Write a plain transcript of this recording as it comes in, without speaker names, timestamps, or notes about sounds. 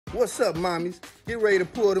What's up, mommies? Get ready to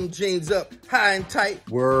pull them jeans up high and tight.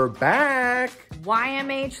 We're back.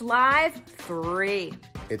 YMH Live 3.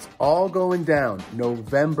 It's all going down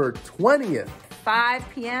November 20th. 5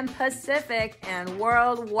 p.m. Pacific and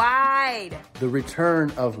worldwide. The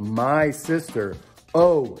return of my sister,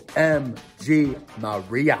 OMG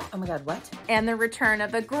Maria. Oh my God, what? And the return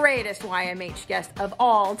of the greatest YMH guest of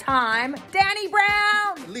all time, Danny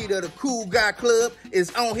Brown. Leader of the Cool Guy Club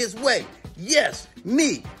is on his way. Yes,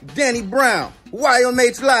 me, Danny Brown,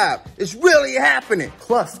 YMH Live. It's really happening.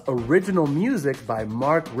 Plus original music by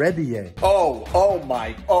Mark Rebier.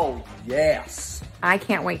 Oh, yes. I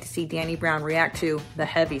can't wait to see Danny Brown react to the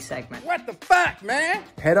heavy segment. What the fuck, man?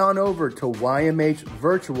 Head on over to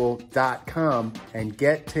ymhvirtual.com and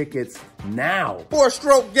get tickets now.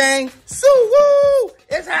 4-stroke gang, sue-woo!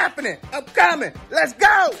 It's happening. I'm coming. Let's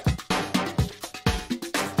go.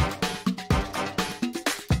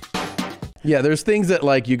 Yeah, there's things that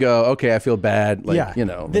like you go, okay, I feel bad. Like, Yeah, you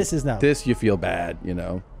know. this is not. This you feel bad, you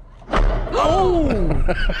know. Oh!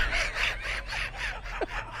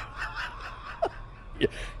 You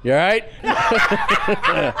all right?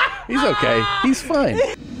 He's okay. He's fine.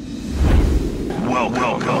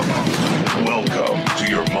 Welcome to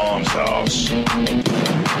your mom's house.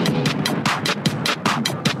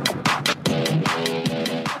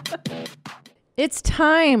 It's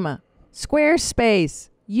time. Squarespace.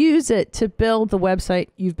 Use it to build the website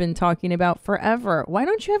you've been talking about forever. Why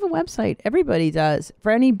don't you have a website? Everybody does. For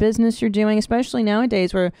any business you're doing, especially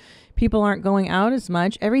nowadays where people aren't going out as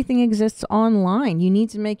much, everything exists online. You need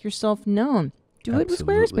to make yourself known. Do it with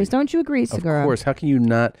Squarespace. Don't you agree, Segura? Of course. How can you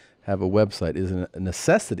not have a website? It's a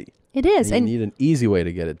necessity. It is. And you need an easy way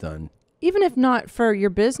to get it done. Even if not for your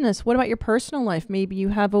business, what about your personal life? Maybe you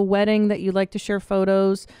have a wedding that you like to share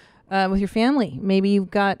photos with your family. Maybe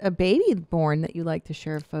you've got a baby born that you like to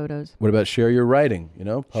share photos. What about share your writing? You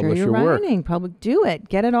know, publish your work. Do it.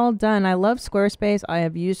 Get it all done. I love Squarespace. I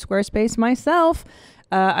have used Squarespace myself.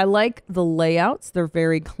 I like the layouts. They're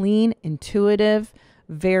very clean, intuitive,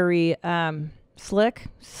 very slick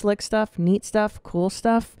stuff, neat stuff, cool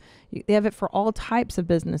stuff. They have it for all types of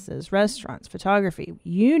businesses, restaurants, photography,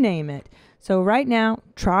 you name it. So right now,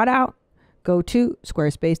 try it out. Go to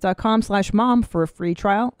squarespace.com/mom for a free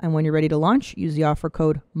trial. And when you're ready to launch, use the offer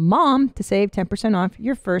code MOM to save 10% off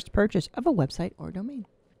your first purchase of a website or domain.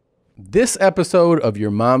 This episode of Your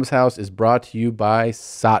Mom's House is brought to you by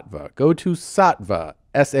Saatva. Go to Saatva,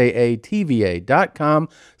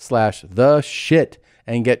 SAATVA.com/theshit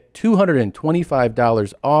and get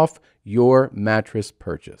 $225 off your mattress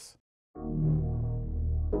purchase.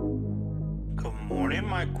 Good morning,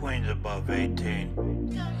 my queens above 18.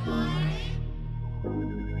 Good morning.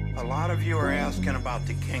 A lot of you are asking about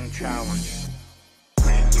the King Challenge.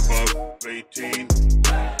 Queens above 18.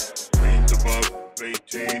 Queens above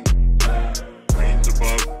 18. Queens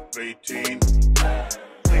above 18.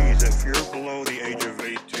 Please, if you're below the age of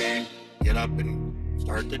 18, get up and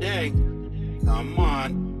start the day. Come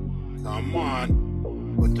on.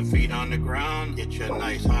 Put the feet on the ground, get you a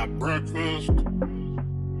nice hot breakfast.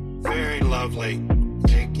 Very lovely.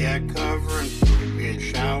 Take that cover and put it in the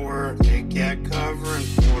shower. Take that cover and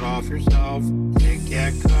pull it off yourself. Take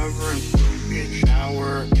that cover and put it in the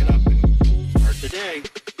shower. Get up and start the day.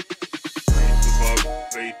 Queens above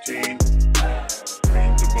 18.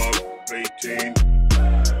 Queens above 18.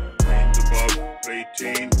 Queens above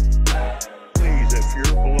 18. Please, if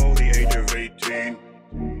you're below the age of 18,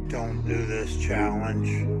 don't do this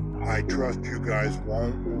challenge. I trust you guys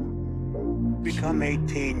won't. Become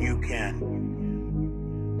 18, you can.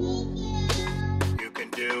 You can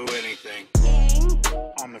do anything. King.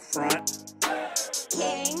 On the front,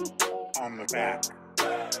 King. on the back.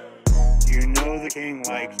 You know the king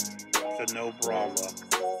likes the no bra look.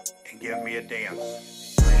 And give me a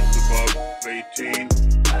dance. Queens above 18.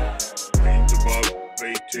 Queens above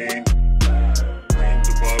 18. Queens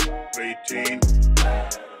above 18.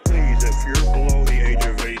 Please, if you're below the age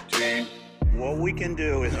of 18, what we can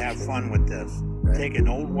do is have fun with this. Take an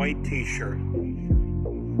old white t-shirt.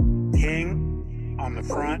 King on the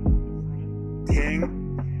front,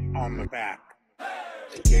 king on the back.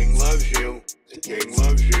 The king loves you. The king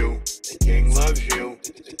loves you. The king loves you.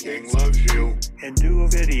 The king loves you. And do a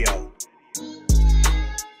video.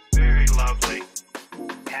 Very lovely.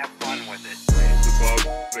 Have fun with it. Queens above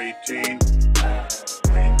 18.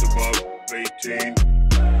 Queens above 18.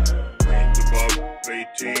 Queens above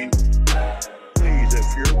 18. Please, if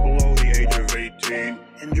you're below the age of 18,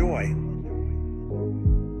 enjoy.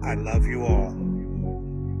 I love you all.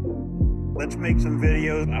 Let's make some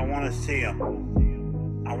videos. I want to see them.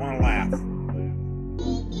 I want to laugh.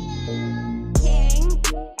 King.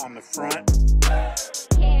 On the front,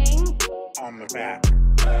 King. the back.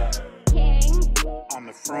 King. On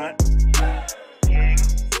the front. King.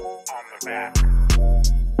 On the back.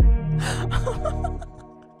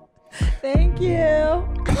 Thank you.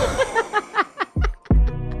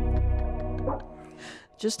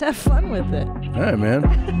 Just have fun with it. All right, man.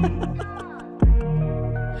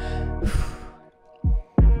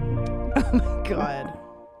 Oh my God.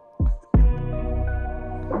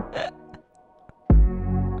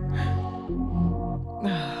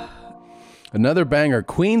 Another banger,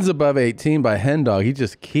 Queens Above 18 by Hen Dog. He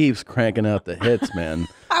just keeps cranking out the hits, man.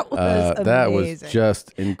 That was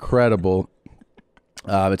just incredible.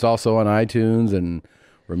 It's also on iTunes and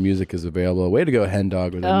where music is available. Way to go, Hen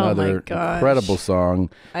Dog, with another incredible song.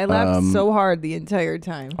 I laughed so hard the entire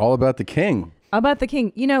time. All about the king. About the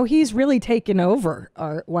king. You know, he's really taken over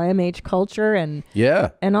our YMH culture. And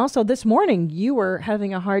also this morning, you were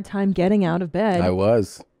having a hard time getting out of bed. I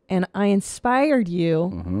was. And I inspired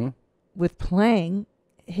you with playing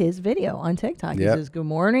his video on TikTok. He says, "Good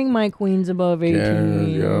morning, my queens above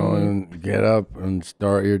 18. Get up and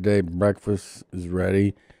start your day. Breakfast is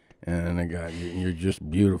ready. And I got you. You're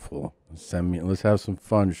just beautiful. Let's have some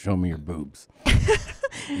fun. Show me your boobs."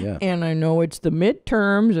 Yeah. And I know it's the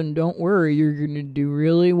midterms, and don't worry, you're going to do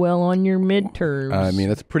really well on your midterms. I mean,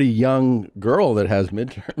 that's a pretty young girl that has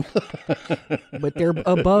midterms. But they're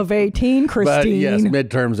above 18, Christine. But yes,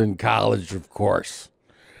 midterms in college, of course.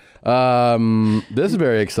 This is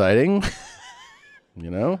very exciting.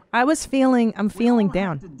 You know? I'm feeling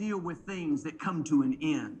down. To deal with things that come to an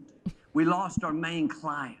end. We lost our main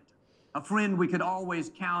client. A friend we could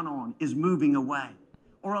always count on is moving away.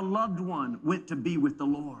 Or a loved one went to be with the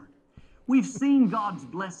Lord. We've seen God's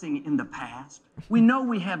blessing in the past. We know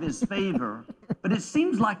we have his favor, but it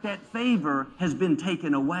seems like that favor has been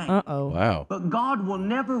taken away. Uh-oh. Wow. But God will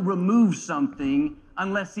never remove something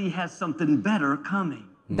unless he has something better coming.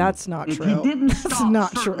 That's not true. If he didn't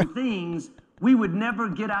stop certain things, we would never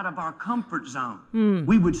get out of our comfort zone.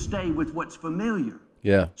 We would stay with what's familiar.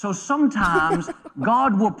 Yeah. So sometimes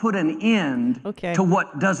God will put an end to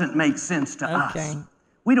what doesn't make sense to us.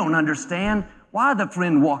 We don't understand why the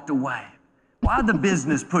friend walked away, why the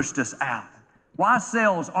business pushed us out, why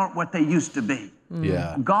sales aren't what they used to be.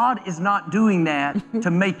 Yeah. God is not doing that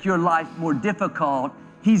to make your life more difficult.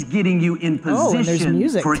 He's getting you in position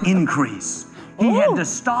for increase. He had to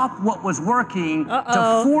stop what was working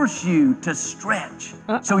to force you to stretch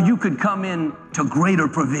so you could come in to greater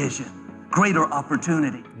provision, greater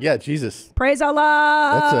opportunity. Yeah, Jesus. Praise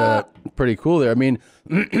Allah. That's pretty cool there. I mean,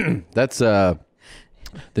 that's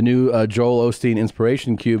the new Joel Osteen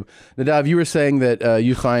Inspiration Cube. Nadav, you were saying that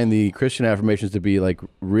you find the Christian affirmations to be like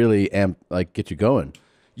really get you going.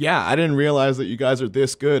 Yeah, I didn't realize that you guys are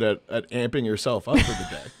this good at amping yourself up for the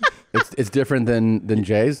day. It's different than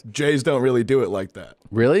Jay's? Jays don't really do it like that.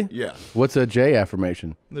 Really? Yeah. What's a Jay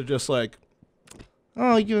affirmation? They're just like,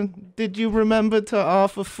 "Oh, did you remember to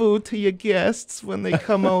offer food to your guests when they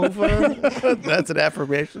come over?" That's an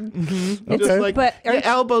affirmation? Mm-hmm. Just like, your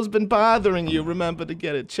elbow's been bothering you. Remember to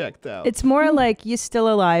get it checked out. It's more like, you're still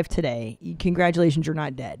alive today. Congratulations, you're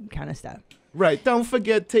not dead kind of stuff. Right. Don't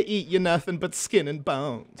forget to eat your nothing but skin and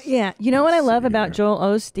bones. Yeah. You know what I love about Joel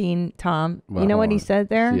Osteen, Tom? Well, you know what he said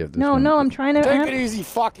there? No, I'm trying to... Take it easy,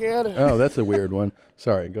 fuckhead. Oh, that's a weird one.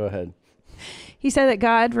 Sorry, go ahead. He said that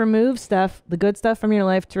God removed stuff, the good stuff from your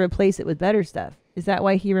life, to replace it with better stuff. Is that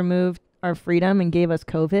why he removed our freedom and gave us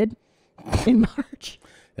COVID in March?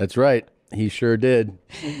 That's right. He sure did.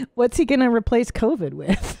 What's he going to replace COVID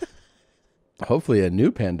with? Hopefully a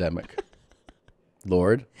new pandemic.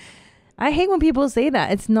 Lord. I hate when people say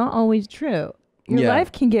that. It's not always true. Your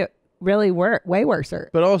life can get really way worse.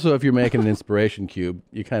 But also, if you're making an inspiration cube,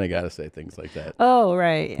 you kind of got to say things like that. Oh,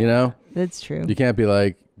 right. You know? That's true. You can't be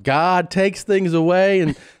like, God takes things away,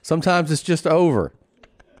 and sometimes it's just over.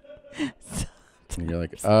 And you're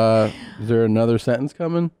like, is there another sentence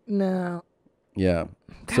coming? No. Yeah.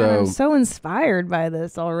 God, I'm so inspired by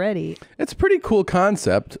this already. It's a pretty cool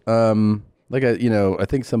concept. I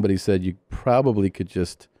think somebody said you probably could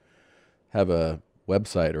just have a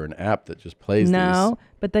website or an app that just plays these. No,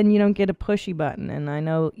 but then you don't get a pushy button, and I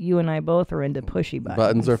know you and I both are into pushy buttons.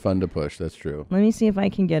 Buttons are fun to push, that's true. Let me see if I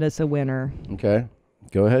can get us a winner. Okay,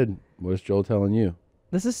 go ahead. What's Joel telling you?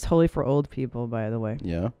 This is totally for old people, by the way.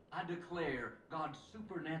 Yeah. I declare God's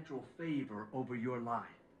supernatural favor over your life.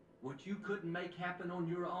 What you couldn't make happen on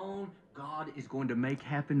your own, God is going to make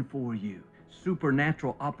happen for you.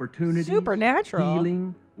 Supernatural opportunities,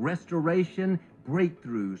 healing, restoration,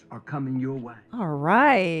 breakthroughs are coming your way. All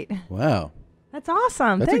right. Wow. That's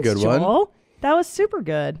awesome. That's Thanks, a good Joel. one. That was super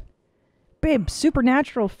good. Babe,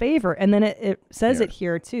 supernatural favor. And then it says it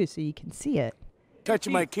here too, so you can see it.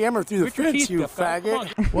 touching my camera through the fence, you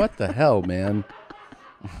faggot. What the hell, man?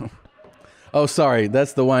 Oh, sorry.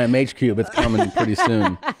 That's the YMH Cube. It's coming pretty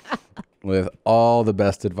soon with all the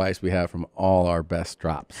best advice we have from all our best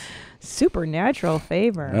drops. Supernatural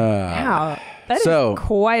favor. Wow. That is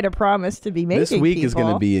quite a promise to be making. This week is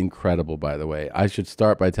going to be incredible, by the way. I should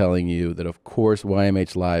start by telling you that, of course,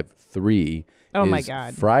 YMH Live 3 is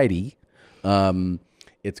Friday.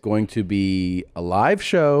 It's going to be a live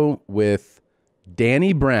show with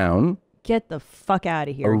Danny Brown. Get the fuck out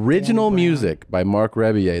of here. Original music by Mark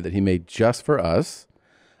Rebier that he made just for us,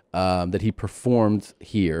 that he performed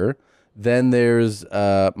here. Then there's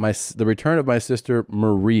the return of my sister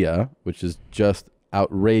Maria, which is just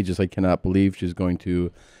outrageous. I cannot believe she's going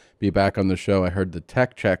to be back on the show. I heard the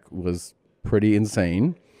tech check was pretty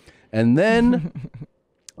insane. And then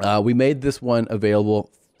we made this one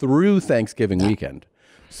available through Thanksgiving weekend.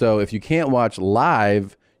 So if you can't watch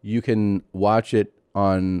live, you can watch it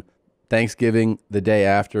on Thanksgiving, the day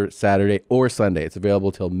after, Saturday or Sunday. It's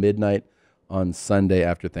available till midnight on Sunday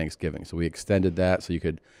after Thanksgiving. So we extended that so you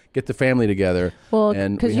could get the family together. Well,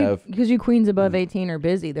 because you queens above 18 are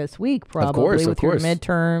busy this week, probably with your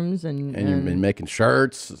midterms and you've been making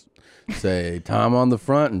shirts, say Tom on the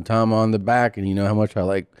front and Tom on the back, and you know how much I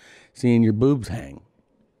like seeing your boobs hang.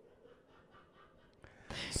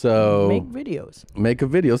 So make videos. Make a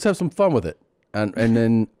video. Let's have some fun with it, and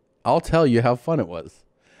then I'll tell you how fun it was.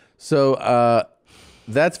 So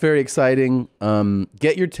that's very exciting.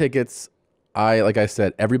 Get your tickets. Like I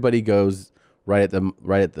said, everybody goes right at the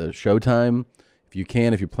showtime. If you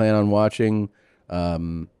can, if you plan on watching,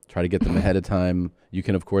 try to get them ahead of time. You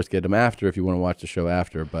can, of course, get them after if you want to watch the show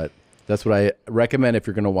after. But that's what I recommend if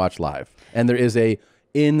you're going to watch live. And there is a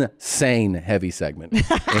insane heavy segment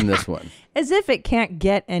in this one. As if it can't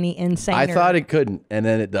get any insane. I thought it couldn't, and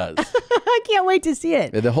then it does. I can't wait to see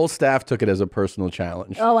it. The whole staff took it as a personal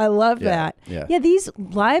challenge. Oh, I love that. Yeah, these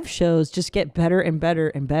live shows just get better and better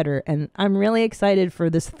and better, and I'm really excited for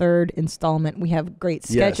this third installment. We have great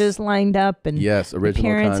sketches lined up and original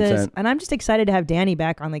appearances, content. And I'm just excited to have Danny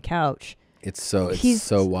back on the couch. He's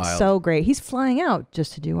so wild. So great. He's flying out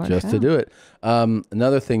just to do our show. Just to do it.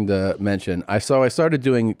 Another thing to mention, I started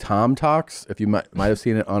doing Tom Talks, if you might have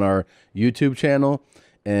seen it on our YouTube channel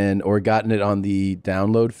or gotten it on the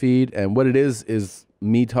download feed. And what it is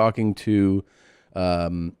me talking to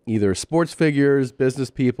either sports figures, business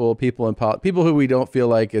people in people who we don't feel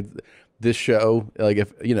like this show, like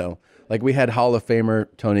if, like we had Hall of Famer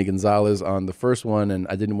Tony Gonzalez on the first one, and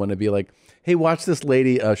I didn't want to be like, hey, watch this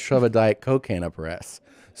lady shove a Diet Coke can up her ass.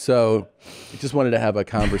 So I just wanted to have a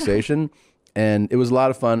conversation, and it was a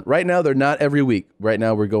lot of fun. Right now, they're not every week. Right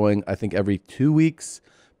now, we're going, I think, every 2 weeks,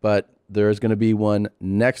 but there's going to be one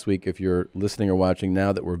next week if you're listening or watching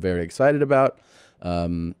now that we're very excited about.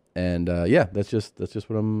 That's just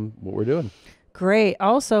what we're doing. Great.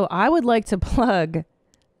 Also, I would like to plug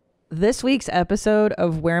this week's episode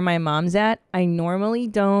of Where My Mom's At. I normally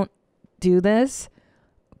don't do this,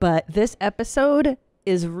 but this episode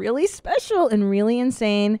is really special and really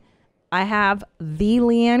insane. I have the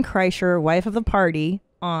Leanne Kreischer, wife of the party,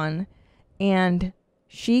 on, and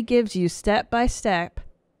she gives you step-by-step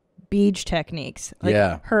beach techniques.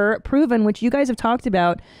 Her proven, which you guys have talked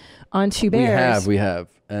about on Two Bears. We have.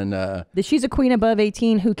 And that she's a queen above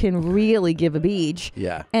 18 who can really give a beach.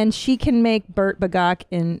 Yeah. And she can make Burt Bagak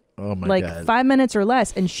in 5 minutes or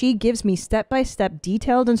less. And she gives me step-by-step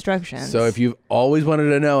detailed instructions. So if you've always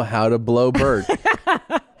wanted to know how to blow Burt,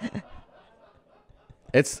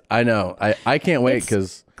 I know. I can't wait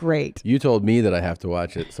because great. You told me that I have to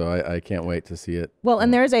watch it, so I can't wait to see it. Well,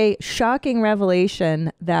 and there's a shocking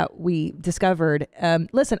revelation that we discovered.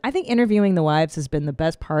 Listen, I think interviewing the wives has been the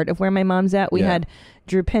best part of Where My Mom's At. We had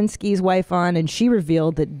Drew Pinsky's wife on, and she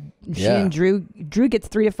revealed that she and Drew gets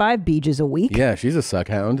 3 to 5 beaches a week. Yeah, she's a suck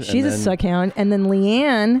hound. She's a suck hound. And then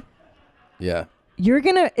Leanne. Yeah.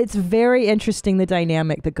 It's very interesting, the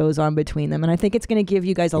dynamic that goes on between them. And I think it's going to give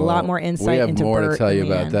you guys a lot more insight into Burt. We have more to tell you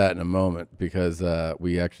about that in a moment because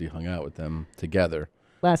we actually hung out with them together.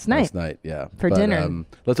 Last night, yeah. For dinner.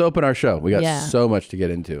 Let's open our show. We got so much to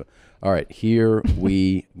get into. All right, here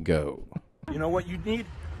we go. You know what you need?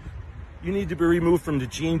 You need to be removed from the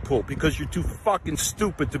gene pool because you're too fucking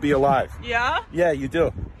stupid to be alive. Yeah? Yeah, you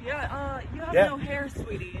do. Yeah, you have no hair,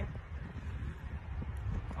 sweetie.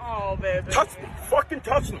 Oh, baby. Touch me. Fucking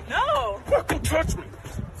touch me. No. Fucking touch me.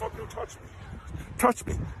 Fucking touch me. Touch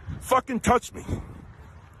me. Fucking touch me.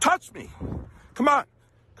 Touch me. Come on.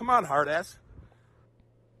 Come on, hard ass.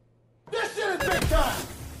 This shit is big time.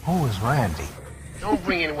 Who is Randy? Don't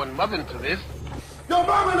bring anyone mother into this. Your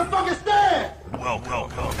mom in the fucking stand. Welcome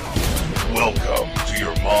to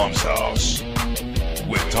your mom's house.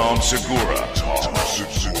 with Tom Segura.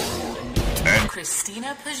 And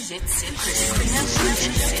Christina Pajitsin. Christina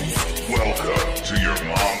Pajitsin. welcome to your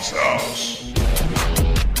mom's house.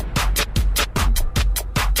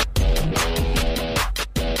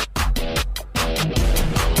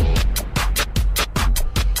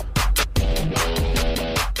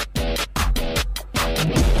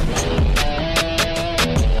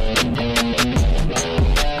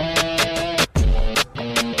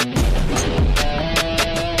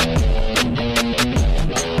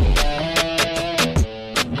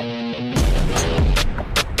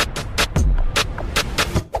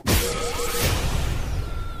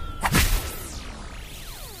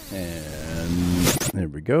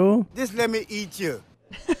 Go. Just let me eat you.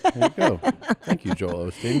 There you go. Thank you,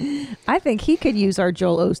 Joel Osteen. I think he could use our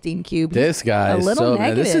Joel Osteen cube. This guy a is little so mad.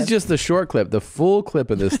 negative. This is just the short clip. The full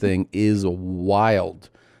clip of this thing is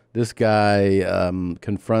wild. This guy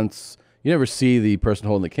confronts. You never see the person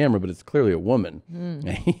holding the camera, but it's clearly a woman. And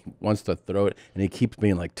he wants to throw it, and he keeps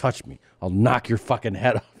being like, "Touch me, I'll knock your fucking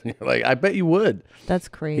head off." And you're like, I bet you would. That's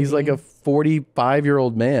crazy. He's like a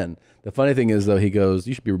 45-year-old man. The funny thing is, though, he goes,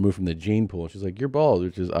 "You should be removed from the gene pool." And she's like, "You're bald,"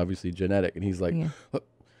 which is obviously genetic. And he's like,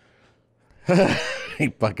 he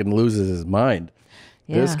fucking loses his mind.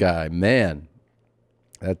 Yeah. This guy, man.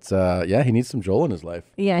 That's, he needs some Joel in his life.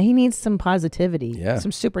 Yeah, he needs some positivity. Yeah.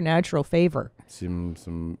 Some supernatural favor.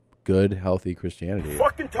 Some good, healthy Christianity.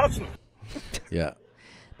 Fucking touch me. Yeah.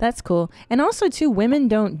 That's cool. And also, too, women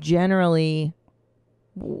don't generally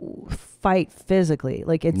fight physically.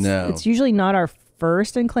 Like, it's usually not our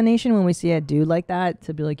first inclination when we see a dude like that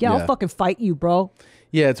to be like, yeah, I'll fucking fight you, bro.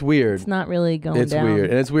 Yeah, it's weird. It's not really going It's down.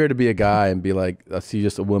 weird. And it's weird to be a guy and be like, I see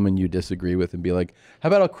just a woman you disagree with and be like, how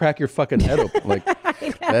about I'll crack your fucking head open? Like,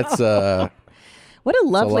 that's, what a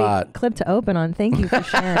lovely lot. clip to open on. Thank you for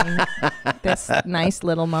sharing this nice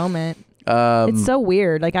little moment. It's so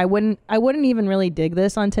weird. Like I wouldn't even really dig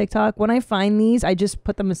this on TikTok. When I find these, I just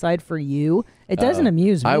put them aside for you. It doesn't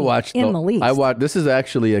amuse me I watched in the least. This is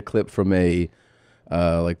actually a clip from a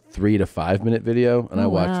 3 to 5 minute video, and I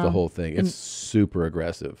watched wow. the whole thing. It's super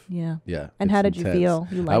aggressive. Yeah. Yeah. And it's how did you intense. feel?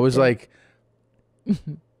 You I was liked like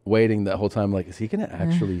waiting that whole time, like, is he gonna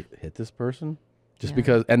actually hit this person? Just Yeah.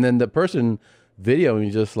 because, and then the person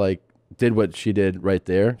videoing just like did what she did right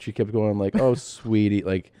there. She kept going like, oh sweetie,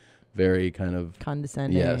 like very kind of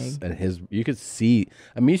condescending. Yes. And you could see,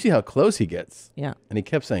 I mean, you see how close he gets. Yeah. And he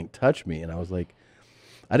kept saying, touch me. And I was like,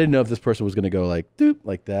 I didn't know if this person was going to go like, doop,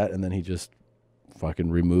 like that. And then he just fucking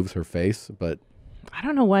removes her face. But I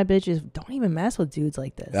don't know why bitches don't even mess with dudes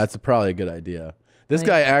like this. that's probably a good idea. This Like-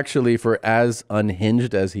 guy actually, for as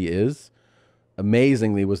unhinged as he is,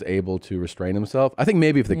 amazingly was able to restrain himself. I think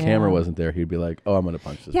maybe if the camera Yeah. wasn't there, he'd be like, oh, I'm going to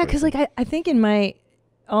punch this Yeah, person. because like I think in my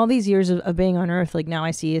all these years of being on Earth, like now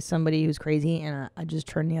I see somebody who's crazy and I just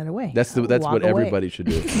turn the other way. That's I what walk away. everybody should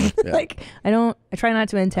do. Yeah. Like I try not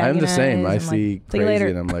to antagonize. I'm the same. I I'm see like, "See you crazy later."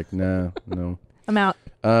 and I'm like, no. I'm out.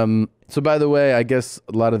 So by the way, I guess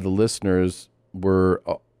a lot of the listeners were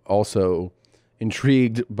also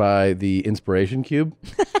intrigued by the Inspiration Cube.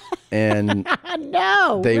 And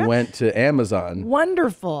No. they went to Amazon.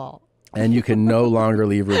 Wonderful. And you can no longer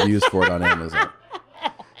leave reviews for it on Amazon.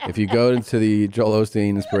 If you go into the Joel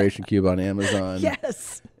Osteen Inspiration Cube on Amazon,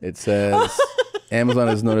 Yes. it says Amazon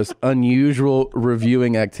has noticed unusual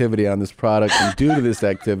reviewing activity on this product, and due to this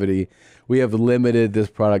activity, we have limited this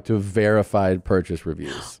product to verified purchase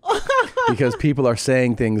reviews. Because people are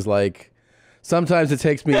saying things like, sometimes it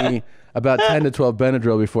takes me about 10 to 12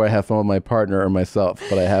 Benadryl before I have fun with my partner or myself,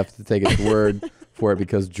 but I have to take its word for it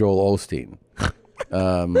because Joel Osteen.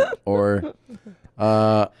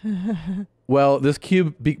 Well, this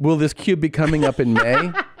cube will this cube be coming up in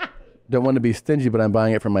May? Don't want to be stingy, but I'm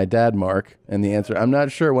buying it for my dad, Mark. And the answer, I'm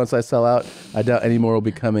not sure. Once I sell out, I doubt any more will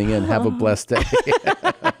be coming in. Have a blessed day.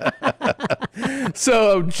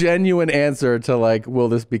 So a genuine answer to like, will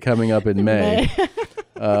this be coming up in May?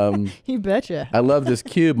 You betcha. I love this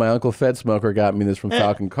cube. My Uncle Fed Smoker got me this from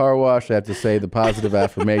Falcon Car Wash. I have to say the positive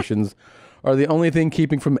affirmations are the only thing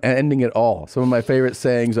keeping from ending it all. Some of my favorite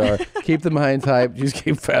sayings are, keep the mind type, just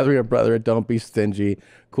keep fathering a brother, don't be stingy,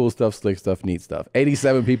 cool stuff, slick stuff, neat stuff.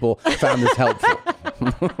 87 people found this helpful.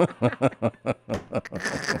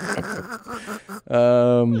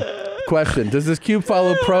 Question, does this cube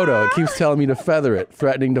follow Proto? It keeps telling me to feather it,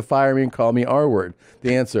 threatening to fire me and call me R-word.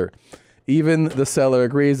 The answer, even the seller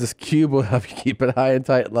agrees this cube will help you keep it high and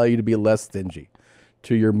tight, allow you to be less stingy.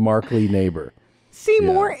 To your Markley neighbor. See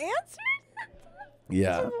more answers?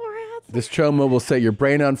 Yeah. This Choma will set your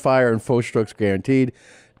brain on fire and 4 strokes guaranteed.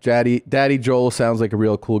 Daddy Joel sounds like a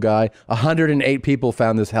real cool guy. 108 people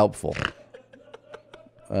found this helpful.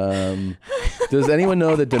 Does anyone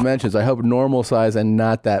know the dimensions? I hope normal size and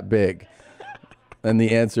not that big. And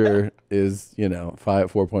the answer is,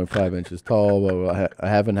 4.5 inches tall. Blah, blah, blah. I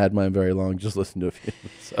haven't had mine very long. Just listen to a few.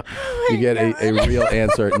 So you get a real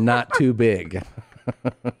answer, not too big.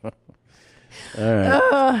 All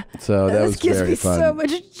right. So that was gives very me fun. so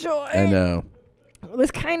much joy. I know.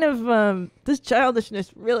 This kind of this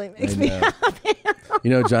childishness really makes me happy.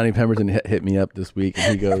 Johnny Pemberton hit me up this week,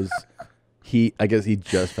 and he goes, I guess he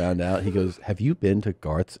just found out. He goes, "Have you been to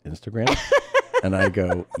Garth's Instagram?" And I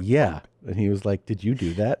go, "Yeah." And he was like, "Did you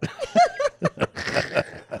do that?"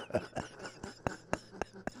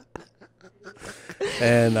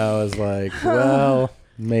 And I was like, "Well,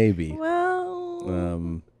 maybe."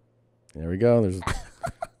 Well, there we go. There's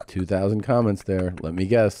 2,000 comments there. Let me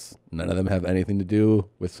guess. None of them have anything to do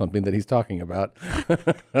with something that he's talking about.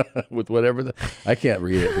 With whatever I can't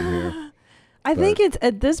read it from here. I think it's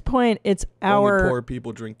at this point, it's our Only poor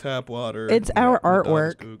people drink tap water. It's our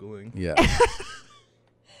artwork. Googling. Yeah.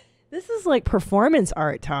 This is like performance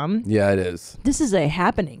art, Tom. Yeah, it is. This is a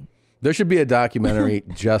happening. There should be a documentary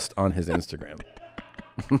just on his Instagram.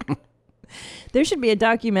 There should be a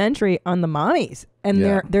documentary on the mommies and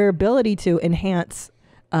their ability to enhance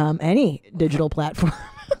any digital platform.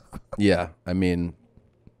 Yeah, I mean,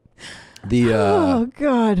 oh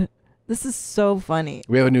God, this is so funny.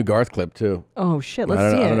 We have a new Garth clip too. Oh shit,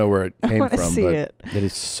 let's see it. I don't know where it came from, see but it. it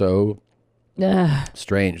is so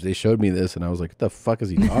strange. They showed me this, and I was like, "What the fuck is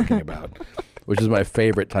he talking about?" Which is my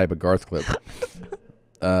favorite type of Garth clip.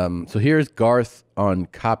 So here's Garth on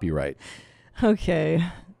copyright. Okay,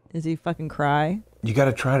 is he fucking cry? You got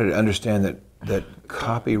to try to understand that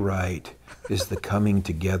copyright is the coming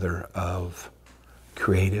together of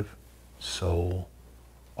creative, soul,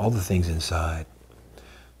 all the things inside.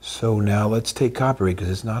 So now let's take copyright, because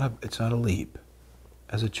it's not a leap.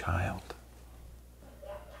 As a child,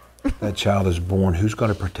 that child is born. Who's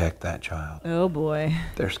going to protect that child? Oh boy.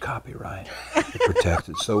 There's copyright to protect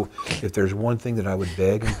it. So if there's one thing that I would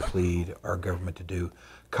beg and plead our government to do,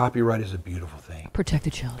 copyright is a beautiful thing. Protect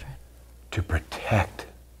the children. To protect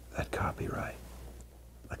that copyright.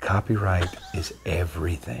 The copyright is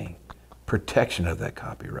everything. Protection of that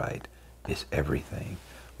copyright is everything.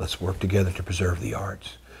 Let's work together to preserve the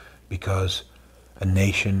arts, because a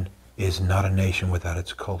nation is not a nation without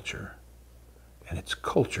its culture, and its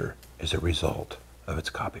culture is a result of its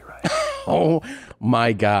copyright. Oh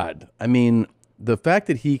my God. I mean, the fact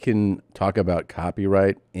that he can talk about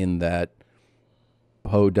copyright in that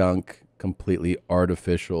podunk, completely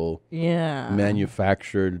artificial,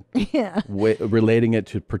 manufactured way, relating it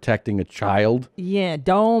to protecting a child. Yeah,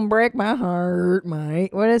 don't break my heart,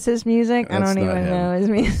 Mike. What is his music? I don't even know his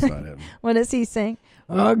music. That's not him. What does he sing?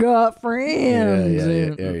 I got friends.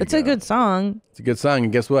 It's a good song. It's a good song,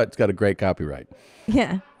 and guess what? It's got a great copyright.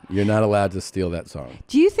 Yeah. You're not allowed to steal that song.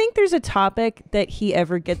 Do you think there's a topic that he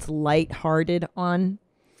ever gets lighthearted on?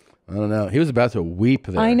 I don't know. He was about to weep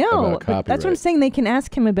there. I know, about but that's what I'm saying. They can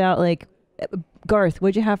ask him about, like, Garth,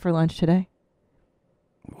 what'd you have for lunch today?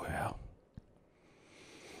 Well,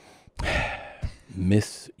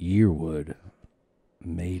 Miss Yearwood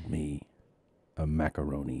made me a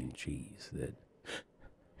macaroni and cheese that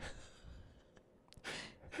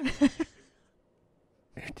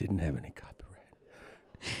it didn't have any copyright.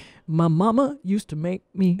 My mama used to make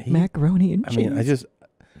me macaroni and cheese. I mean, I just...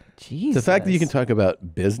 Jesus. The fact that you can talk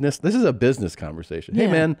about business, this is a business conversation. Hey,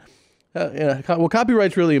 Yeah. man, well,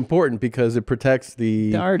 copyright's really important because it protects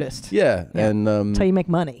the artist. Yeah. And That's how you make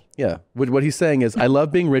money. yeah. What he's saying is, I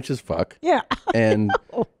love being rich as fuck. Yeah. And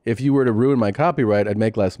if you were to ruin my copyright, I'd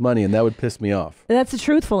make less money, and that would piss me off. That's the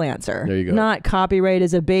truthful answer. There you go. Not copyright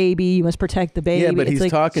is a baby. You must protect the baby. Yeah, but It's he's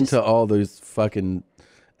like, talking to all those fucking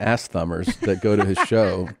ass thumbers that go to his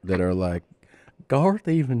show that are like, Garth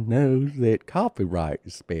even knows that copyright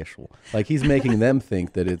is special. Like, he's making them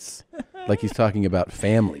think that it's like he's talking about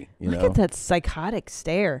family, you Look know? at that psychotic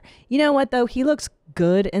stare. You know what, though? He looks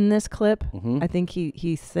good in this clip. I think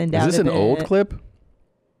he thinned out Is this a an old bit. clip?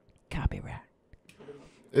 Copyright.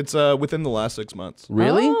 It's within the last 6 months.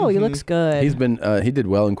 Really? Oh, he looks good. He's been, he did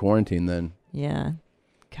well in quarantine then. Yeah.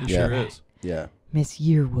 Yeah. Sure is. Yeah. Miss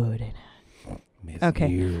Yearwood. Okay.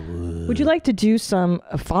 Yearwood. Would you like to do some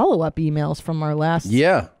follow-up emails from our last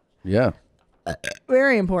Yeah. Yeah.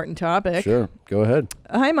 very important topic? Sure. Go ahead.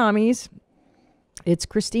 Hi, mommies. It's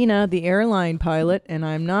Christina, the airline pilot, and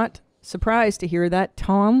I'm not surprised to hear that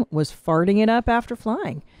Tom was farting it up after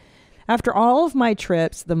flying. After all of my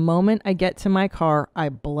trips, the moment I get to my car, I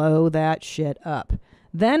blow that shit up.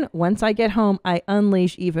 Then, once I get home, I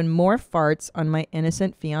unleash even more farts on my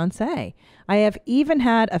innocent fiancé. I have even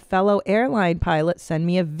had a fellow airline pilot send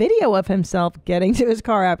me a video of himself getting to his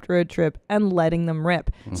car after a trip and letting them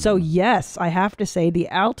rip. So yes, I have to say the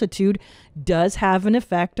altitude does have an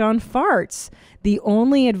effect on farts. The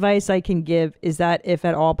only advice I can give is that if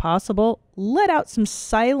at all possible, let out some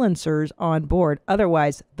silencers on board.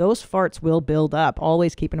 Otherwise, those farts will build up.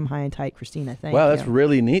 Always keeping them high and tight, Christina. Thank you. Wow, that's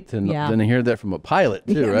really neat to hear that from a pilot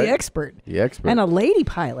too, right? The expert. The expert. And a lady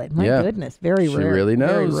pilot. My goodness. Very rare. She really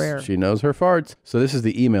knows. Very rare. She knows her farts. So this is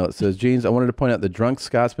the email. It says, Jeans, I wanted to point out the drunk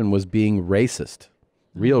Scotsman was being racist.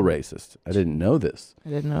 Real racist. I didn't know this. I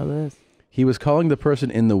didn't know this. He was calling the person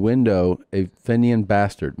in the window a Fenian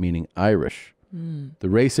bastard, meaning Irish. The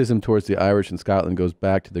racism towards the Irish in Scotland goes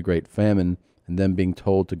back to the Great Famine and them being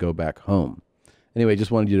told to go back home. Anyway, just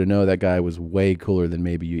wanted you to know that guy was way cooler than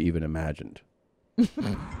maybe you even imagined.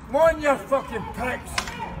 Mind you fucking pricks!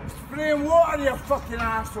 Spraying water, you fucking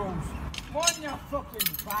assholes! Mind you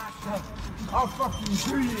fucking bastard! I'll fucking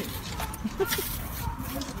do you!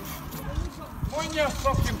 Mind you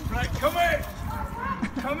fucking prick! Come here!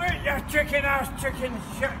 Come here, you chicken ass chicken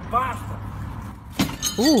shit bastard!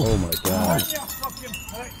 Ooh. Oh my God. Mind you fucking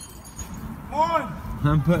prick! Come on!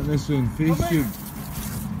 I'm putting this in Facebook.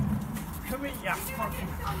 Come here, you fucking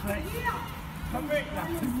prick! Come here, you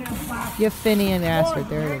fucking bastard! You Finian bastard.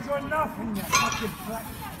 There it is. You got nothing, you fucking prick!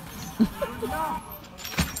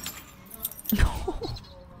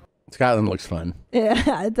 Scotland looks fun.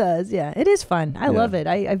 Yeah, it does. Yeah, it is fun. I love it.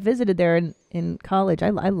 I visited there in college. I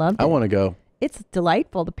loved it. I want to go. It's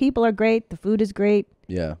delightful. The people are great. The food is great.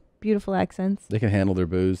 Yeah. Beautiful accents. They can handle their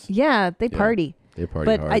booze. Yeah, they party. They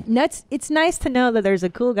party hard. But it's nice to know that there's a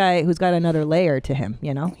cool guy who's got another layer to him,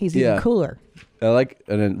 you know? He's even cooler. I like,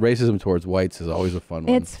 and then racism towards whites is always a fun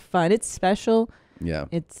one. It's fun. It's special. Yeah.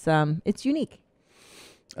 It's unique.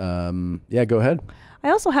 Yeah, go ahead.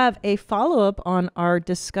 I also have a follow-up on our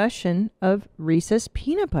discussion of Reese's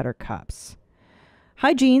peanut butter cups.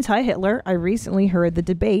 Hi, Jeans. Hi, Hitler. I recently heard the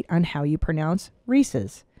debate on how you pronounce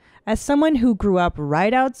Reese's. As someone who grew up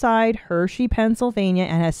right outside Hershey, Pennsylvania,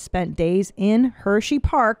 and has spent days in Hershey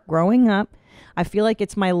Park growing up, I feel like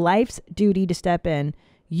it's my life's duty to step in.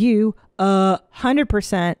 You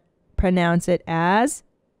 100% pronounce it as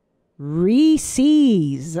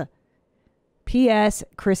Reese's. P.S.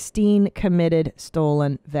 Christine committed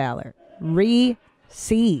stolen valor.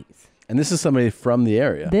 Reese's. And this is somebody from the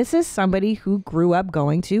area. This is somebody who grew up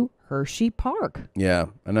going to Hershey Park. Yeah,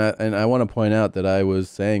 and I want to point out that I was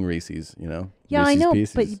saying Reese's, you know. Yeah, Reese's I know,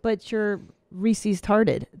 Pieces. but you're Reese's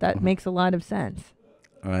tarded. That makes a lot of sense.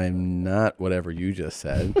 I'm not whatever you just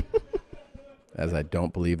said, as I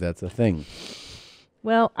don't believe that's a thing.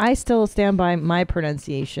 Well, I still stand by my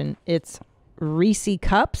pronunciation. It's Reese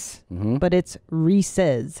Cups, but it's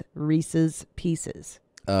Reese's Pieces.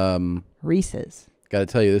 Reese's. Got to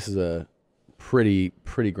tell you, this is a pretty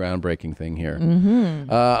groundbreaking thing here.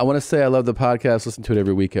 Mm-hmm. I want to say I love the podcast. Listen to it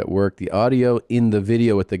every week at work. The audio in the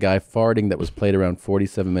video with the guy farting that was played around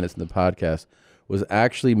 47 minutes in the podcast was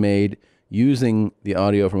actually made using the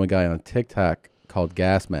audio from a guy on TikTok called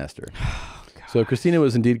Gasmaster. So Christina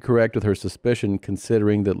was indeed correct with her suspicion,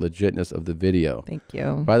 considering the legitness of the video. Thank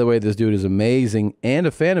you. By the way, this dude is amazing and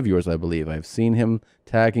a fan of yours, I believe. I've seen him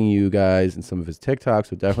tagging you guys in some of his TikToks,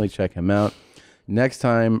 so definitely check him out. Next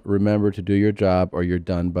time, remember to do your job or you're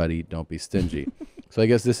done, buddy. Don't be stingy. So I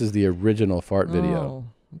guess this is the original fart video. Oh,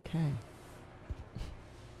 okay.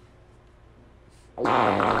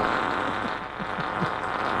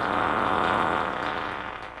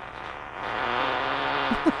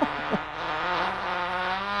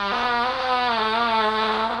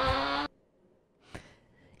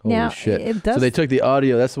 Holy Now, shit. it does- So they took the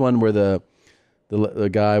audio. That's the one where the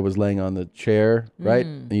guy was laying on the chair, right?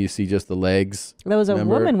 And you see just the legs. That was a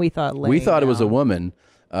woman we thought We laying thought it was a down. woman.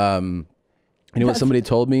 You know what somebody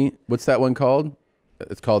told me? What's that one called?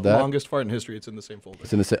 It's called that? Longest fart in history. It's in the same folder.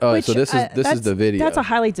 It's in the same. Oh, Which, so this is the video. That's a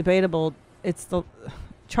highly debatable. It's the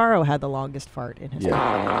Charo had the longest fart in his life.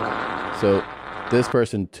 Yeah. So this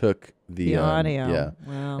person took the audio. Yeah.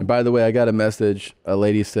 Wow. And by the way, I got a message. A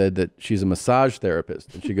lady said that she's a massage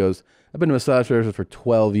therapist, and she goes, "I've been a massage therapist for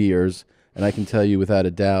 12 years, and I can tell you without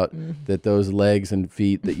a doubt that those legs and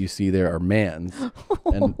feet that you see there are man's."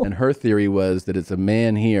 and her theory was that it's a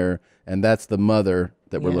man here, and that's the mother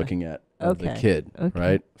that we're looking at of the kid,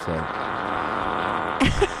 right? So.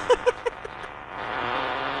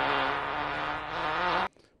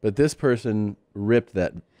 But this person ripped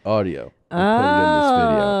that audio and put it in this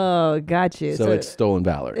video. Oh, got you. So it's stolen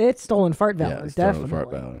valor. It's stolen fart valor. Yeah, it's definitely. stolen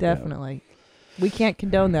fart valor, yeah. Definitely. We can't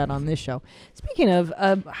condone that on this show. Speaking of,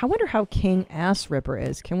 I wonder how King Ass Ripper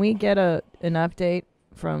is. Can we get an update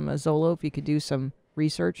from Zolo if you could do some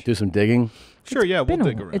research. Do some digging. Sure, yeah, we'll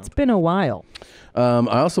dig around. It's been a while.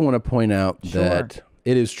 I also want to point out that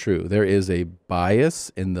it is true. There is a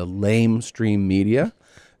bias in the lamestream media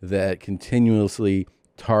that continuously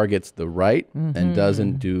targets the right and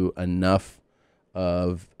doesn't do enough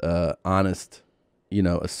of honest,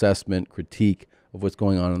 assessment, critique of what's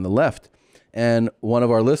going on the left. And one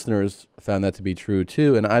of our listeners found that to be true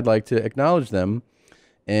too, and I'd like to acknowledge them.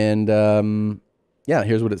 And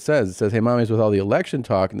here's what it says. It says, "Hey, mommies, with all the election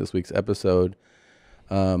talk in this week's episode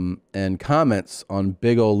and comments on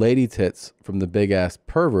big old lady tits from the big ass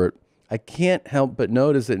pervert, I can't help but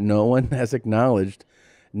notice that no one has acknowledged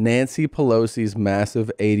Nancy Pelosi's massive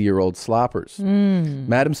 80-year-old sloppers.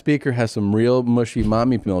 Madam Speaker has some real mushy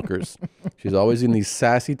mommy milkers. She's always in these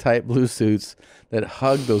sassy tight blue suits that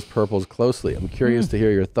hug those purples closely. I'm curious to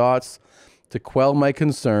hear your thoughts to quell my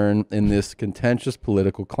concern in this contentious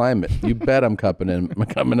political climate. You bet I'm coming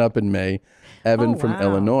up in May. Evan from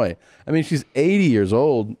Illinois. I mean, she's 80 years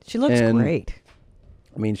old. She looks great.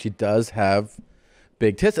 I mean, she does have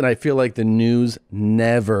big tits, and I feel like the news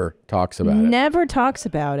never talks about it. Never talks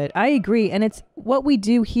about it. I agree. And it's what we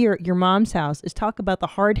do here at your mom's house is talk about the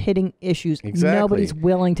hard-hitting issues nobody's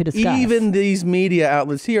willing to discuss. Even these media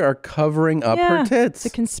outlets here are covering up her tits.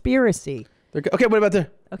 It's a conspiracy. Okay, what about the...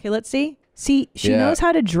 Okay, let's see. See, she knows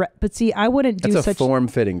how to dress, but see, I wouldn't do That's such... a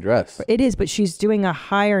form-fitting dress. It is, but she's doing a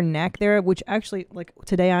higher neck there, which actually, like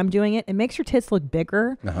today I'm doing it. It makes her tits look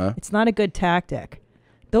bigger. It's not a good tactic.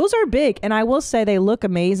 Those are big, and I will say they look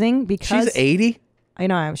amazing because... She's 80? I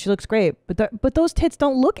know, she looks great, but those tits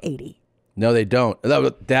don't look 80. No, they don't.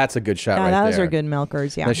 That's a good shot right there. Those are good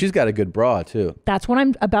milkers, yeah. Now, she's got a good bra, too. That's what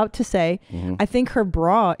I'm about to say. I think her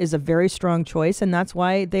bra is a very strong choice, and that's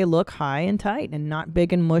why they look high and tight and not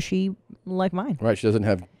big and mushy like mine. Right, she doesn't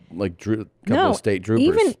have like couple of state droopers.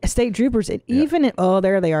 Even state droopers,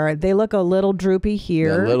 there they are. They look a little droopy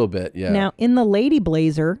here. A little bit, yeah. Now, in the lady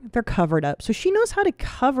blazer, they're covered up. So she knows how to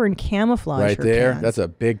cover and camouflage right her there. cans. That's a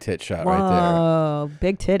big tit shot Whoa, right there. Oh,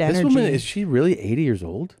 big tit energy. This woman, is she really 80 years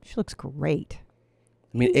old? She looks great.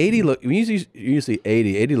 I mean, 80 look, when you see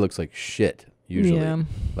 80 looks like shit, usually. Yeah.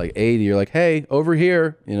 Like 80, you're like, hey, over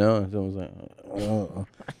here, It's almost like, oh.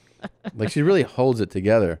 Like she really holds it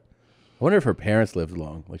together. I wonder if her parents lived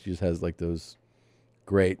long. Like she just has like those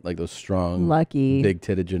great, like those strong, lucky, big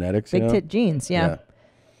titted genetics. Big tit genes, yeah.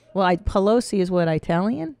 Well, Pelosi is what,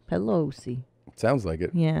 Italian? Pelosi. Sounds like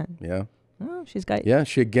it. Yeah. Yeah. Oh, she's got. Yeah,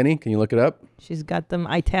 she a guinea. Can you look it up? She's got them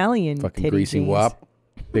Italian fucking titty greasy genes. wop,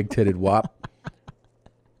 big titted wop.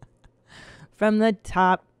 From the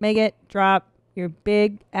top, make it drop. Your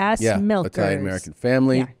big ass milkers. Italian American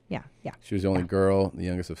family. Yeah. She was the only girl, the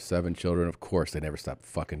youngest of 7 children. Of course, they never stopped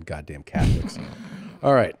fucking goddamn Catholics.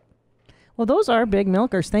 All right. Well, those are big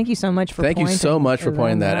milkers. Thank you so much for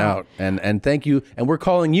pointing that out. And thank you. And we're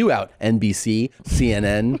calling you out, NBC,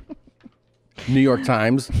 CNN, New York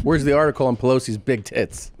Times. Where's the article on Pelosi's big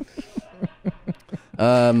tits?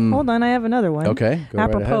 Hold on, I have another one. Okay, go right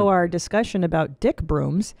Apropos ahead. our discussion about dick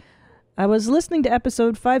brooms, I was listening to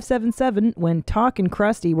episode 577 when Talk and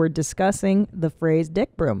Krusty were discussing the phrase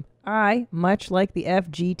dick broom. I, much like the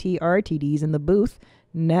FGT RTDs in the booth,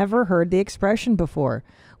 never heard the expression before.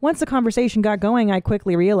 Once the conversation got going, I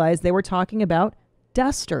quickly realized they were talking about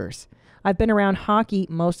dusters. I've been around hockey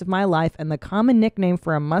most of my life, and the common nickname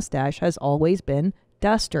for a mustache has always been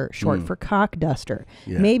duster, short for cock duster.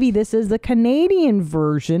 Yeah. Maybe this is the Canadian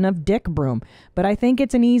version of dick broom, but I think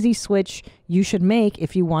it's an easy switch you should make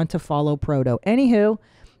if you want to follow Proto. Anywho,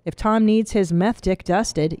 if Tom needs his meth dick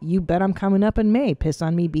dusted, you bet I'm coming up in May. Piss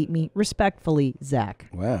on me, beat me. Respectfully, Zach.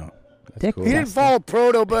 Wow. Dick He didn't follow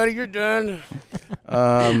Proto, buddy. You're done.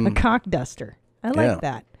 A cock duster. I like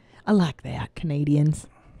that. I like that, Canadians.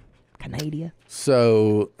 Canada.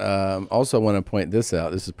 So, also want to point this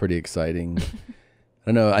out. This is pretty exciting.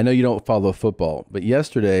 I know you don't follow football, but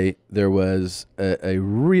yesterday there was a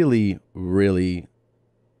really, really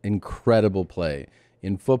incredible play.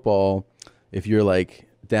 In football, if you're like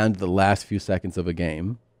down to the last few seconds of a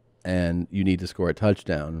game and you need to score a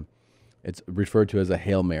touchdown, it's referred to as a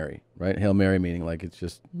Hail Mary, right? Hail Mary meaning like it's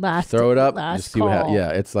just throw it up, just see what happens. Yeah,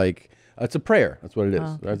 it's like, it's a prayer. That's what it is.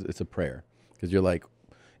 Oh. It's a prayer. Because you're like,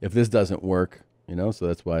 if this doesn't work, so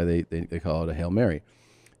that's why they call it a Hail Mary.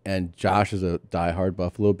 And Josh is a diehard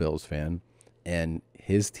Buffalo Bills fan, and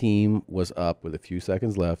his team was up with a few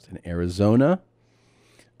seconds left, and Arizona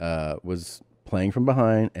was playing from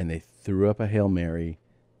behind, and they threw up a Hail Mary,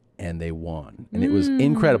 and they won. And it was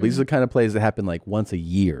incredible. These are the kind of plays that happen like once a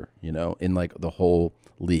year, in like the whole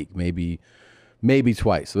league, maybe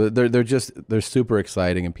twice. So they're super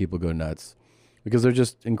exciting, and people go nuts because they're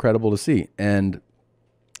just incredible to see. And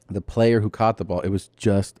the player who caught the ball, it was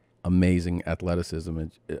just amazing athleticism.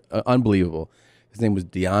 And, unbelievable. His name was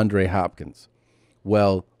DeAndre Hopkins.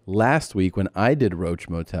 Well, last week when I did Roach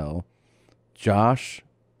Motel, Josh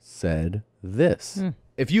said this.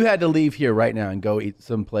 If you had to leave here right now and go eat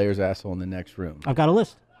some player's asshole in the next room. I've got a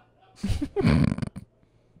list.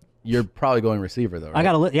 You're probably going receiver, though, right? I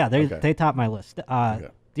got a list. Yeah, they top my list.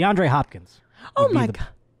 DeAndre Hopkins. Oh, my God.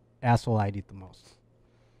 Asshole I'd eat the most.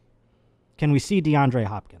 Can we see DeAndre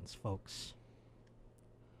Hopkins, folks?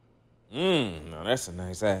 No, that's a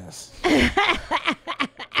nice ass.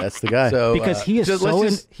 That's the guy. So, because he is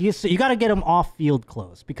so you got to get him off field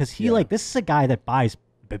clothes because this is a guy that buys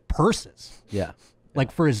purses. Yeah.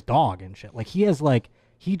 Like for his dog and shit. Like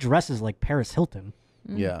he dresses like Paris Hilton.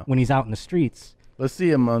 Yeah. When he's out in the streets. Let's see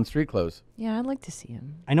him on street clothes. Yeah, I'd like to see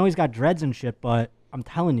him. I know he's got dreads and shit, but I'm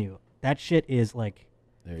telling you, that shit is like.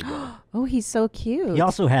 There you go. Oh, he's so cute. He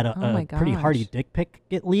also had Oh my a pretty gosh. hearty dick pic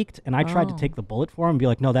get leaked, and I tried to take the bullet for him and be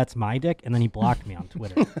like, no, that's my dick, and then he blocked me on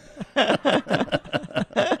Twitter.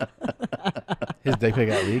 His dick pic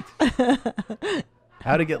got leaked?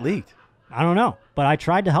 How'd it get leaked? I don't know, but I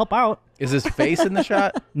tried to help out. Is his face in the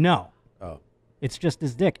shot? No. Oh. It's just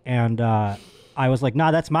his dick, and I was like,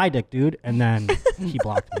 nah, that's my dick, dude, and then he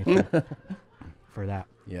blocked me for that.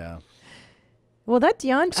 Yeah. Well, that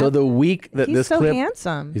DeAndre. So the week that he's this so clip,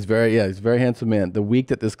 handsome. He's a very handsome man. The week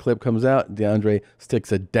that this clip comes out, DeAndre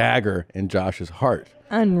sticks a dagger in Josh's heart.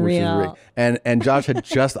 Unreal. And Josh had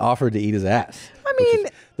just offered to eat his ass. I mean,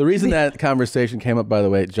 the reason that conversation came up, by the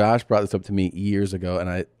way, Josh brought this up to me years ago,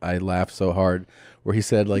 and I laughed so hard. Where he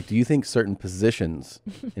said, like, do you think certain positions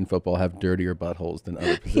in football have dirtier buttholes than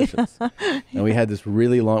other positions? And we had this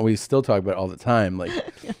really long, we still talk about it all the time. Like,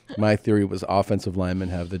 my theory was offensive linemen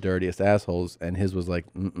have the dirtiest assholes, and his was like,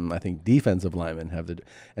 I think defensive linemen have the.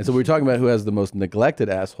 And so we were talking about who has the most neglected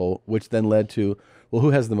asshole, which then led to, well,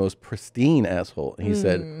 who has the most pristine asshole? And he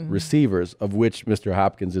said receivers, of which Mr.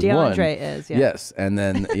 Hopkins is one. DeAndre is, yeah. Yes, and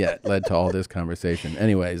then it led to all this conversation.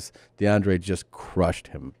 Anyways, DeAndre just crushed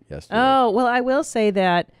him yesterday. Oh, well, I will say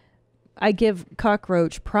that I give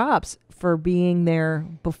Cockroach props for being there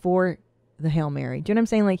before the Hail Mary. Do you know what I'm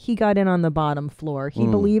saying? Like, he got in on the bottom floor. He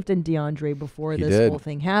believed in DeAndre before this whole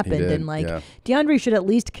thing happened. And, like, DeAndre should at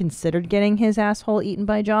least considered getting his asshole eaten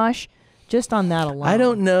by Josh just on that alone. I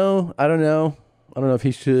don't know if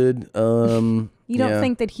he should. You don't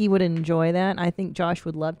think that he would enjoy that? I think Josh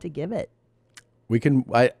would love to give it. We can.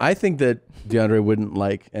 I think that DeAndre wouldn't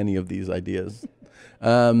like any of these ideas.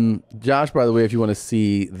 Josh, by the way, if you want to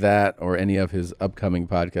see that or any of his upcoming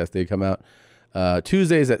podcasts, they come out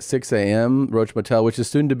Tuesdays at 6 a.m. Roach Motel, which is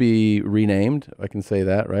soon to be renamed. I can say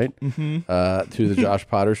that, right? To the Josh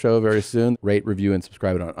Potter Show very soon. Rate, review, and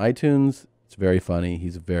subscribe it on iTunes. It's very funny.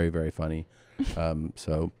 He's very, very funny.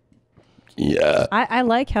 So. Yeah, I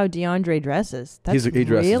like how DeAndre dresses. That's he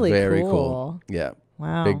dresses really very cool. Yeah.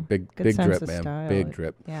 Wow. Big Good sense drip, of man. style. Big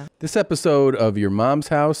drip. Yeah. This episode of Your Mom's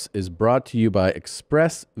House is brought to you by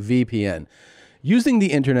ExpressVPN. Using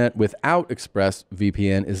the internet without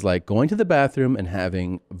ExpressVPN is like going to the bathroom and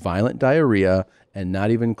having violent diarrhea and not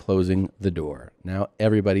even closing the door. Now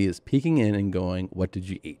everybody is peeking in and going, "What did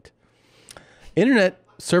you eat?" Internet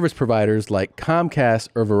service providers like Comcast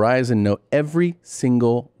or Verizon know every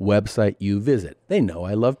single website you visit. They know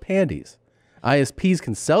I love panties. ISPs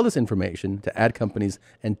can sell this information to ad companies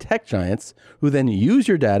and tech giants who then use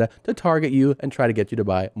your data to target you and try to get you to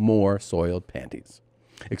buy more soiled panties.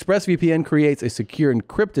 ExpressVPN creates a secure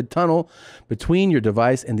encrypted tunnel between your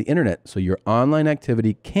device and the internet so your online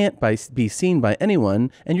activity can't be seen by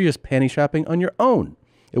anyone and you're just panty shopping on your own.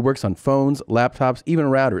 It works on phones, laptops, even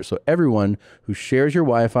routers, so everyone who shares your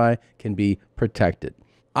Wi-Fi can be protected.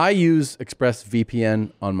 I use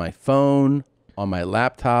ExpressVPN on my phone, on my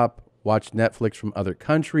laptop, watch Netflix from other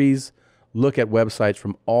countries, look at websites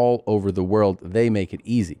from all over the world. They make it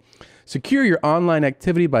easy. Secure your online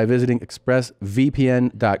activity by visiting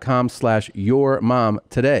expressvpn.com/yourmom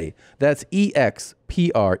today. That's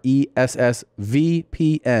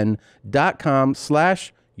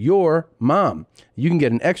expressvpn.com/yourmom. You can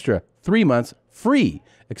get an extra 3 months free.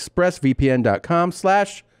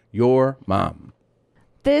 expressvpn.com/yourmom.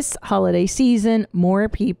 This holiday season, more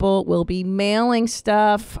people will be mailing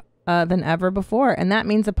stuff than ever before. And that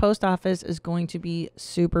means the post office is going to be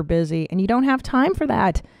super busy. And you don't have time for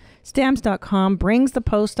that. Stamps.com brings the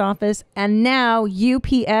post office and now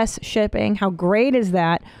UPS shipping. How great is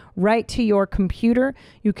that? Right to your computer.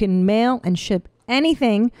 You can mail and ship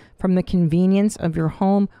anything from the convenience of your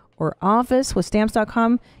home or office. With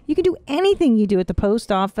Stamps.com, you can do anything you do at the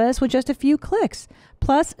post office with just a few clicks.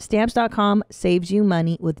 Plus, Stamps.com saves you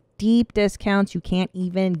money with deep discounts you can't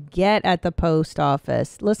even get at the post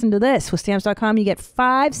office. Listen to this. With Stamps.com, you get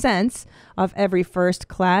 5 cents off every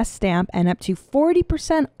first-class stamp and up to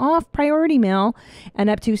 40% off priority mail and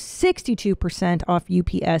up to 62% off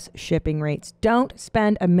UPS shipping rates. Don't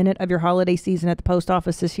spend a minute of your holiday season at the post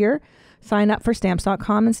office this year. Sign up for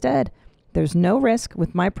Stamps.com instead. There's no risk.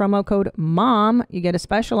 With my promo code MOM, you get a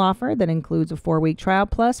special offer that includes a 4-week trial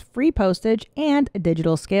plus free postage and a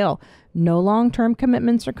digital scale. No long-term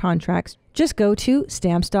commitments or contracts. Just go to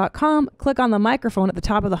Stamps.com, click on the microphone at the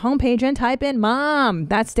top of the homepage and type in MOM.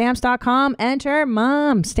 That's Stamps.com. Enter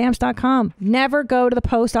MOM. Stamps.com. Never go to the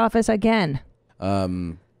post office again.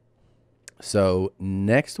 So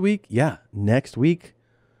next week,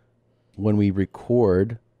 when we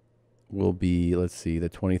record, will be, let's see, the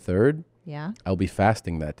 23rd. Yeah. I'll be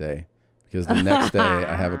fasting that day because the next day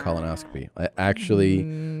I have a colonoscopy. I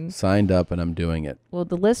actually signed up and I'm doing it. Well,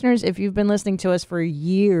 the listeners, if you've been listening to us for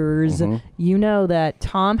years, you know that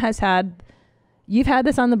Tom you've had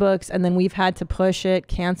this on the books and then we've had to push it,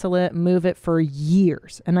 cancel it, move it for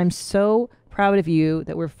years. And I'm so proud of you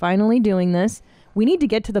that we're finally doing this. We need to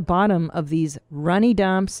get to the bottom of these runny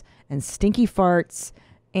dumps and stinky farts.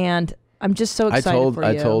 And I'm just so excited for you.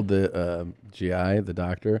 I told the GI, the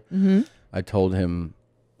doctor, I told him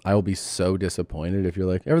I will be so disappointed if you're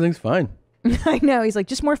like, everything's fine. I know. He's like,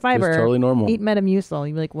 just more fiber. It's totally normal. Eat Metamucil.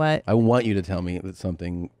 You'd be like, what? I want you to tell me that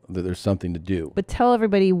there's something to do. But tell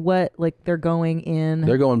everybody what, like, they're going in.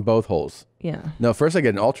 They're going both holes. Yeah. No, first I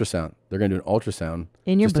get an ultrasound. They're going to do an ultrasound.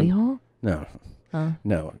 In your butthole? No. Huh?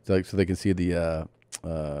 No. It's like, so they can see the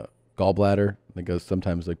gallbladder. Because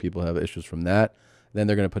sometimes like people have issues from that. Then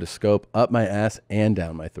they're going to put a scope up my ass and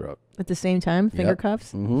down my throat. At the same time? Finger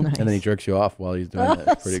cuffs? Nice. And then he jerks you off while he's doing that.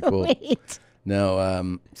 It's pretty cool.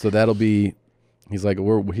 No, so that'll be, he's like,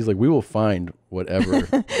 we will find whatever.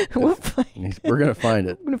 We're going to find it. We're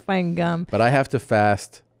going to find gum. But I have to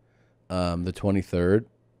fast the 23rd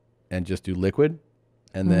and just do liquid.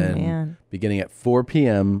 And then beginning at 4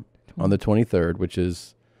 p.m. on the 23rd, which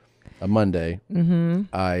is a Monday,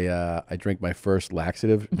 I drink my first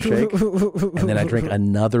laxative shake, and then I drink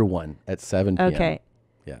another one at 7 p.m. Okay.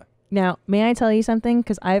 Yeah. Now, may I tell you something?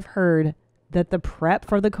 Because I've heard that the prep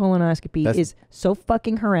for the colonoscopy is so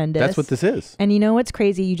fucking horrendous. That's what this is. And you know what's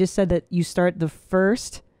crazy? You just said that you start the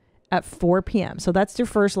first at 4 p.m. So that's your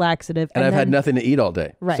first laxative. And I've had nothing to eat all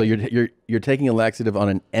day. Right. So you're taking a laxative on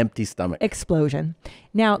an empty stomach. Explosion.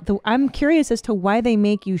 Now, I'm curious as to why they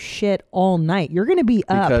make you shit all night. You're going to be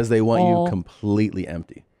up because they want you completely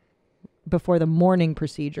empty before the morning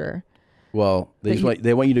procedure. Well,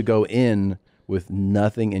 they want you to go in with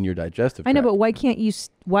nothing in your digestive tract. I know, but why can't you?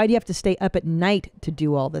 Why do you have to stay up at night to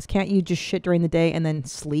do all this? Can't you just shit during the day and then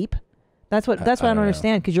sleep? That's what I don't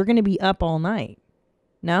understand. Because you're going to be up all night.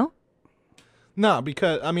 No. No,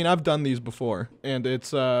 because I mean I've done these before, and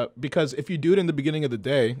it's because if you do it in the beginning of the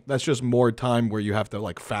day, that's just more time where you have to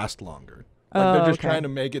like fast longer. Like they're just trying to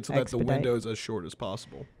make it so that the window is as short as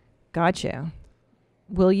possible. Gotcha.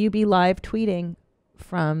 Will you be live tweeting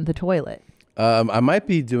from the toilet? I might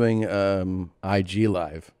be doing IG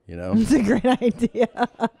live. You know, it's a great idea.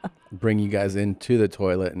 Bring you guys into the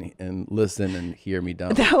toilet and listen and hear me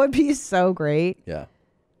dump. That would be so great. Yeah.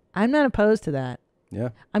 I'm not opposed to that. Yeah.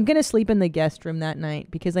 I'm going to sleep in the guest room that night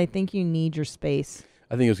because I think you need your space.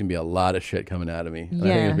 I think there's going to be a lot of shit coming out of me. Yeah. I think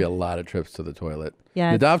there's going to be a lot of trips to the toilet.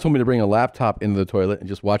 Yeah. Nadav told me to bring a laptop into the toilet and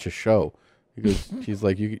just watch a show because she's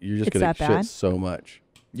like, you're just going to shit so much.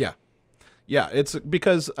 Yeah. Yeah. It's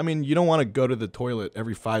because, I mean, you don't want to go to the toilet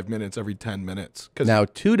every 5 minutes, every 10 minutes. Now,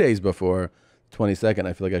 2 days before 22nd,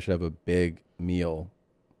 I feel like I should have a big meal.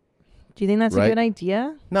 Do you think that's a good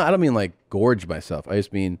idea? No, I don't mean like gorge myself. I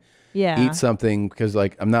just mean eat something because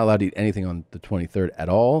like I'm not allowed to eat anything on the 23rd at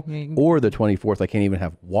all, or the 24th. I can't even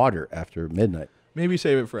have water after midnight. Maybe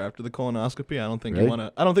save it for after the colonoscopy. I don't think you want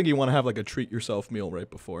to. I don't think you want to have like a treat yourself meal right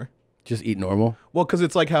before. Just eat normal. Well, because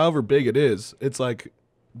it's like however big it is, it's like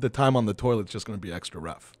the time on the toilet's just going to be extra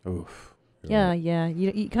rough. Oof. Yeah, yeah.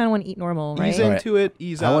 You kind of want to eat normal, right? Ease into it,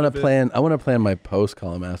 ease out of it. I want to plan my post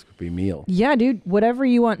colonoscopy meal. Yeah, dude. Whatever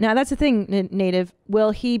you want. Now that's the thing, Native.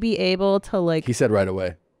 Will he be able to like? He said right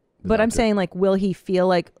away. But I'm saying like, will he feel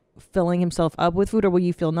like filling himself up with food, or will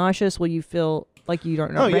you feel nauseous? Will you feel like you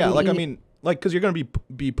don't know? Oh yeah, like I mean, like because you're gonna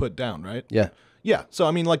be put down, right? Yeah. Yeah. So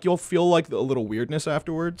I mean, like you'll feel like a little weirdness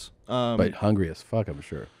afterwards. But hungry as fuck, I'm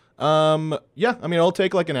sure. Yeah, I mean, it'll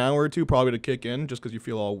take like an hour or two probably to kick in just because you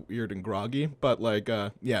feel all weird and groggy. But like,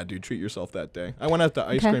 yeah, dude, treat yourself that day. I went out to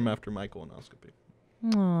ice cream after my colonoscopy.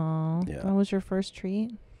 Aww, that was your first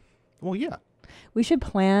treat? Well, yeah. We should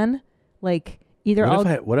plan, like, either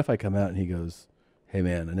What if I come out and he goes, hey,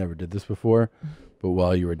 man, I never did this before, but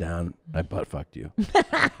while you were down, I butt fucked you.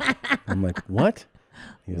 I'm like, what?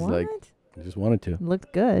 He's like, I just wanted to.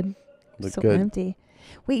 Looked good. Looked so good. empty.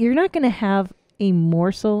 Wait, you're not going to have a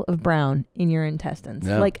morsel of brown in your intestines?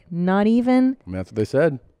 No. Like, not even I mean, that's what they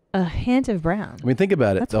said. a hint of brown? I mean, think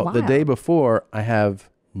about it. That's The wild. day before, I have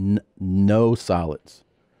no solids,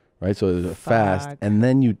 right? So it's a fast, Fuck. and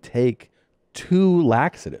then you take 2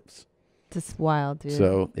 laxatives. It's wild, dude.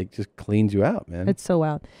 So it just cleans you out, man. It's so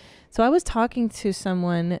wild. So I was talking to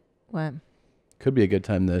someone. What? Could be a good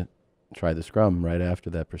time to try the scrum right after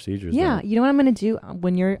that procedure. Yeah, you know what I'm going to do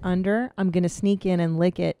when you're under? I'm going to sneak in and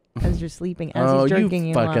lick it as you're sleeping, as he's jerking you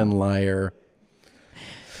you fucking off. liar.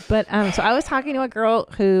 But so I was talking to a girl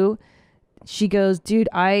who, she goes, dude,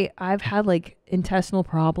 I've had like intestinal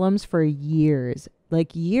problems for years.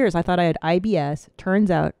 Like years. I thought I had IBS. Turns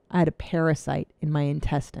out I had a parasite in my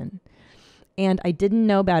intestine. And I didn't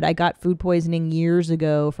know about it. I got food poisoning years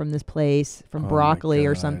ago from this place, from broccoli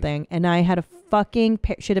or something. And I had a fucking,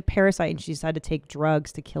 she had a parasite, and she just had to take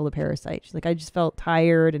drugs to kill the parasite. She's like, I just felt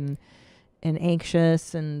tired and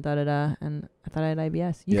anxious and da-da-da. And I thought I had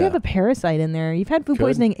IBS. You could have a parasite in there. You've had food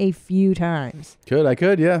poisoning a few times. I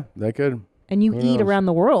could, yeah. That could. And you Who eat knows? around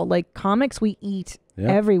the world. Like comics, we eat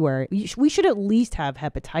Yeah. everywhere. We should at least have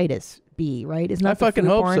hepatitis B, right? Isn't that I the fucking food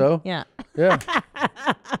hope porn? so. Yeah. Yeah.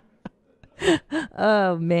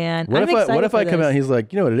 Oh man. What I'm if excited I for come out this. and he's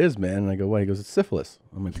like, you know what it is, man? And I go, what? He goes, it's syphilis.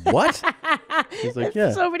 I'm like, what? He's like,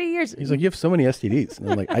 yeah. So many years. He's like, you have so many STDs.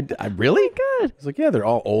 And I'm like, I really? Oh my God. He's like, yeah, they're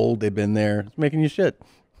all old. They've been there. It's making you shit.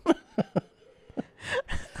 I'm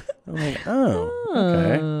like, oh,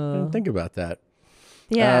 okay. I didn't think about that.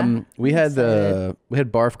 Yeah. We had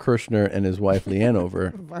Barf Kirshner and his wife Leanne over.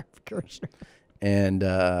 Barf Kirshner. And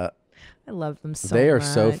I love them so they are much.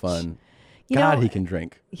 so fun. You God, know, he can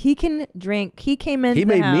drink. He can drink. He came in. He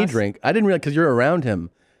made me house. drink. I didn't realize because you're around him.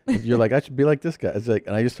 You're like, I should be like this guy. It's like,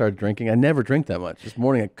 and I just started drinking. I never drink that much. This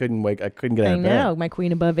morning I couldn't get out I of bed. know. My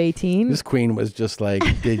queen above 18. This queen was just like,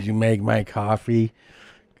 did you make my coffee?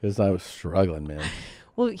 Because I was struggling, man.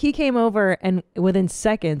 Well, he came over and within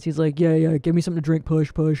seconds he's like, yeah, give me something to drink,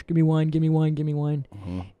 push, give me wine.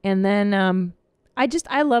 Mm-hmm. And then I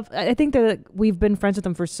think that we've been friends with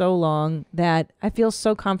him for so long that I feel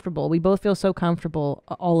so comfortable. We both feel so comfortable,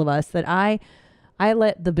 all of us, that I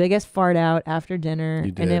let the biggest fart out after dinner.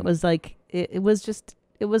 You did. And it was like, it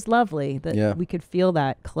was lovely that we could feel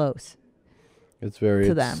that close. It's very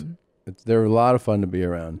to them. They're a lot of fun to be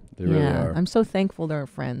around. They really are. I'm so thankful they're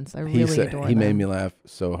friends. I really adore them. He made me laugh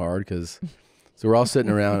so hard because so we're all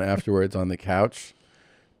sitting around afterwards on the couch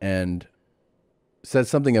and said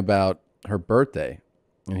something about her birthday.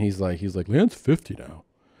 And he's like, Leanne's 50 now.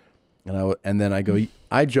 And then I go,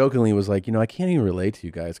 I jokingly was like, I can't even relate to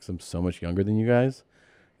you guys because I'm so much younger than you guys.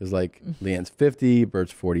 It's like, Leanne's 50,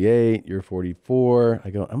 Bert's 48, you're 44. I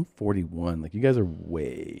go, I'm 41. Like, you guys are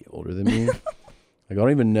way older than me. I don't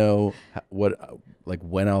even know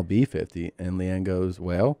when I'll be 50. And Leanne goes,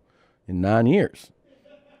 well, in 9 years.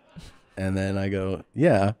 And then I go,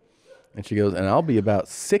 yeah. And she goes, and I'll be about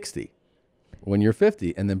 60 when you're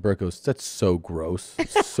 50. And then Bert goes, that's so gross.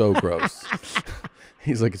 So gross.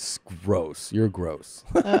 He's like, it's gross. You're gross.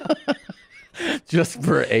 Just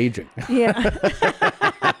for aging. Yeah.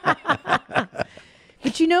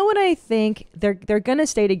 But you know what I think? They're going to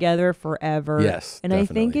stay together forever. Yes, and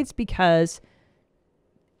definitely. I think it's because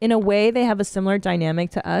in a way they have a similar dynamic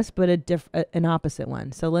to us, but an opposite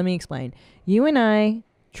one. So let me explain. You and I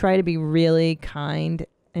try to be really kind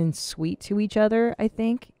and sweet to each other, I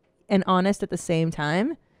think, and honest at the same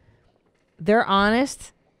time. They're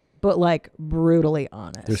honest, but like brutally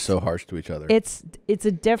honest. They're so harsh to each other. It's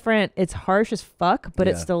harsh as fuck, but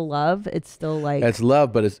it's still love. It's still like it's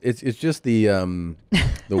love, but it's just the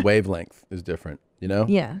wavelength is different,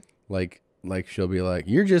 Yeah. Like she'll be like,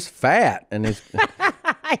 "You're just fat," and it's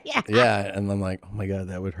yeah, and I'm like, "Oh my God,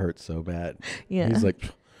 that would hurt so bad." Yeah. He's like,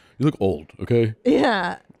 "You look old, okay?"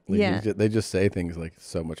 Yeah. Like, yeah. They just say things like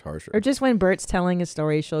so much harsher. Or just when Bert's telling a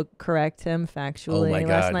story, she'll correct him factually. Oh my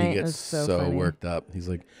Last God, night, he it was gets so so funny. worked up. He's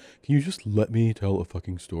like, "Can you just let me tell a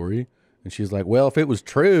fucking story?" And she's like, "Well, if it was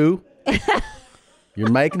true, you're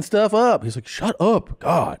making stuff up." He's like, "Shut up,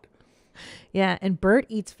 God." Yeah, and Bert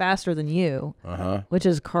eats faster than you, which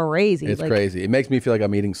is crazy. It's crazy. It makes me feel like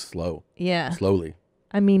I'm eating Yeah. slowly.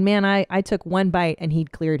 I mean, man, I took one bite and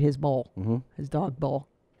he'd cleared his bowl, his dog bowl.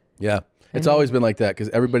 Yeah. It's always been like that because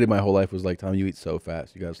everybody my whole life was like, "Tom, you eat so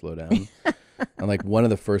fast. You got to slow down." And like one of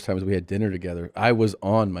the first times we had dinner together, I was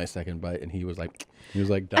on my second bite, and he was like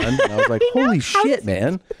done. And I was like, holy shit,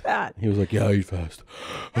 man. He was like, yeah, I eat fast.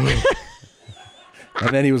 And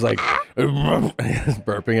then he was like,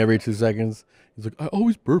 burping every 2 seconds. He's like, I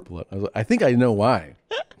always burp a lot. I was like, I think I know why.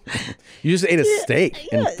 You just ate a steak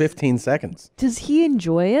in 15 seconds. Does he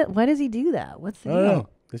enjoy it? Why does he do that? What's the I don't deal? know.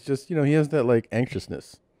 It's just, he has that like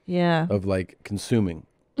anxiousness. Yeah. Of like consuming.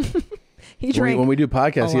 He drank when we do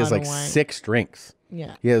podcasts, he has a lot like of wine. 6 drinks.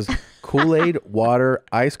 Yeah. He has Kool-Aid, water,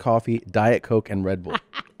 iced coffee, Diet Coke, and Red Bull.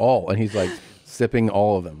 All. And he's like sipping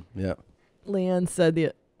all of them. Yeah. Leanne said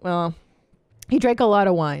he drank a lot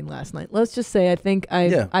of wine last night. Let's just say I think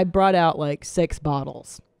I brought out like 6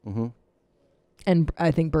 bottles. Mm-hmm. And I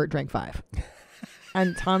think Bert drank 5.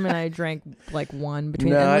 And Tom and I drank like 1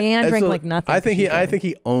 between. And Leanne drank like nothing. I think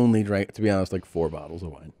he only drank, to be honest, like 4 bottles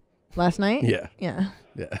of wine. Last night? Yeah. Yeah.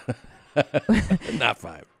 Yeah. Not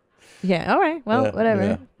 5. Yeah. All right. Well,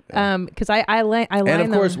 whatever. Because I line and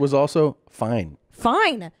of course them. was also fine.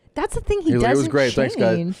 Fine. That's the thing. He doesn't It was great. change.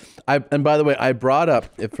 Thanks, guys. And by the way, I brought up,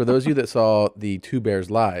 for those of you that saw the Two Bears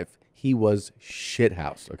live, he was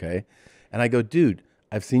shithouse. Okay. And I go, dude,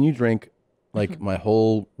 I've seen you drink like my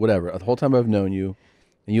whole the whole time I've known you,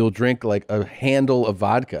 and you'll drink like a handle of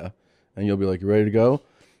vodka, and you'll be like, you ready to go?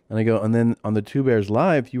 And I go, and then on the Two Bears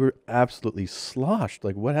live, you were absolutely sloshed.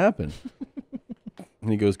 Like, what happened?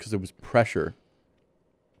 And he goes, because it was pressure.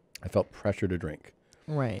 I felt pressure to drink.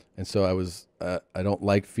 Right. And so I was, I don't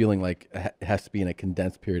like feeling like it has to be in a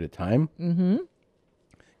condensed period of time. Mm-hmm.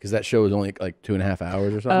 Because that show was only like 2.5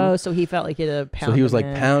 hours or something. Oh, so he felt like he had a pound. So he was like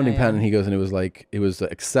pounding. Yeah. He goes, and it was like, it was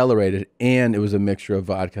accelerated, and it was a mixture of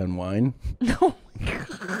vodka and wine. No.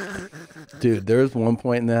 Dude, there was one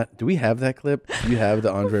point in that. Do we have that clip? Do you have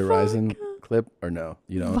the Andre Rison clip or no?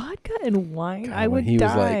 You don't? Vodka and wine? God, I when would he die.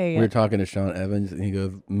 was like, we were talking to Sean Evans, and he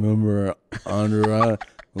goes, remember Andre Rison,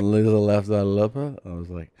 little left that luppa? I was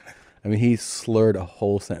like, I mean, he slurred a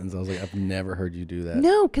whole sentence. I was like, I've never heard you do that.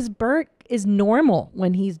 No, because Bert is normal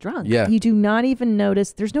when he's drunk. Yeah. You do not even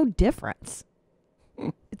notice. There's no difference.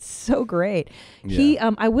 It's so great. Yeah. He,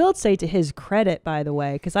 I will say to his credit, by the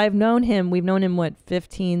way, because we've known him,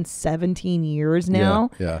 15, 17 years now.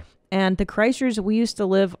 Yeah. And the Chrysers, we used to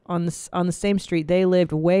live on the same street. They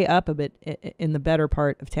lived way up a bit in the better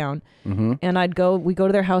part of town. Mm-hmm. And we go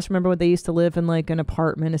to their house. Remember when they used to live in like an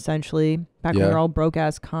apartment, essentially, back when we were all broke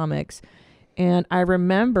ass comics. And I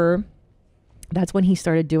remember that's when he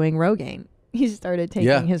started doing Rogaine. He started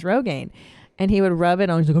taking his Rogaine. And he would rub it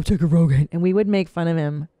on. He's like, I'm taking Rogaine. And we would make fun of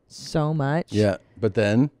him so much. Yeah. But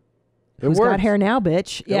then Who's got hair now,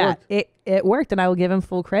 bitch? It it worked. And I will give him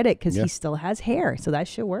full credit because he still has hair. So that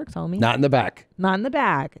shit works, homie. Not in the back. Not in the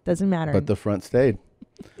back. It doesn't matter. But the front stayed.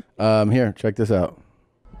 Here, check this out.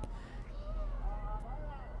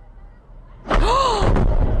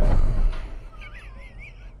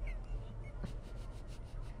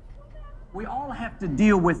 We all have to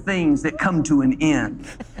deal with things that come to an end.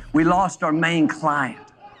 We lost our main client.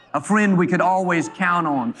 A friend we could always count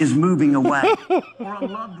on is moving away. Or a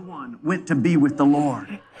loved one went to be with the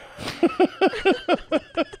Lord.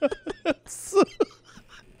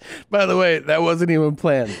 By the way, that wasn't even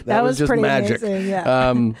planned. That was just pretty magic. amazing,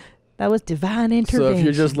 yeah. That was divine intervention. So if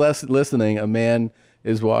you're just listening, a man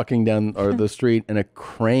is walking down the street and a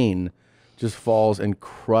crane just falls and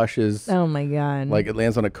crushes. Oh my God. Like it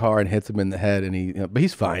lands on a car and hits him in the head, and but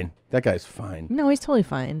he's fine. That guy's fine. No, he's totally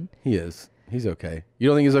fine. He is. He's okay. You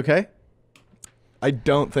don't think he's okay? I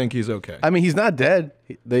don't think he's okay. I mean, he's not dead.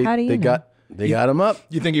 How do you know? They got him up.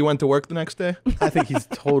 You think he went to work the next day? I think he's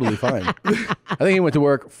totally fine. I think he went to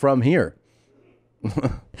work from here.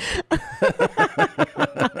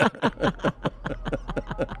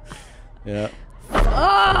 Yeah.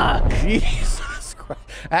 Fuck! Jesus Christ.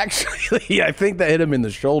 Actually, I think that hit him in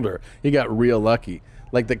the shoulder. He got real lucky.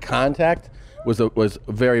 Like the contact was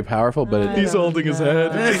very powerful, but he's holding his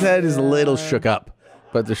head. His head is a little shook up,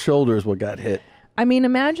 but the shoulder is what got hit. I mean,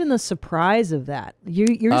 imagine the surprise of that. You're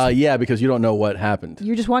just, yeah, because you don't know what happened.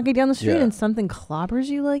 you're just walking down the street Yeah. and something clobbers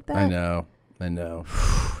you like that. I know.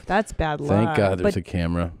 That's bad luck. Thank God there's But a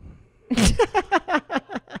camera.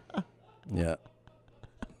 Yeah.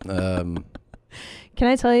 Can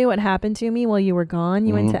I tell you what happened to me while you were gone?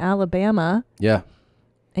 You went to Alabama. Yeah.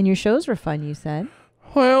 And your shows were fun, you said.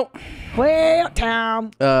 Well,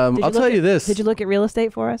 Tom. I'll tell you this. Did you look at real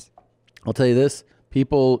estate for us? I'll tell you this.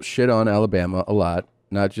 People shit on Alabama a lot,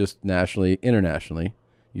 not just nationally, internationally.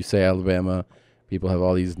 You say Alabama, people have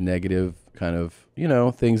all these negative kind of,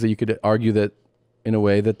 things that you could argue that in a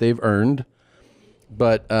way that they've earned.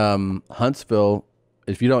 But Huntsville,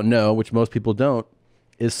 if you don't know, which most people don't,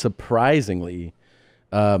 is surprisingly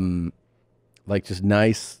like just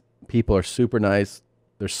nice. People are super nice.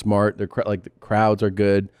 They're smart. They're like the crowds are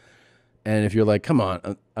good. And if you're like, come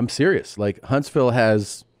on, I'm serious. Like Huntsville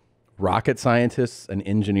has rocket scientists and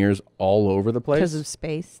engineers all over the place because of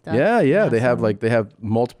space stuff. Yeah. Awesome. They have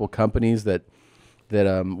multiple companies that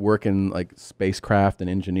work in like spacecraft and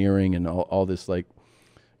engineering and all this like,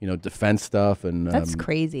 you know, defense stuff. And that's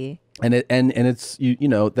crazy. And it's you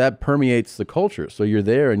know that permeates the culture. So you're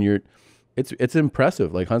there and it's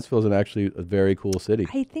impressive. Like Huntsville is actually a very cool city.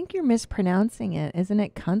 I think you're mispronouncing it. Isn't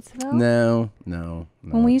it Kuntsville? No.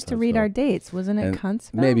 When we used to read our dates, wasn't it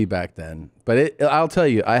Kuntsville? Maybe back then. But I'll tell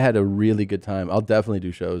you, I had a really good time. I'll definitely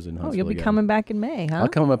do shows in Huntsville. Oh, you'll be coming back in May, huh? I'll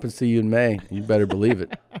come up and see you in May. You better believe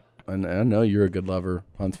it. I know you're a good lover,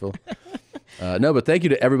 Huntsville. No, but thank you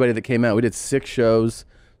to everybody that came out. We did 6 shows.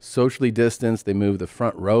 Socially distanced. They moved the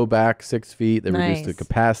front row back 6 feet. They reduced the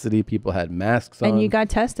capacity. People had masks on. And you got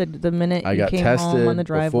tested the minute I you got came tested home on the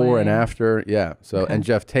driveway. Before and after. Yeah. So Okay. and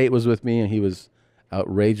Jeff Tate was with me, and he was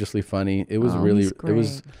outrageously funny. It was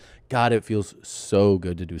God, it feels so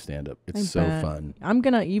good to do stand up. It's so fun.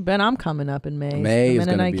 You bet I'm coming up in May. May the is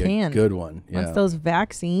minute going I to be can. a good one. Yeah. Once those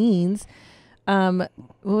vaccines. What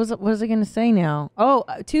was I going to say now? Oh,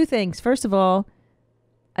 2 things. First of all,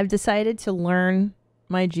 I've decided to learn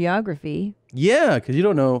my geography. Yeah, because you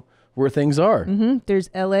don't know where things are. There's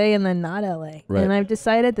LA and then not LA. Right. And I've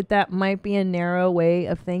decided that might be a narrow way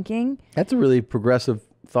of thinking. That's a really progressive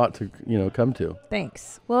thought to come to.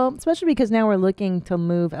 Thanks. Well, especially because now we're looking to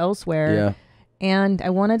move elsewhere. Yeah. And I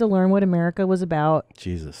wanted to learn what America was about.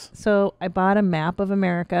 Jesus. So I bought a map of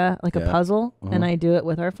America, like a puzzle, and I do it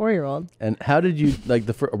with our 4-year-old. And how did you like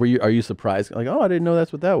are you surprised? Like, oh, I didn't know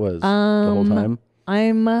that's what that was the whole time.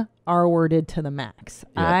 I'm R-worded to the max.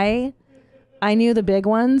 Yeah. I knew the big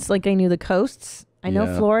ones, like I knew the coasts. I know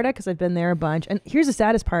Yeah. Florida because I've been there a bunch. And here's the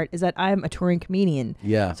saddest part is that I'm a touring comedian.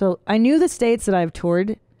 Yeah. So I knew the states that I've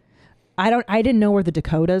toured. I didn't know where the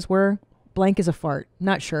Dakotas were. Blank as a fart.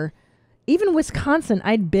 Not sure. Even Wisconsin,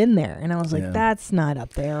 I'd been there, and I was like, "That's not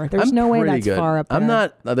up there. There's I'm no way pretty that's good. far up there." I'm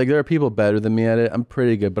not like there are people better than me at it. I'm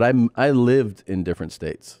pretty good, but I lived in different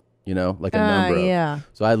states. You know, like a number of. Yeah.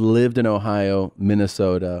 So I lived in Ohio,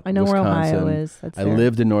 Minnesota, I know where Wisconsin. Ohio is. That's I there.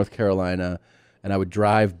 lived in North Carolina, and I would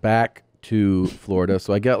drive back to Florida.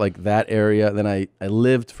 So I got like that area. Then I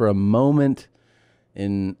lived for a moment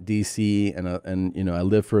in DC, and I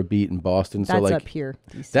lived for a beat in Boston. That's so like up here.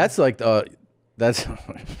 DC. That's like that's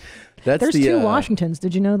There's the, 2 Washingtons.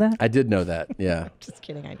 Did you know that? I did know that. Yeah. Just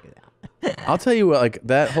kidding. I knew that. I'll tell you what, like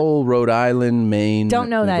that whole Rhode Island, Maine, Don't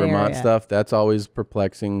know that Vermont area. stuff. That's always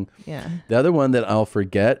perplexing. Yeah. The other one that I'll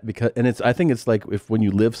forget I think it's like when you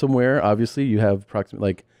live somewhere, obviously you have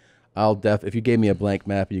approximately like, if you gave me a blank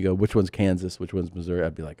map and you go, which one's Kansas, which one's Missouri,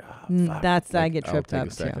 I'd be like, fuck. I get tripped I'll up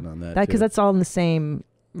take a second too. on that Because too. that's all in the same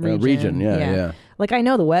region. Region, yeah. Like I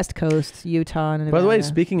know the West Coast, Utah, and By the way, Nevada,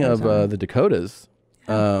 speaking of Arizona. the Dakotas,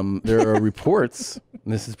 there are reports,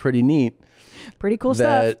 and this is pretty neat, pretty cool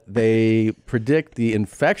that stuff. they predict the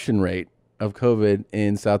infection rate of COVID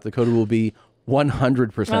in South Dakota will be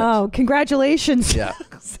 100%. Oh, congratulations. Yeah.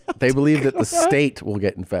 They believe that the state will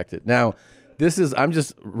get infected. Now, I'm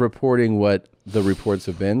just reporting what the reports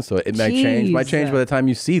have been, so it might change. Might change by the time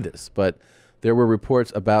you see this, but there were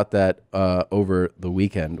reports about that over the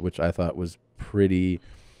weekend, which I thought was pretty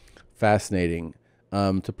fascinating.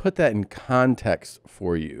 To put that in context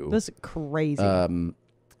for you. This is crazy.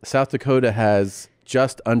 South Dakota has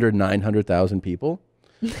just under 900,000 people,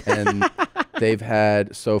 and they've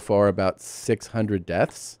had so far about 600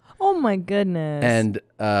 deaths. Oh my goodness.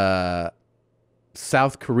 And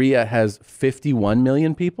South Korea has 51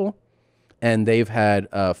 million people, and they've had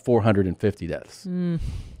 450 deaths.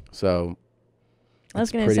 So I was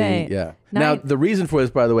it's going to pretty- say. yeah. Now, the reason for this,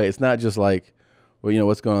 by the way, it's not just like, well, you know,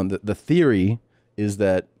 what's going on. The theory is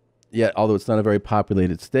that, although it's not a very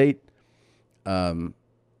populated state,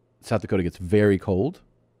 South Dakota gets very cold.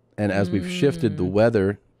 And as we've shifted the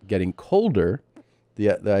weather getting colder,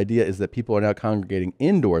 the idea is that people are now congregating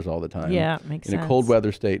indoors all the time. Yeah, makes in sense. a cold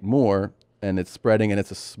weather state more, and it's spreading, and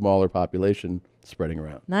it's a smaller population spreading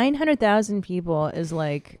around. 900,000 people is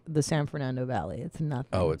like the San Fernando Valley. It's nothing.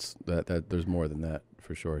 Oh, it's that there's more than that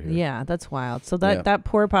for sure here. Yeah, that's wild. So that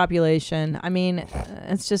poor population, I mean,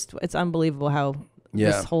 it's unbelievable how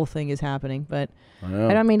this whole thing is happening. But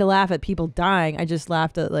I don't mean to laugh at people dying. I just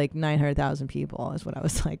laughed at like 900,000 people is what I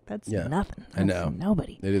was like. That's nothing. That's I know.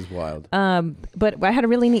 nobody. It is wild. But I had a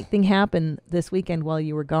really neat thing happen this weekend while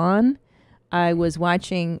you were gone. I was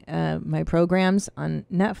watching my programs on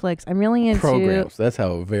Netflix. I'm really into programs. That's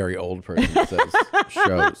how a very old person says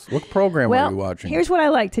shows. What program are you watching? Here's what I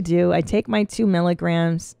like to do. I take my 2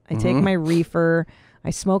 milligrams. I take my reefer. I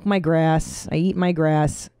smoke my grass. I eat my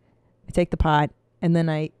grass. I take the pot, and then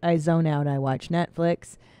I zone out. I watch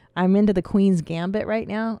Netflix. I'm into the Queen's Gambit right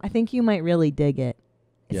now. I think you might really dig it.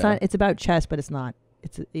 It's not. It's about chess, but it's not.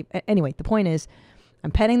 Anyway, the point is,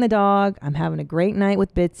 I'm petting the dog. I'm having a great night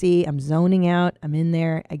with Bitsy. I'm zoning out. I'm in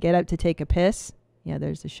there. I get up to take a piss. Yeah,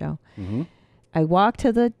 there's the show. Mm-hmm. I walk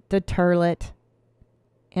to the toilet,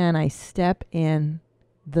 and I step in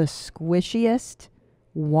the squishiest,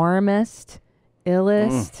 warmest,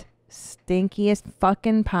 illest, stinkiest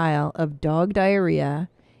fucking pile of dog diarrhea.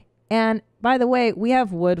 And by the way, we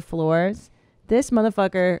have wood floors. This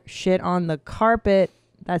motherfucker shit on the carpet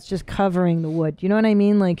that's just covering the wood. You know what I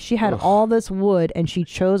mean? Like, she had all this wood, and she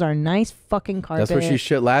chose our nice fucking carpet. That's where she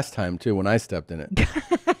shit last time, too, when I stepped in it.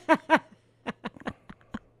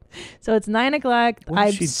 So it's 9 o'clock. What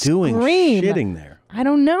is she doing shitting there? I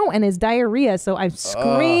don't know. And it's diarrhea. So I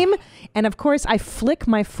scream. And of course, I flick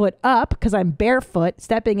my foot up because I'm barefoot,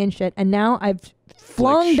 stepping in shit. And now I've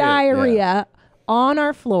flung diarrhea on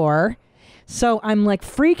our floor. So I'm like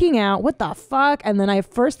freaking out. What the fuck? And then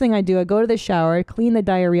first thing I do, I go to the shower, clean the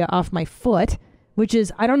diarrhea off my foot, which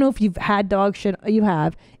is, I don't know if you've had dog shit. You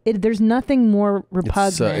have. There's nothing more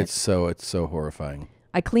repugnant. It's so horrifying.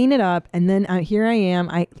 I clean it up, and then here I am.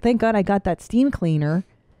 Thank God I got that steam cleaner,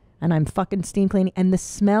 and I'm fucking steam cleaning. And the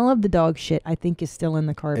smell of the dog shit, I think, is still in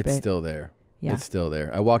the carpet. It's still there. Yeah. It's still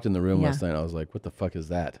there. I walked in the room last night, and I was like, what the fuck is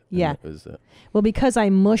that? And yeah. It was, well, because I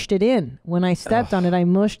mushed it in. When I stepped on it, I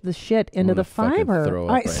mushed the shit into the fiber. Throw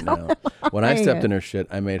up right now. When I stepped in her shit,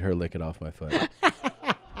 I made her lick it off my foot.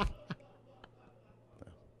 I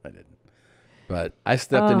didn't. But I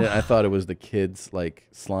stepped in it. I thought it was the kids' like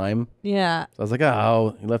slime. Yeah. So I was like,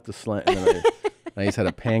 oh, you left the slime. And then I just had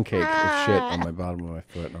a pancake of shit on my bottom of my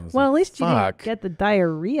foot. And I was well, like, at least you fuck. didn't get the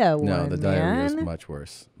diarrhea one. No, the diarrhea is much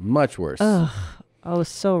worse. Much worse. Ugh. I was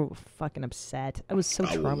so fucking upset. I was so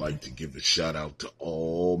I would troubled. like to give a shout out to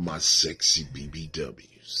all my sexy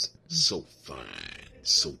BBWs. So fine,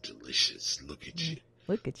 so delicious. Look at you.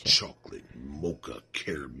 Look at you. Chocolate mocha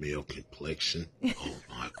caramel complexion. Oh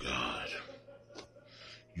my God.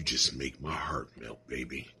 You just make my heart melt,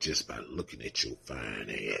 baby, just by looking at your fine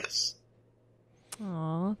ass.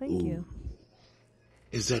 Aw, thank you.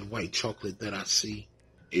 Is that white chocolate that I see?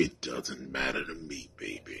 It doesn't matter to me,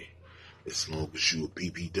 baby. As long as you a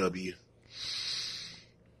BBW,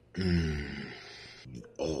 you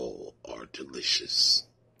all are delicious.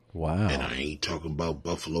 Wow. And I ain't talking about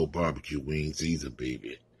buffalo barbecue wings either,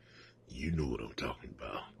 baby. You know what I'm talking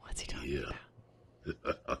about. What's he talking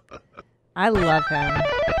about? I love him.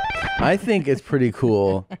 I think it's pretty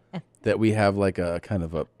cool that we have like a kind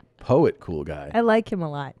of a poet cool guy. I like him a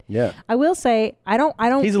lot. Yeah. I will say, I don't.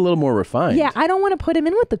 He's a little more refined. Yeah, I don't want to put him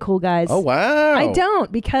in with the cool guys. Oh, wow. I don't,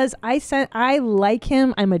 because I like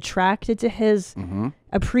him. I'm attracted to his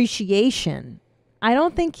appreciation. I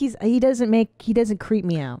don't think he doesn't creep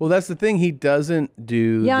me out. Well, that's the thing. He doesn't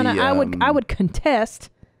do. Yeah, and I would contest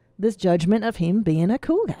this judgment of him being a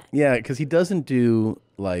cool guy. Yeah, because he doesn't do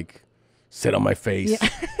like sit on my face. Yeah.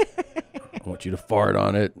 I want you to fart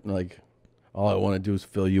on it. Like, all I want to do is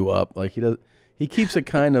fill you up. Like, he does. He keeps it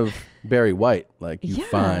kind of Barry White. Like, you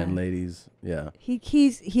fine ladies. Yeah.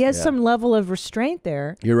 He has some level of restraint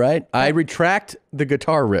there. You're right. I retract the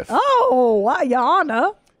guitar riff. Oh,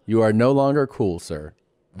 Yana. You are no longer cool, sir.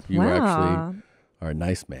 You Wow. actually are a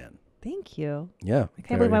nice man. Thank you. Yeah. I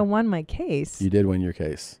can't believe I won my case. You did win your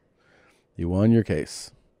case. You won your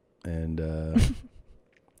case. And how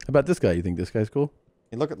about this guy? You think this guy's cool?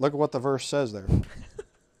 Look at what the verse says there.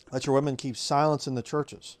 Let your women keep silence in the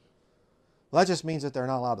churches. Well, that just means that they're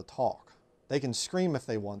not allowed to talk. They can scream if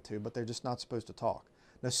they want to, but they're just not supposed to talk.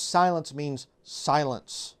 Now, silence means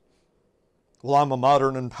silence. Well, I'm a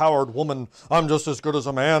modern, empowered woman. I'm just as good as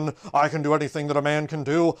a man. I can do anything that a man can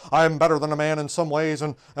do. I am better than a man in some ways,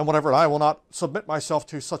 and whatever. I will not submit myself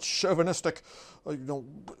to such chauvinistic,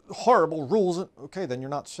 horrible rules. Okay, then you're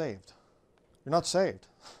not saved. You're not saved.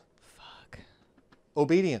 Fuck.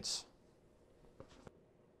 Obedience.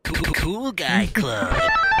 Cool guy club.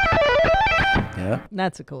 Yeah.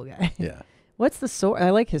 That's a cool guy. Yeah. What's the sword? I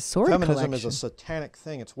like his sword Feminism collection. is a satanic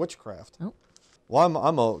thing. It's witchcraft. Oh. Well,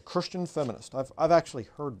 I'm a Christian feminist. I've actually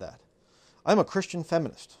heard that. I'm a Christian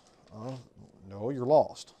feminist. No, you're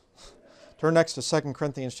lost. Turn next to 2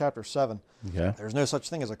 Corinthians chapter 7. Okay. There's no such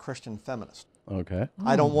thing as a Christian feminist. Okay.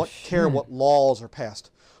 I don't care what laws are passed.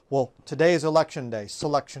 Well, today is election day,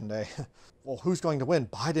 selection day. Well, who's going to win,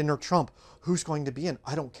 Biden or Trump? Who's going to be in?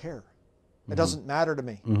 I don't care. It doesn't matter to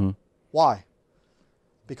me. Why?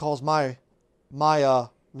 Because my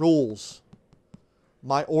rules,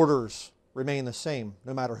 my orders remain the same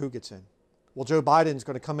no matter who gets in. Well, Joe Biden's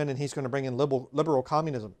going to come in and he's going to bring in liberal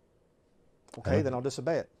communism. Okay, then I'll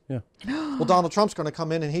disobey it. Yeah. Well, Donald Trump's going to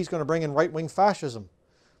come in and he's going to bring in right-wing fascism.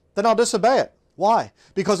 Then I'll disobey it. Why?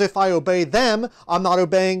 Because if I obey them, I'm not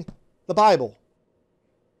obeying the Bible.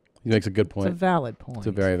 He makes a good point. It's a valid point. It's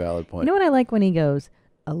a very valid point. You know what I like when he goes,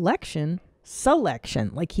 election,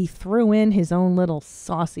 selection. Like he threw in his own little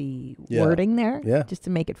saucy wording there just to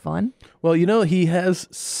make it fun. Well, you know, he has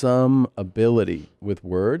some ability with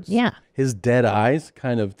words. Yeah. His dead eyes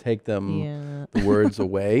kind of take them the words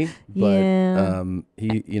away. But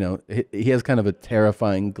he has kind of a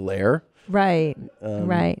terrifying glare. Right.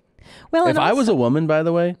 Right. Well, if I was a woman, by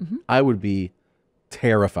the way, I would be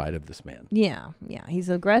terrified of this man. Yeah. Yeah. He's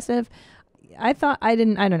aggressive. I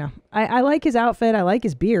don't know. I like his outfit. I like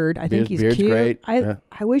his beard. I think he's beard's cute. great.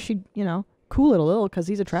 I wish he'd, cool it a little because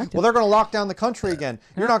he's attractive. Well, they're going to lock down the country again.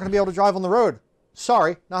 You're not going to be able to drive on the road.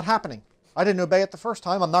 Sorry, not happening. I didn't obey it the first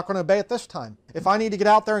time. I'm not going to obey it this time. If I need to get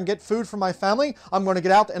out there and get food for my family, I'm going to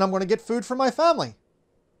get out and I'm going to get food for my family.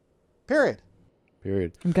 Period.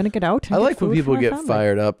 I'm going to get out and I get like when food people for my get family.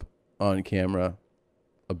 fired up on camera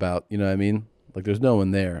about, you know what I mean? Like there's no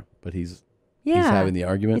one there, but he's having the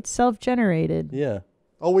argument. It's self-generated. Yeah.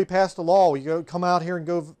 Oh, we passed a law. You go come out here and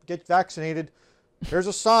go get vaccinated. There's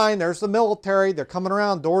a sign. There's the military. They're coming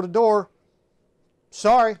around door to door.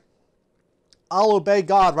 Sorry. I'll obey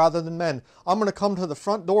God rather than men. I'm going to come to the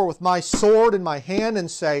front door with my sword in my hand and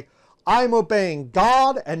say, I'm obeying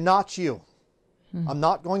God and not you. I'm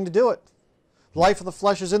not going to do it. Life of the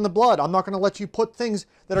flesh is in the blood. I'm not going to let you put things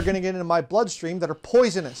that are going to get into my bloodstream that are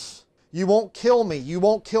poisonous. You won't kill me. You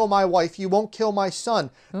won't kill my wife. You won't kill my son.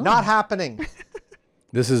 Not happening.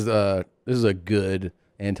 This is a good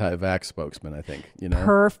anti-vax spokesman, I think. You know,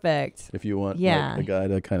 perfect. If you want, Yeah. a guy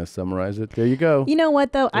to kind of summarize it, there you go. You know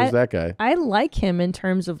what though? There's that guy. I like him in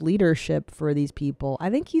terms of leadership for these people. I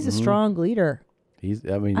think he's a strong leader.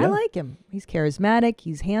 I like him. He's charismatic.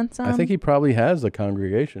 He's handsome. I think he probably has a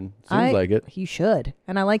congregation. Seems like it. He should.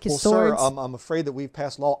 And I like his Well, swords. sir, I'm afraid that we've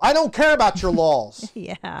passed law. I don't care about your laws.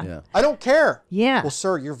 Yeah. I don't care. Yeah. Well,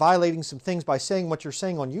 sir, you're violating some things by saying what you're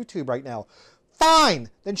saying on YouTube right now.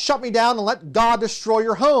 Fine. Then shut me down and let God destroy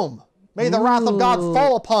your home. May the wrath of God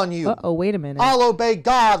fall upon you. Uh-oh, wait a minute. I'll obey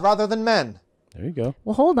God rather than men. There you go.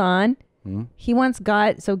 Well, hold on. He wants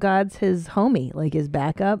God, so God's his homie, like his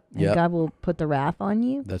backup, and Yep. God will put the wrath on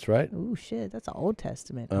you. That's right. Oh shit, that's an Old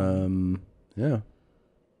Testament. Yeah.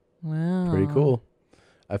 Wow. Pretty cool.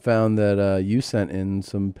 I found that you sent in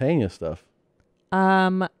some Pena stuff.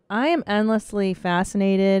 I am endlessly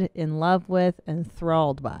fascinated, in love with, and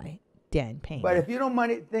enthralled by Dan Payne. But if you don't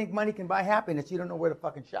think money can buy happiness, you don't know where to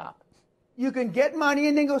fucking shop. You can get money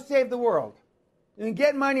and then go save the world. You can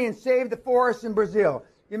get money and save the forests in Brazil.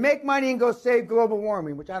 You make money and go save global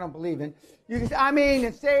warming, which I don't believe in. You can,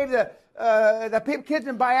 and save the kids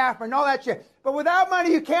in Biafra and all that shit. But without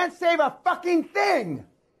money, you can't save a fucking thing.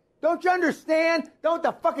 Don't you understand? Don't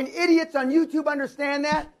the fucking idiots on YouTube understand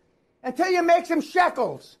that? Until you make some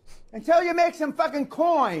shekels, until you make some fucking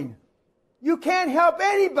coin, you can't help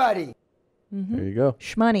anybody. There you go.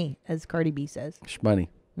 Shmoney, as Cardi B says. Shmoney.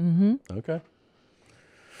 Mm-hmm. Okay.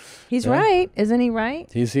 He's Yeah. right, isn't he? Right.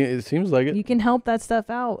 It seems like it. You can help that stuff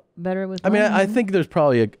out better with. I mean, money. I think there's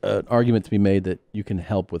probably an argument to be made that you can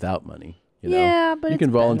help without money. You know? Yeah, but you it's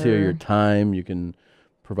can volunteer better. your time. You can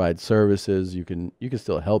provide services. You can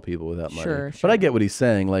still help people without money. Sure, But I get what he's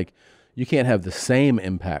saying. Like, you can't have the same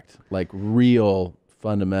impact, like real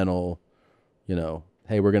fundamental. You know,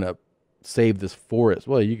 hey, we're gonna save this forest.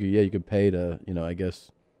 Well, you could pay to, I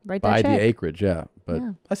guess, Write that buy check. the acreage. Yeah, but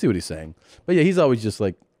Yeah. I see what he's saying. But yeah, he's always just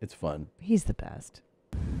like, it's fun. He's the best.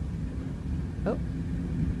 Oh.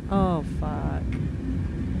 Oh, fuck.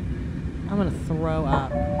 I'm going to throw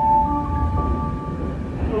up.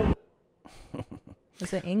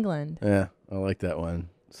 Is it England? Yeah, I like that one.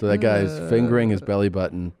 So that guy's fingering his belly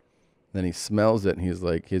button, then he smells it, and he's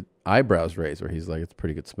like, his eyebrows raise, where he's like, it's a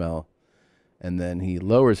pretty good smell. And then he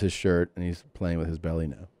lowers his shirt, and he's playing with his belly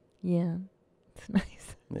now. Yeah. It's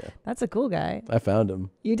nice. Yeah. That's a cool guy. I found him.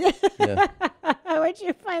 You did? Yeah. Where'd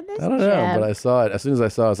you find this I don't know, chap? but I saw it. As soon as I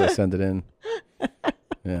saw it, I sent it in.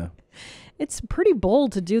 Yeah. It's pretty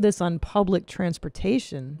bold to do this on public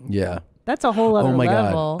transportation. Yeah. That's a whole other Oh my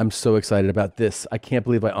level. God. I'm so excited about this. I can't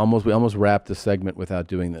believe we almost wrapped the segment without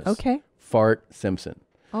doing this. Okay. Fart Simpson.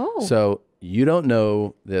 Oh. So you don't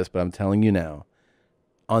know this, but I'm telling you now.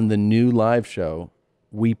 On the new live show,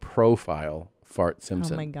 we profile Fart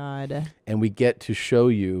Simpson. Oh my God. And we get to show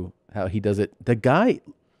you how he does it. The guy,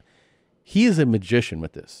 he is a magician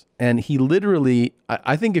with this. And he literally,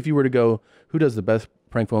 I think if you were to go, who does the best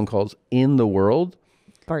prank phone calls in the world?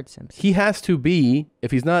 Bart Simpson. He has to be,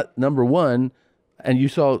 if he's not number one, and you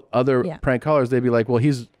saw other prank callers, they'd be like, well,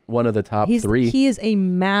 he's one of the top three. He is a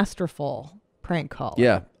masterful prank caller.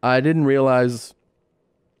 Yeah. I didn't realize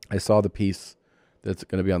I saw the piece that's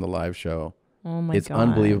going to be on the live show. Oh my It's God.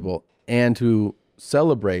 unbelievable. And to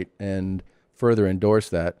celebrate and further endorse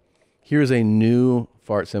that, here's a new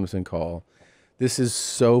Fart Simpson call. This is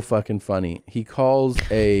so fucking funny. He calls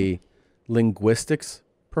a linguistics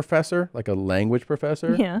professor, like a language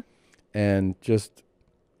professor. Yeah. And just,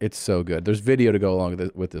 it's so good. There's video to go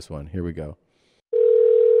along with this one. Here we go.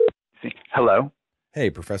 Hello? Hey,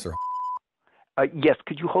 Professor. Yes,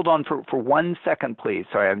 could you hold on for 1 second, please?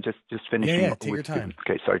 Sorry, I'm just finishing. Yeah, take your time.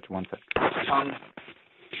 Okay, sorry, 1 second.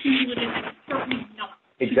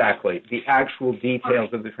 Exactly. The actual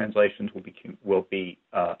details of the translations will be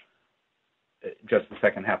just the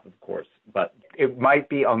second half of the course, but it might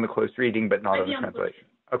be on the close reading, but not on the translation.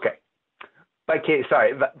 Okay. Bye, Katie.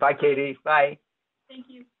 Sorry. Bye, Katie. Bye. Thank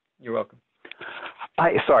you. You're welcome.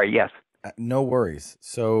 Sorry. Yes. No worries.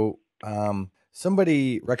 So,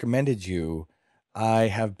 somebody recommended you. I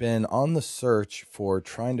have been on the search for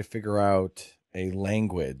trying to figure out a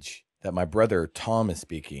language that my brother Tom is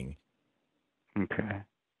speaking. Okay.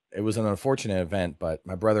 It was an unfortunate event, but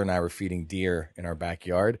my brother and I were feeding deer in our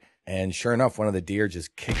backyard, and sure enough, one of the deer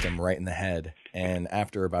just kicked him right in the head. And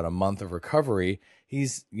after about a month of recovery,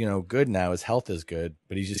 he's, good now. His health is good,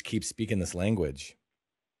 but he just keeps speaking this language.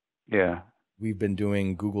 Yeah. We've been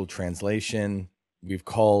doing Google Translation. We've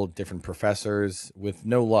called different professors with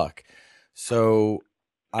no luck. So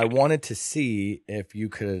I wanted to see if you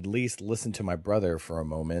could at least listen to my brother for a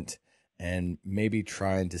moment and maybe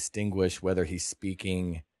try and distinguish whether he's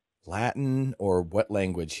speaking Latin or what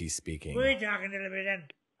language he's speaking. Who are you talking to me then?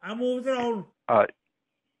 I moved around. I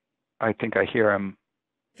think I hear him.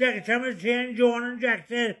 Jack, tell me Shane, John, and Jack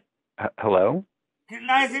said. Hello?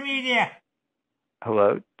 Nice to meet you.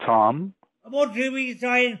 Hello? Tom? About 2 weeks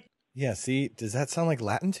time. Yeah, see, does that sound like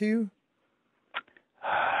Latin to you?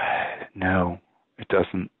 No, it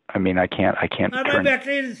doesn't. I mean, I can't I'm back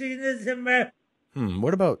in December.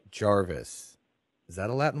 What about Jarvis? Is that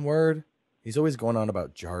a Latin word? He's always going on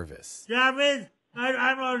about Jarvis. Jarvis?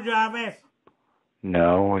 I know Jarvis.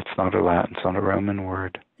 No, it's not a Latin. It's not a Roman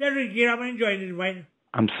word. Jerry, get up and enjoy it, right?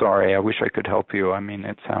 I'm sorry. I wish I could help you. I mean,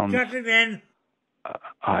 it sounds... Just then.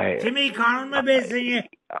 I Jimmy Connell, my business.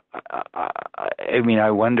 I mean,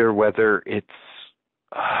 I wonder whether it's...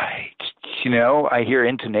 I hear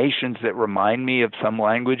intonations that remind me of some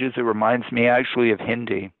languages. It reminds me actually of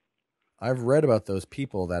Hindi. I've read about those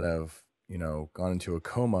people that have, gone into a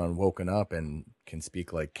coma and woken up and can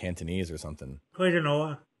speak like Cantonese or something. I don't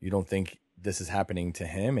know. You don't think this is happening to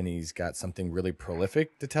him and he's got something really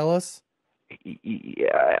prolific to tell us?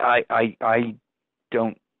 Yeah, I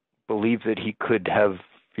don't believe that he could have,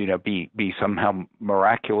 be somehow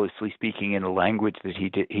miraculously speaking in a language that he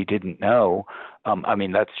didn't know. I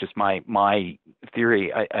mean, that's just my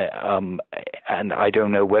theory. And I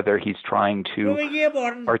don't know whether he's trying to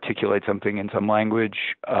articulate something in some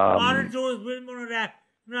language. It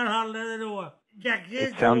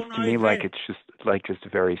sounds to me like it's just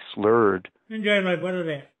very slurred. Enjoy my brother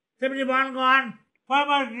there. 71 gone.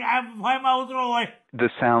 The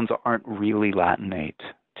sounds aren't really Latinate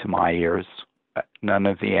to my ears. None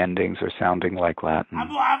of the endings are sounding like Latin. I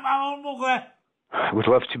would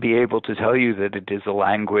love to be able to tell you that it is a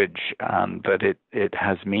language, that it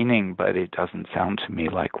has meaning, but it doesn't sound to me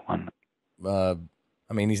like one. I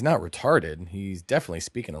mean, he's not retarded. He's definitely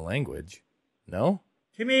speaking a language. No?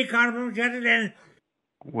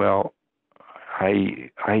 Well,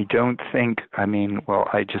 I don't think,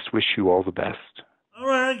 I just wish you all the best. All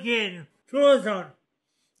right, again. True.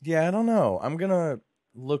 Yeah, I don't know. I'm going to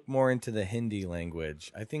look more into the Hindi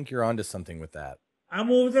language. I think you're onto something with that. I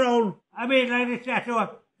moved around. I made like a statue.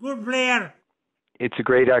 Good player. It's a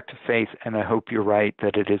great act of faith, and I hope you're right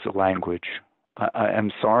that it is a language.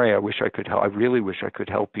 I'm sorry. I wish I could help. I really wish I could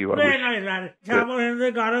help you.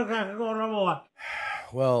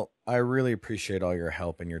 Well, I really appreciate all your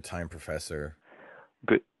help and your time, Professor.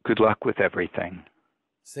 Good luck with everything.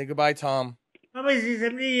 Say goodbye, Tom.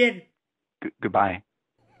 Goodbye.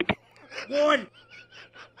 Good.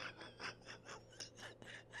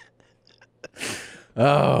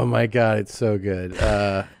 Oh my God, it's so good.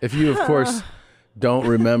 If you, of course, don't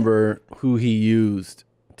remember who he used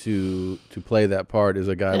to play that part, is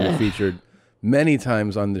a guy we featured many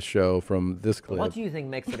times on the show from this clip. What do you think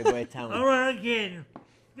makes it a great town? All right, again.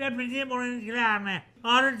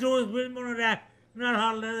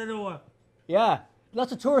 Yeah,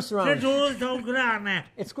 lots of tourists around.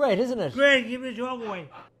 It's great, isn't it? Great, give me a talk away.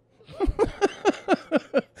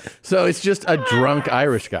 So it's just a drunk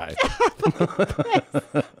Irish guy.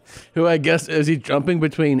 Who I guess, is he jumping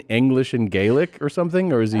between English and Gaelic or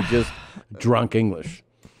something? Or is he just drunk English?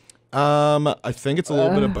 I think it's a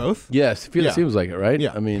little bit of both. Yes, it seems like it, right?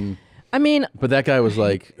 Yeah. I mean, but that guy was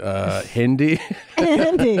like Hindi.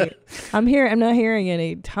 Hindi. I'm not hearing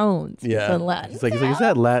any tones. Yeah. It's in Latin. He's like, is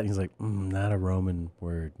that Latin? He's like, not a Roman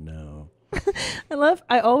word, no.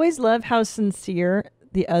 I always love how sincere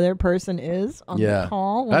the other person is on the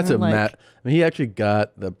call. That's I mean, he actually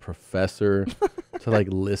got the professor to like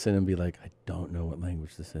listen and be like, I don't know what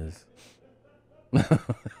language this is.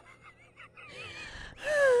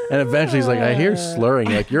 And eventually he's like, I hear slurring.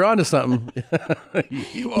 Like, you're onto something.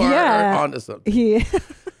 You are onto something. Yeah.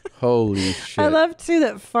 Holy shit. I love too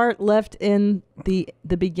that Fart left in the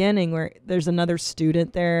beginning where there's another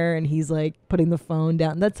student there and he's like putting the phone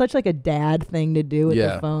down. That's such like a dad thing to do with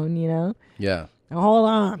the phone, you know? Yeah. Now, hold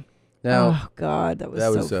on. Now, oh God, that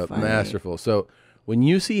was so funny. Masterful. So when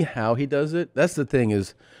you see how he does it, that's the thing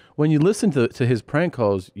is when you listen to his prank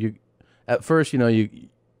calls, you at first,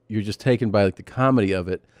 you're just taken by like the comedy of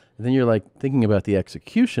it. And then you're like thinking about the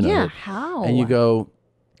execution of it. How? And you go,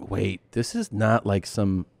 wait, this is not like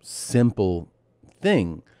some simple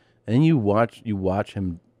thing. And then you watch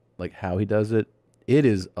him like how he does it. It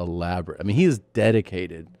is elaborate. I mean, he is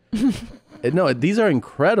dedicated. No, these are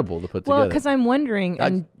incredible to put together. Well, because I'm wondering,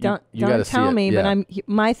 and don't tell me, yeah. but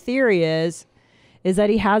my theory is that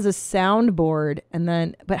he has a soundboard,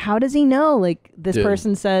 but how does he know? Like this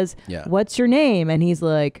person says, "What's your name?" and he's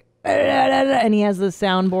like, and he has the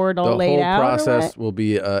soundboard all laid out. The whole process will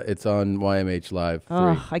be, it's on YMH Live.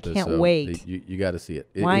 Oh, I can't wait. You got to see it.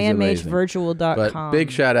 YMHvirtual.com. But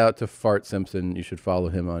big shout out to Fart Simpson. You should follow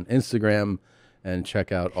him on Instagram and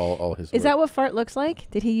check out all his work. Is that what Fart looks like?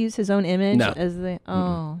 Did he use his own image?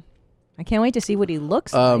 No. I can't wait to see what he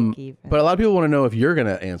looks like. Even. But a lot of people want to know if you're going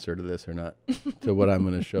to answer to this or not, to what I'm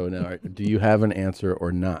going to show now. Do you have an answer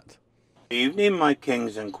or not? Good evening, my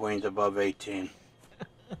kings and queens above 18.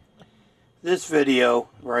 This video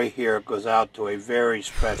right here goes out to a very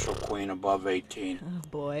special queen above 18. Oh,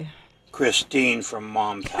 boy. Christine from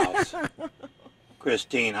Mom's house.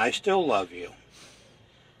 Christine, I still love you.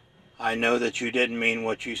 I know that you didn't mean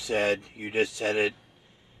what you said. You just said it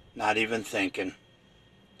not even thinking.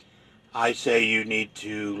 I say you need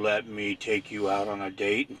to let me take you out on a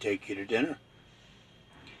date and take you to dinner.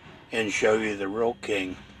 And show you the real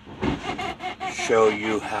king. Show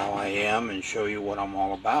you how I am and show you what I'm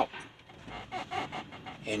all about.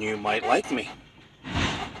 And you might like me.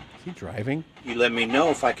 Is he driving? You let me know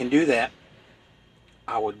if I can do that.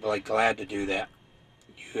 I would be glad to do that.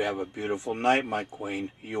 You have a beautiful night, my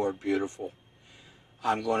queen. You are beautiful.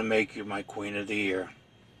 I'm going to make you my queen of the year.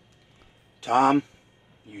 Tom,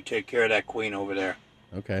 you take care of that queen over there.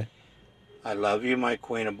 Okay. I love you, my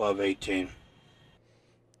queen above 18.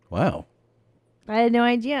 Wow. I had no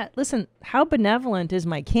idea. Listen, how benevolent is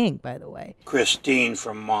my king, by the way? Christine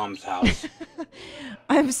from Mom's house.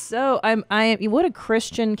 What a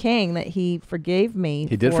Christian king that he forgave me.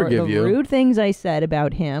 He did forgive the you. rude things I said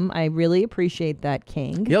about him. I really appreciate that,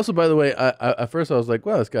 king. He also, by the way, at first I was like,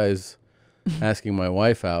 well, this guy's asking my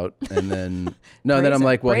wife out. And then, then I'm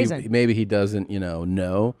like, well, maybe he doesn't,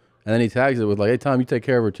 know. And then he tags it with like, hey, Tom, you take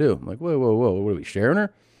care of her too. I'm like, whoa, what are we sharing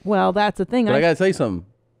her? Well, that's the thing. But I got to tell you something.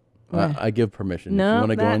 I give permission. No, if you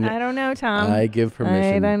want to go on, I don't know, Tom. I give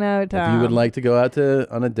permission. I don't know, Tom. If you would like to go out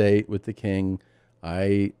on a date with the king,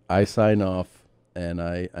 I sign off, and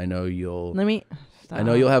I know you'll. I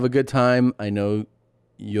know you'll have a good time. I know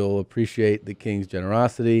you'll appreciate the king's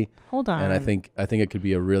generosity. Hold on. And I think it could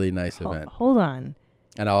be a really nice event. Hold on.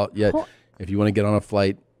 And if you want to get on a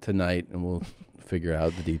flight tonight, and we'll figure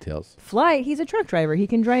out the details. Flight? He's a truck driver. He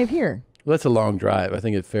can drive here. Well, that's a long drive. I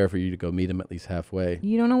think it's fair for you to go meet him at least halfway.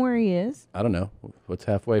 You don't know where he is? I don't know. What's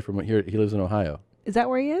halfway from here? He lives in Ohio. Is that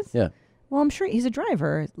where he is? Yeah. Well, I'm sure he's a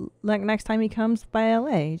driver. Like next time he comes by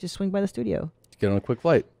LA, just swing by the studio. Get on a quick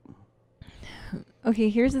flight. Okay,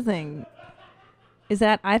 here's the thing. Is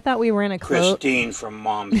that I thought we were in a Christine from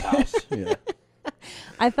Mom's house. Yeah.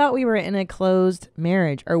 I thought we were in a closed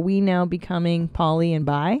marriage. Are we now becoming poly and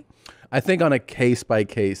bi? I think on a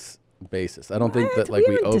case-by-case basis. I don't think that like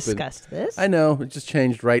we open. Discussed this. I know it just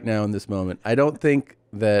changed right now in this moment. I don't think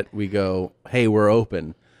that we go, hey, we're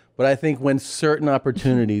open. But I think when certain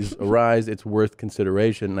opportunities arise, it's worth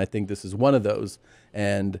consideration. And I think this is one of those.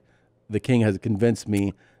 And the king has convinced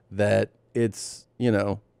me that it's,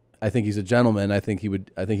 I think he's a gentleman. I think he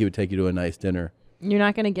would take you to a nice dinner. You're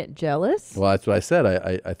not going to get jealous? Well, that's what I said.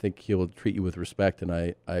 I think he will treat you with respect, and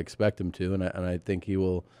I expect him to, and I think he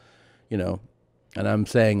will, And I'm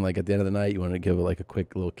saying, like, at the end of the night, you want to give it like a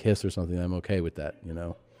quick little kiss or something. I'm okay with that, you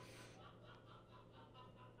know.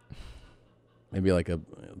 Maybe like a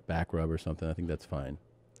back rub or something. I think that's fine.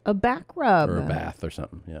 A back rub. Or a bath or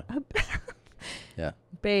something. Yeah. Yeah.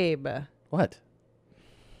 Babe. What?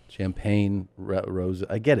 Champagne, rose.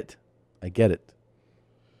 I get it. I get it.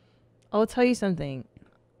 I'll tell you something.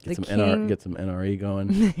 Get some NRE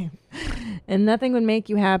going. And nothing would make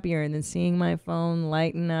you happier than seeing my phone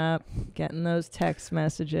lighten up, getting those text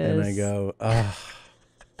messages. And I go, oh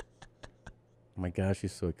my gosh,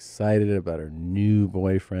 she's so excited about her new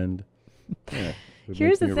boyfriend. Yeah,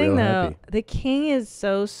 here's the thing, though. The king is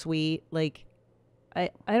so sweet. Like, I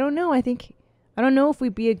don't know. I don't know if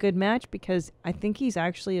we'd be a good match because I think he's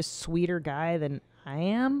actually a sweeter guy than I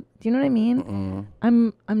am. Do you know what I mean?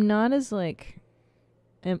 I'm not as like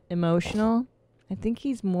emotional. I think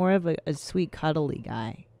he's more of a sweet, cuddly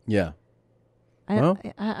guy. Yeah. I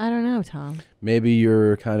don't know, Tom. Maybe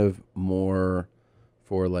you're kind of more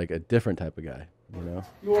for like a different type of guy, you know?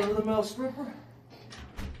 You order the male stripper?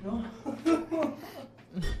 No?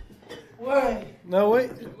 Wait. No,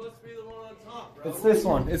 wait. It must be the one on top, bro. It's this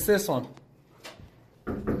one. It's this one.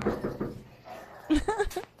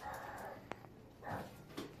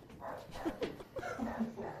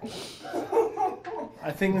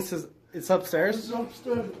 I think it's upstairs. It's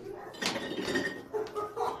upstairs.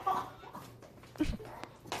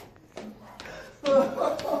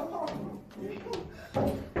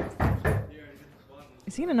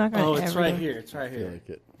 Is he gonna knock on Oh, it's every right door? here. It's right here. Like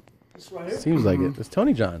it. It's right here. Seems like it. It's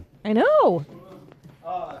Tony John. I know.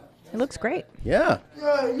 It looks great. Yeah.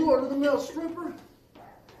 Yeah, you order the male stripper?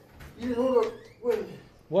 You didn't order. Wait.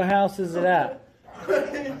 What house is it at?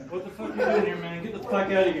 What the fuck you doing here, man? Get the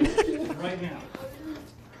fuck out of here right now.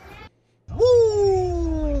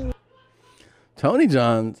 Woo! Tony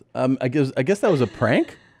John's. I guess that was a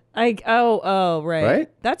prank. Right. Right?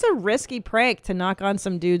 That's a risky prank to knock on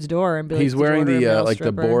some dude's door and be like, He's "Did you wearing order a the male like the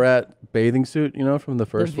stripper?" Borat bathing suit, you know, from the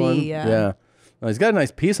first V, one. yeah. Well, he's got a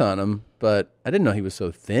nice piece on him, but I didn't know he was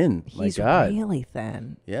so thin. He's My God. really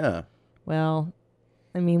thin. Yeah. Well,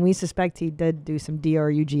 I mean, we suspect he did do some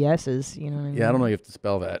DRUGSs. You know what I mean? Yeah, I don't know. You have to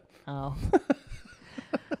spell that. Oh.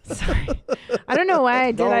 Sorry. I don't know why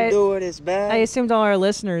I did. Don't do it. It's bad. I assumed all our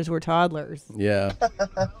listeners were toddlers. Yeah.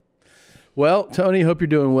 Well, Tony, hope you're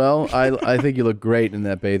doing well. I think you look great in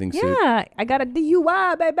that bathing suit. Yeah, I got a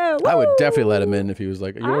DUI, baby. I would Woo! definitely let him in if he was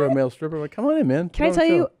like, "You're a male stripper." Like, come on in, man. Can I tell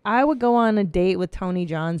you, I would go on a date with Tony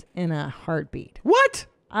Johns in a heartbeat. What?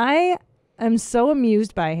 I am so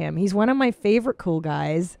amused by him. He's one of my favorite cool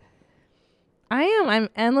guys. I'm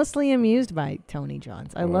endlessly amused by Tony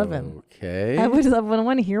Johns. I love him. Okay. I would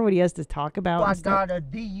want to hear what he has to talk about. I and stuff. got a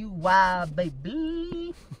DUI,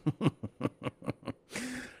 baby.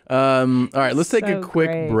 All right, let's take a So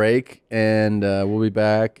quick great. break, and we'll be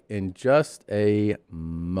back in just a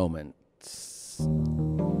moment.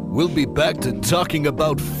 We'll be back to talking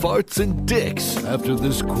about farts and dicks after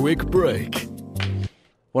this quick break.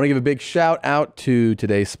 Want to give a big shout out to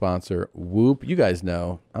today's sponsor, Whoop. You guys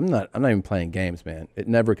know I'm not even playing games, man. It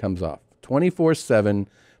never comes off. 24/7,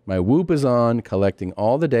 my Whoop is on, collecting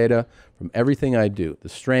all the data from everything I do: the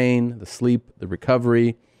strain, the sleep, the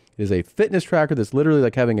recovery. It is a fitness tracker that's literally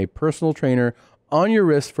like having a personal trainer on your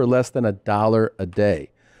wrist for less than $1 a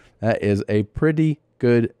day. That is a pretty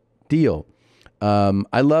good deal.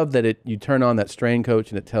 I love that you turn on that strain coach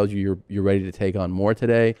and it tells you you're ready to take on more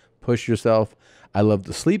today. Push yourself. I love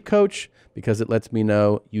the sleep coach because it lets me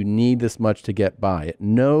know you need this much to get by. It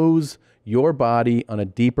knows your body on a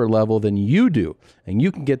deeper level than you do, and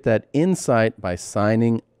you can get that insight by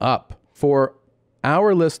signing up. For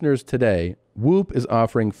our listeners today, Whoop is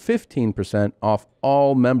offering 15% off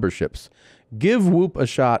all memberships. Give Whoop a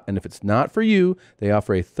shot, and if it's not for you, they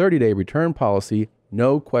offer a 30-day return policy,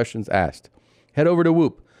 no questions asked. Head over to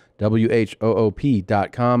Whoop,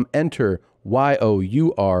 WHOOP.com, enter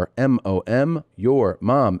YOURMOM, your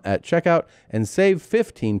mom, at checkout, and save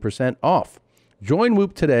 15% off. Join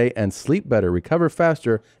Whoop today and sleep better, recover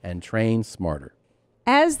faster, and train smarter.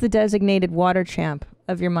 As the designated water champ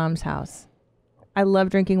of your mom's house, I love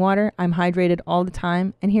drinking water. I'm hydrated all the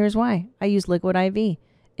time, and here's why. I use Liquid IV.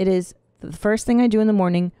 It is the first thing I do in the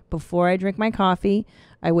morning before I drink my coffee.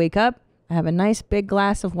 I wake up, I have a nice big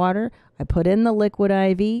glass of water. I put in the Liquid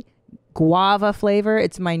IV, guava flavor.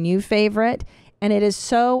 It's my new favorite, and it is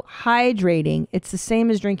so hydrating. It's the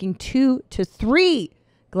same as drinking 2 to 3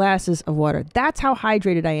 glasses of water. That's how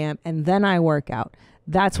hydrated I am, and then I work out.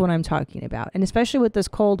 That's what I'm talking about. And especially with this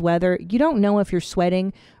cold weather, you don't know if you're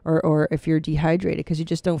sweating or if you're dehydrated because you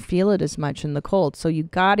just don't feel it as much in the cold. So you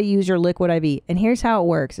got to use your Liquid IV. And here's how it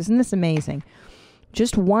works. Isn't this amazing?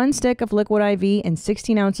 Just one stick of liquid IV and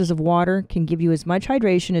 16 ounces of water can give you as much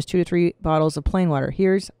hydration as 2 to 3 bottles of plain water.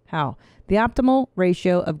 Here's how. The optimal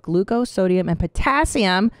ratio of glucose, sodium, and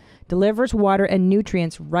potassium delivers water and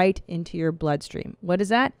nutrients right into your bloodstream. What is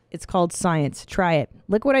that? It's called science. Try it.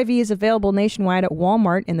 Liquid IV is available nationwide at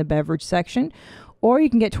Walmart in the beverage section, or you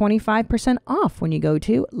can get 25% off when you go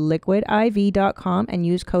to liquidiv.com and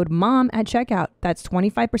use code MOM at checkout. That's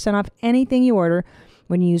 25% off anything you order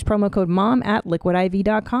when you use promo code MOM at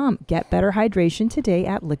liquidiv.com. Get better hydration today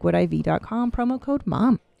at liquidiv.com. Promo code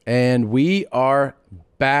MOM. And we are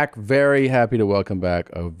back. Very happy to welcome back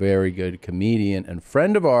a very good comedian and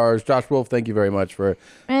friend of ours, Josh Wolf. Thank you very much for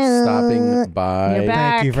stopping by.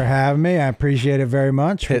 Thank you for having me. I appreciate it very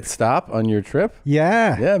much. Pit stop on your trip?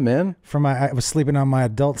 Yeah. Yeah, man. I was sleeping on my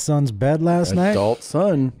adult son's bed last night. Adult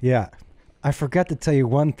son? Yeah. I forgot to tell you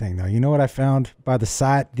one thing, though. You know what I found by the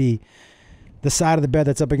side, the side of the bed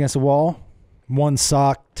that's up against the wall? One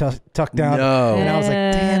sock tucked down. No. And I was like,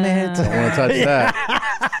 damn it. I don't want to touch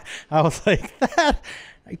that. I was like, that.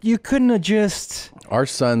 You couldn't have just. Our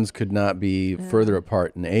sons could not be further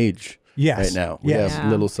apart in age right now. We have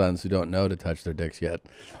little sons who don't know to touch their dicks yet.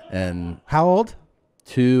 And how old?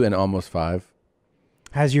 2 and almost 5.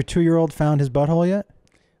 Has your 2-year-old found his butthole yet?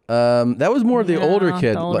 That was more of the older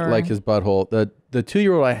kid, the older. like his butthole. The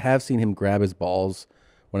 2-year-old, I have seen him grab his balls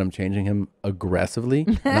when I'm changing him aggressively,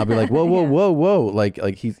 and I'll be like, whoa, whoa, whoa, whoa, like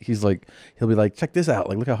he's like, he'll be like, check this out,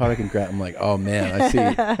 like look how hard I can grab. I'm like, oh man,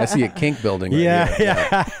 I see a kink building. Right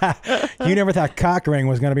Yeah. You never thought cock ring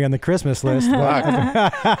was going to be on the Christmas list.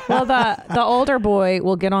 Well, the older boy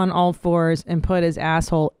will get on all fours and put his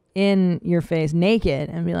asshole in your face naked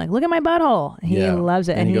and be like, look at my butthole. He loves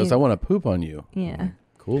it. And he goes, I want to poop on you. Yeah.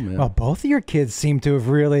 Cool, man. Well, both of your kids seem to have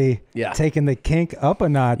really taken the kink up a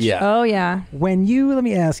notch. Yeah. Oh, yeah. Let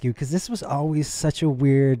me ask you, because this was always such a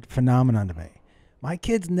weird phenomenon to me. My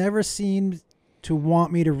kids never seemed to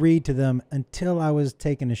want me to read to them until I was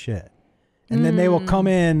taking a shit. And then they will come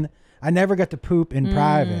in. I never got to poop in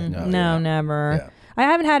private. No, never. Yeah. I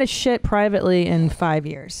haven't had a shit privately in 5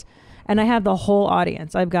 years. And I have the whole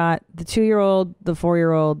audience. I've got the 2-year-old, the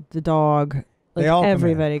 4-year-old, the dog. Like, they all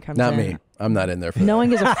everybody comes Not in. me. I'm not in there for No that. one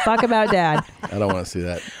gives a fuck about dad. I don't want to see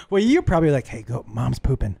that. Well, you're probably like, hey, go, mom's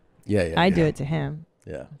pooping. Yeah. I do it to him.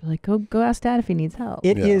 Yeah. I'd be like, go ask dad if he needs help.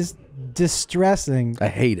 It is distressing. I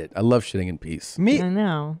hate it. I love shitting in peace. I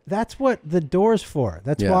know. That's what the door's for.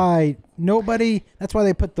 That's Yeah. why that's why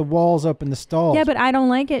they put the walls up in the stalls. Yeah, but I don't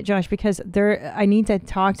like it, Josh, because I need to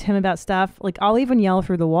talk to him about stuff. Like, I'll even yell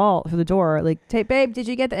through the door, like, hey, babe, did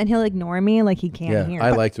you get that? And he'll ignore me like he can't hear.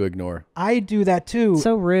 I like to ignore. I do that too.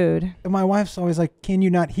 So rude. And my wife's always like, can you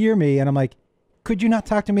not hear me? And I'm like, could you not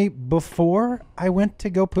talk to me before I went to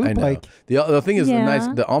go poop? I know. Like, the thing is,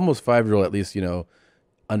 the almost 5-year-old at least,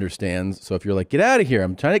 understands. So if you're like, get out of here,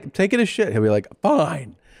 I'm taking a shit, he'll be like,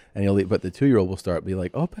 fine. And he'll leave. But the 2-year-old will start be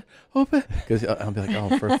like, open, because I'll be like,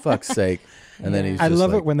 oh, for fuck's sake. And then he's I just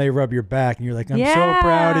love like, it when they rub your back and you're like, I'm so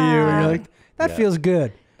proud of you. And you're like, that feels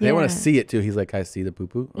good. They want to see it too. He's like, I see the poo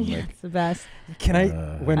poo. I'm like, it's the best. Can I,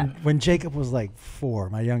 when Jacob was like 4,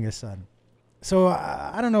 my youngest son. So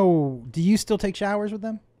I don't know, do you still take showers with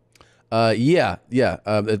them? Yeah.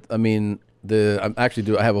 I mean, I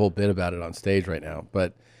have a whole bit about it on stage right now,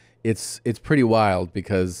 but it's pretty wild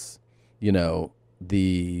because,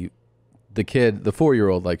 the kid, the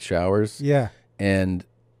 4-year-old, likes showers. Yeah. And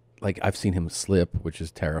like, I've seen him slip, which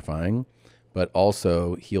is terrifying, but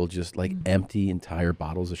also he'll just like empty entire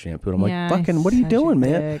bottles of shampoo. And I'm like, fucking, what are you doing,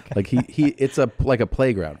 man? dick. Like it's like a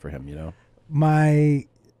playground for him, My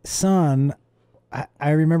son,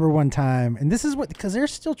 I remember one time, and this is because they're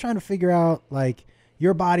still trying to figure out like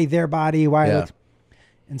your body, their body, why it looks.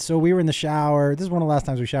 And so we were in the shower. This is one of the last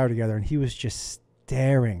times we showered together, and he was just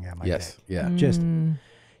staring at my dick. Yeah. Just.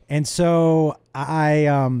 And so we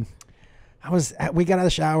got out of the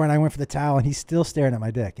shower, and I went for the towel, and he's still staring at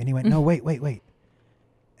my dick. And he went, no, wait.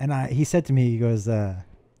 And he said to me, he goes,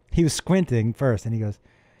 he was squinting first, and he goes,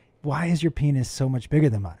 why is your penis so much bigger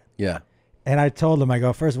than mine? Yeah. And I told him, I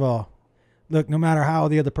go, first of all, look, no matter how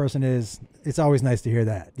the other person is, it's always nice to hear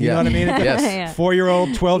that. You know what I mean? Yes. 4-year-old,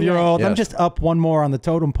 12-year-old. Yes. I'm just up one more on the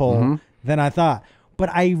totem pole than I thought. But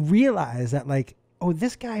I realized that, like, oh,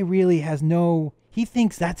 this guy really has he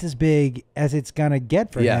thinks that's as big as it's going to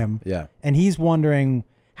get for him. Yeah. And he's wondering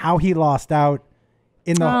how he lost out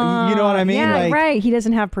in the, you know what I mean? Yeah, like, right. He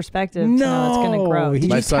doesn't have perspective. No, it's going to grow. Did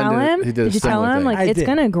My you son tell did it- him? he did a Did you tell similar him? thing. Like, I it's did.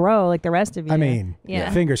 going to grow like the rest of you. I mean,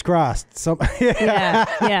 fingers crossed.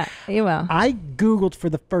 Yeah, you will. I Googled for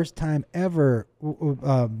the first time ever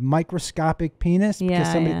microscopic penis.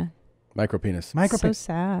 because somebody, Micropenis. So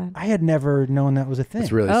sad. I had never known that was a thing.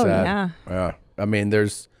 It's really Oh, sad. yeah. Yeah. I mean, there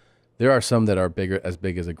are some that are as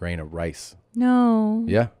big as a grain of rice. No.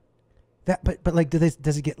 Yeah. But like,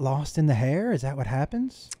 does it get lost in the hair? Is that what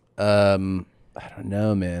happens? I don't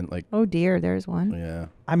know, man. Like, oh dear, there's one. Yeah.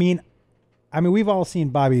 I mean, we've all seen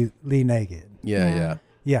Bobby Lee naked. Yeah.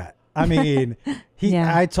 I mean,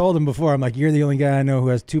 I told him before, I'm like, you're the only guy I know who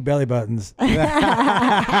has 2 belly buttons. And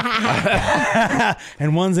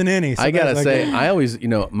one's an innie. So I gotta say, I always,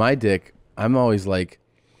 my dick, I'm always like,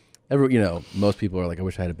 most people are like, I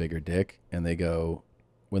wish I had a bigger dick. And they go,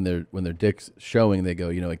 when their dick's showing, they go,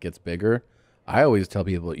 it gets bigger. I always tell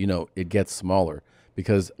people, it gets smaller,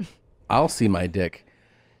 because I'll see my dick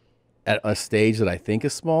at a stage that I think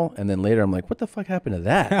is small, and then later I'm like, what the fuck happened to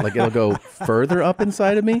that? Like, it'll go further up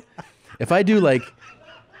inside of me. If I do like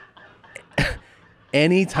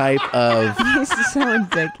any type of This is so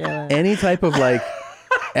ridiculous. any type of like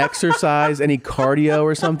exercise, any cardio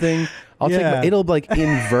or something, it'll like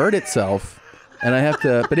invert itself, and I have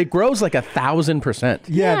to, but it grows like 1,000%.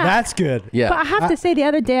 Yeah, that's good. Yeah. But I have to say, the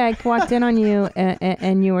other day I walked in on you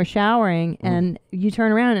and you were showering, and you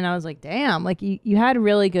turn around and I was like, damn, like you had a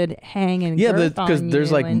really good hang and girth on because there's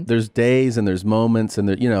you, like and there's days and there's moments, and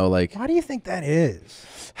there, like, why do you think that is?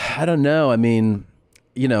 I don't know. I mean,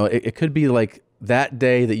 it could be like that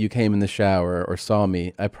day that you came in the shower or saw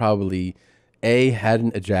me, I probably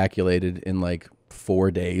hadn't ejaculated in like 4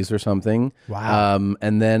 days or something. Wow.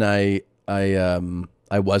 And then I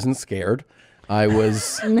wasn't scared. I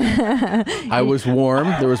was warm.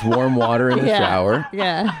 There was warm water in the shower.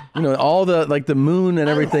 Yeah. All the like the moon and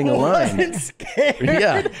everything aligned. I wasn't scared.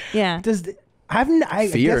 Yeah. Yeah.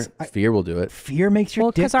 Fear will do it. Fear makes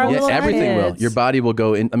your dick. Everything will. Your body will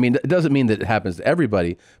go in. I mean, it doesn't mean that it happens to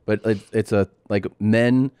everybody, but it's a like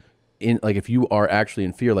men in like if you are actually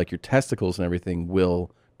in fear, like your testicles and everything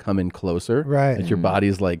will come in closer. Right. That your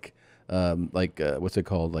body's like what's it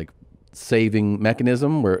called? Like saving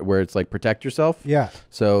mechanism where it's like protect yourself. Yeah.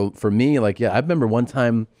 So for me, like, I remember one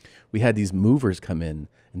time we had these movers come in,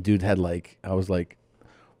 and dude had like, I was like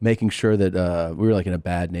making sure that we were like in a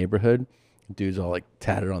bad neighborhood. Dude's all like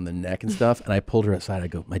tatted on the neck and stuff, and I pulled her aside. I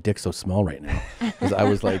go, my dick's so small right now, because I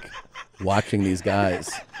was like watching these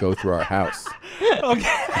guys go through our house.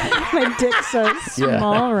 My dick's so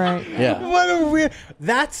small right now. Yeah. What a weird.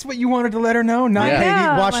 That's what you wanted to let her know. Not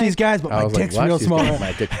hey, watch these guys, but I my was like, dick's watch real these small. guys,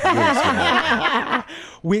 my dick's really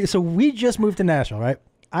small. We just moved to Nashville, right?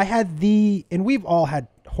 I had and we've all had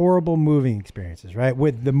horrible moving experiences, right?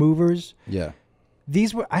 With the movers. Yeah.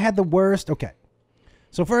 I had the worst. Okay.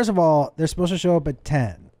 So first of all, they're supposed to show up at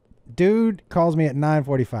 10. Dude calls me at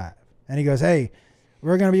 9:45, and he goes, hey,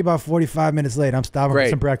 we're going to be about 45 minutes late. I'm stopping for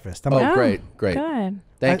some breakfast. I'm like, great. Good.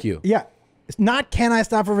 Thank you. Yeah. It's not can I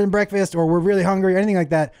stop for some breakfast or we're really hungry or anything like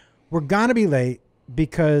that. We're going to be late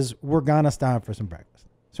because we're going to stop for some breakfast.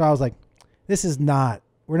 So I was like,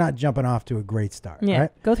 we're not jumping off to a great start. Yeah.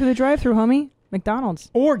 Right? Go through the drive-thru, homie.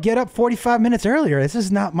 McDonald's. Or get up 45 minutes earlier. This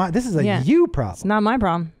is a you problem. It's not my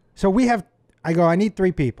problem. So I need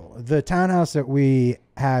 3 people. The townhouse that we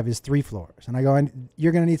have is 3 floors. And I go,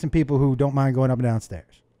 you're going to need some people who don't mind going up and down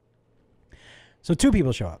stairs. So 2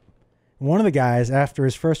 people show up. One of the guys, after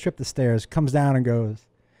his first trip to stairs, comes down and goes,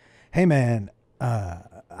 hey, man,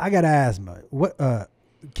 I got asthma. What?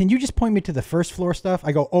 Can you just point me to the first floor stuff?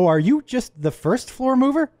 I go, oh, are you just the first floor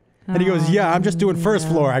mover? And he goes, yeah, I'm just doing first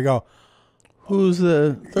floor. I go, who's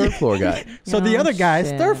the third floor guy? So the other guy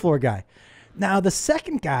is third floor guy. Now, the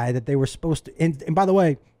second guy that they were supposed to, and by the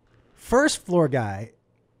way, first floor guy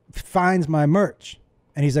finds my merch.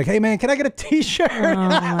 And he's like, hey, man, can I get a T-shirt? Oh,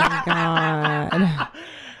 my God.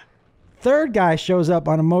 Third guy shows up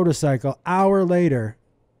on a motorcycle hour later,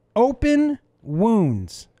 open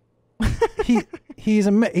wounds. He's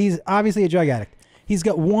obviously a drug addict. He's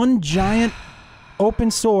got one giant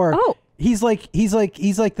open sore. Oh. He's like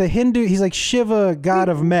the Hindu. He's like Shiva, god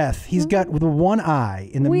of meth. He's got the one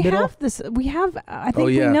eye in the middle. I think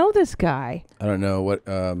we know this guy. I don't know what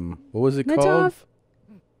was it Nadav? called?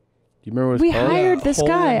 Do you remember what it was We called? hired this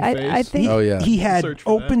guy. I think. Oh yeah. He had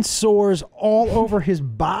open sores all over his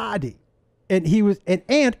body, and he was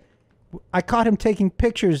and I caught him taking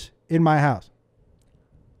pictures in my house.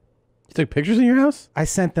 You took pictures in your house? I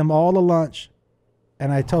sent them all to lunch.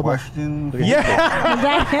 And I told him,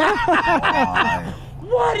 yeah.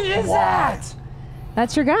 What is that?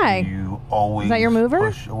 That's your guy. You always Is that your mover?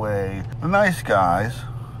 push away the nice guys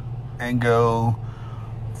and go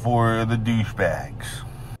for the douchebags.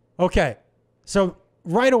 Okay, so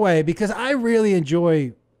right away, because I really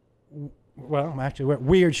enjoy,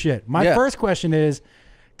 weird shit. My first question is,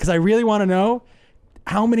 because I really want to know,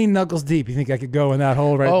 how many knuckles deep you think I could go in that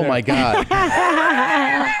hole right there? Oh my God.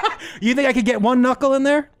 You think I could get one knuckle in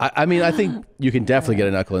there? I mean, I think you can definitely get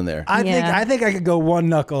a knuckle in there. I think I could go one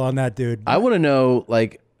knuckle on that dude. I want to know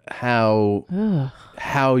like how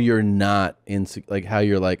you're not like how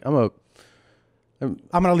you're like I'm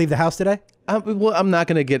gonna leave the house today. I'm not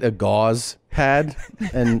gonna get a gauze pad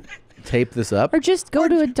and tape this up. Or just go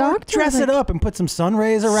to a doctor. Dress it up and put some sun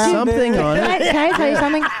rays around something it. on it. Can I tell you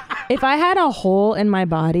something? If I had a hole in my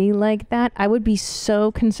body like that, I would be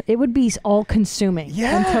so it would be all consuming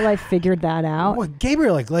until I figured that out. Well,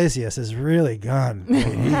 Gabriel Iglesias is really gone. He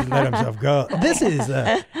let himself go. This is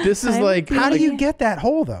like how do you get that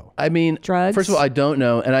hole though? I mean, drugs. First of all, I don't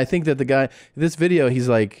know, and I think that the guy, this video, he's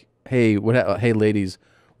like, hey, hey, ladies.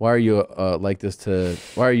 Why are you like this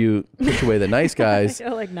why are you push away the nice guys? I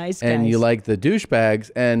like nice and guys. you like the douchebags?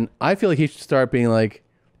 And I feel like he should start being like,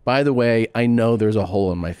 by the way, I know there's a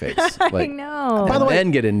hole in my face. Like, I know. By the way, then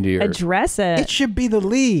get into your... Address it. It should be the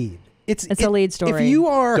lead. It's a lead story. If you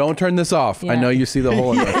are... Don't turn this off. I know you see the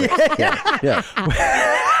hole in my face. Yeah.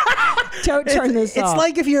 Don't turn this off. It's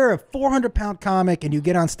like if you're a 400-pound comic and you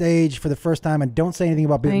get on stage for the first time and don't say anything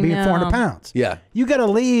about being 400 pounds. Yeah. You got to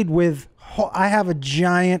lead with... I have a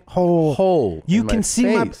giant hole. You can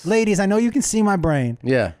see my ladies. I know you can see my brain.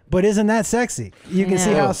 Yeah. But isn't that sexy? You can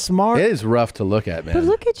see how smart. It is rough to look at, man. But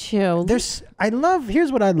look at you. Here's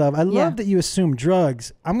what I love. I love that you assume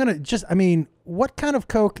drugs. I'm gonna I mean, what kind of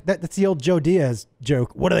coke? That's the old Joe Diaz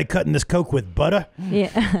joke. What are they cutting this coke with? Butter?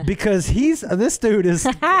 Yeah. Because this dude is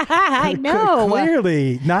I know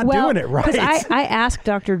clearly not doing it right. I asked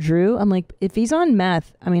Dr. Drew, I'm like, if he's on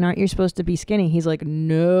meth, I mean, aren't you supposed to be skinny? He's like,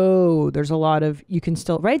 no, there's a lot of, you can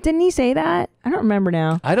still, right? Didn't he say that? I don't remember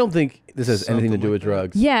now. I don't think this has anything to do with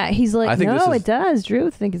drugs. Yeah, he's like, I think no, it does.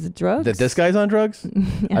 Drew think it's drugs. That this guy's on drugs?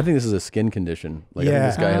 I think this is a skin condition. Like I think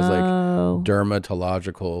this guy has like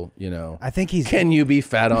dermatological, I think he's... Can you be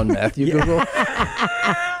fat on meth, you Google?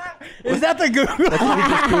 Is that the Google? That's what he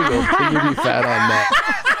just Googled. Can you be fat on meth?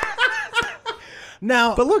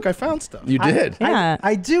 Now, but look, I found stuff. You did.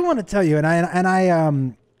 I do want to tell you, and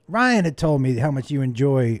I Ryan had told me how much you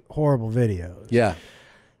enjoy horrible videos. Yeah.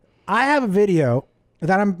 I have a video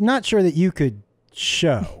that I'm not sure that you could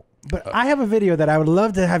show, but I have a video that I would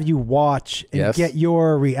love to have you watch and get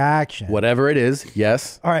your reaction. Whatever it is,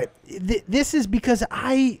 yes. All right. This is because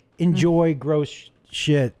I enjoy gross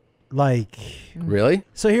shit. Like, really?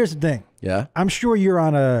 So here's the thing. Yeah. I'm sure you're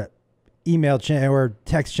on a email chain or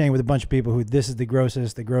text chain with a bunch of people who this is the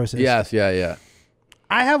grossest. Yes, yeah.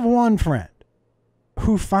 I have one friend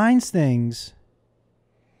who finds things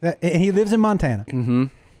that, and he lives in Montana. Mm-hmm.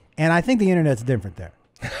 And I think the internet's different there.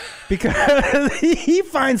 Because he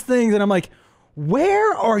finds things and I'm like,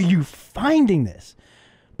 where are you finding this?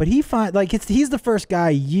 But he's the first guy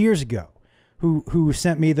years ago who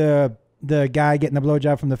sent me the guy getting the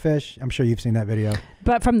blowjob from the fish. I'm sure you've seen that video.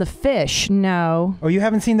 But from the fish, no. Oh, you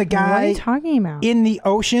haven't seen the guy? What are you talking about? In the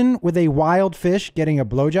ocean with a wild fish getting a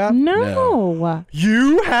blowjob? No.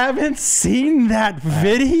 You haven't seen that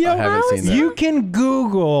video? I haven't seen that. You can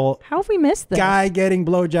Google. How have we missed this? Guy getting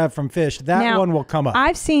blowjob from fish. That one will come up.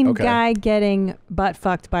 I've seen guy getting butt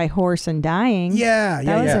fucked by horse and dying. Yeah.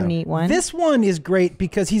 That was a neat one. This one is great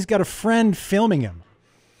because he's got a friend filming him.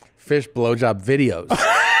 Fish blowjob videos.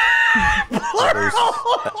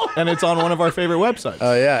 And it's on one of our favorite websites.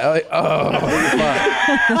 Oh, yeah.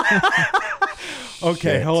 Okay,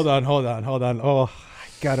 shit. Hold on. Oh, I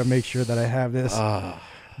got to make sure that I have this.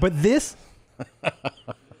 But this...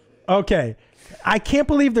 Okay. I can't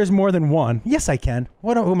believe there's more than one. Yes, I can.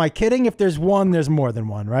 Who am I kidding? If there's one, there's more than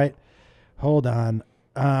one, right? Hold on.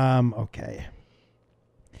 Okay.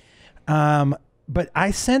 But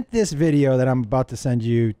I sent this video that I'm about to send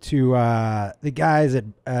you to the guys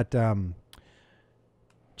at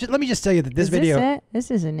let me just tell you that this video... This it? This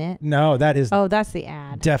isn't it. No, that is... Oh, that's the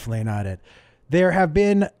ad. Definitely not it. There have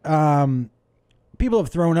been... people have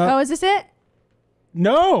thrown up... Oh, is this it?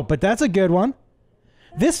 No, but that's a good one.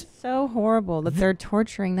 This so horrible that they're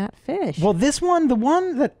torturing that fish. Well, this one, the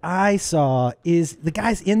one that I saw is the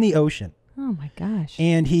guy's in the ocean. Oh my gosh.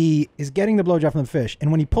 And he is getting the blowjob from the fish. And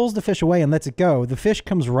when he pulls the fish away and lets it go, the fish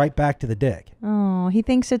comes right back to the dick. Oh, he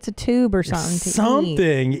thinks it's a tube or something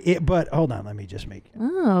to eat. But hold on, let me just make...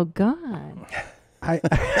 Oh, God.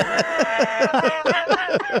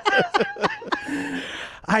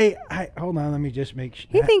 Hold on, let me just make sure.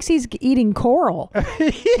 He thinks he's eating coral.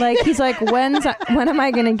 Like he's like, when am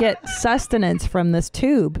I going to get sustenance from this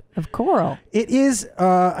tube of coral? It is.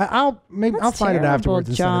 I'll find it afterwards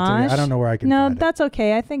and send it to you. I don't know where I can. No, find that's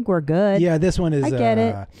okay. I think we're good. Yeah, this one is. I get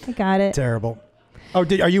it. I got it. Terrible. Oh,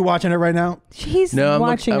 are you watching it right now? He's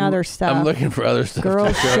watching other stuff. I'm looking for other stuff.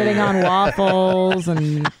 Girls shitting on waffles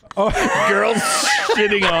and girls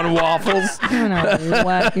Shitting on waffles. I don't know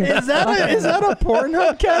what. Is that a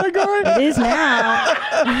Pornhub category? It is now.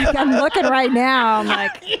 I'm looking right now. I'm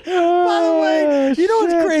like, By the way, you know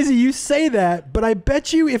what's crazy? You say that, but I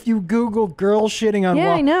bet you if you Google girls shitting on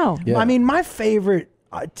waffles. I know. Yeah. I mean, my favorite,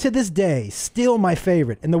 to this day, still my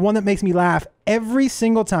favorite, and the one that makes me laugh every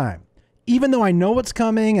single time, even though I know what's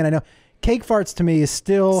coming and I know. Cake farts to me is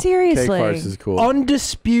still seriously. Cake farts is cool.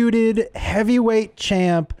 Undisputed heavyweight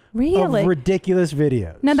champ Really? of ridiculous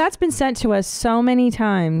videos. Now that's been sent to us so many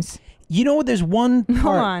times. You know what? There's one part.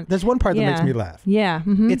 Hold on. There's one part that makes Yeah. me laugh. Yeah.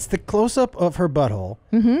 Mm-hmm. It's the close up of her butthole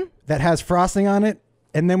Mm-hmm. that has frosting on it,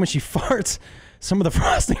 and then when she farts, some of the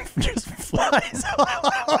frosting just flies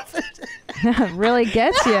off it. Really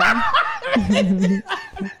gets you.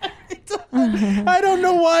 I don't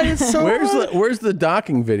know why it's so. Where's the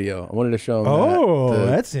docking video? I wanted to show him. Oh,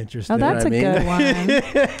 that's interesting. Oh, that's You know a what I good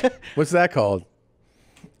one. What's that called?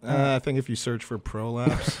 I think if you search for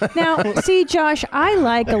prolapse. Now, see, Josh, I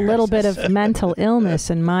like a little bit of mental illness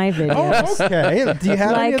in my videos. Oh, okay. Do you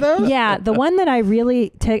have any of those? Yeah, the one that I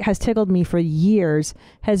really has tickled me for years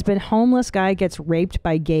has been homeless guy gets raped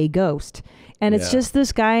by gay ghost. And it's Yeah. just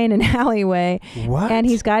this guy in an alleyway. What? And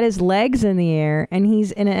he's got his legs in the air and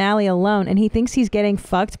he's in an alley alone and he thinks he's getting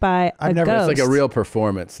fucked by a ghost. It's like a real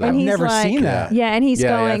performance. And he's like- Yeah, and he's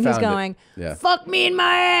going, Yeah. fuck me in my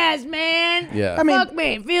ass, man. Yeah. I mean, fuck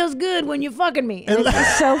me. It feels good when you're fucking me. And it's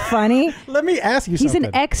just so funny. Let me ask you He's something.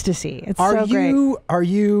 in ecstasy. It's Are so great.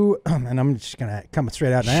 you, and I'm just going to come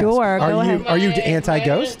straight out and Sure, ask. go ahead. Are you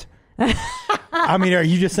anti-ghost? I mean, are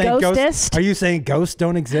you just saying Ghostist? Are you saying ghosts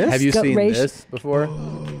don't exist? Have you seen this before?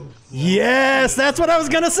 Yes, that's what I was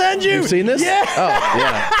going to send you. You've seen this? Yeah. Oh,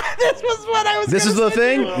 yeah. This was what I was This gonna is the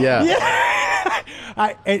send thing? you. Yeah.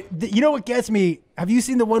 You know what gets me? Have you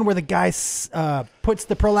seen the one where the guy puts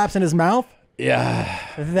the prolapse in his mouth? Yeah.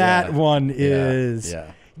 That one Yeah. is.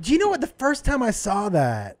 Yeah. Do you know what? The first time I saw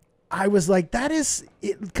that, I was like, "That is,"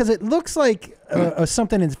 because it looks like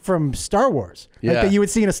something from Star Wars, like Yeah. that you would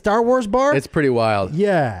see in a Star Wars bar. It's pretty wild.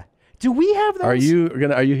 Yeah. Do we have those? Are you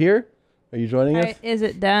here? Are you joining us? Is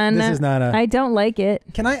it done? This is not a- I don't like it.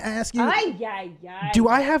 Can I ask you? Ay, ay, ay. Do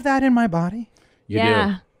I have that in my body? You yeah.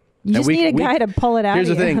 do. You And just need a guy to pull it out Here's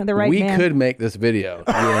of the you, thing. the right we man. could make this video, you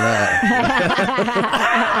and I.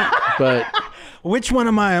 But which one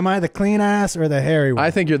am I? Am I the clean ass or the hairy one? I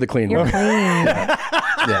think you're the clean You're one. clean.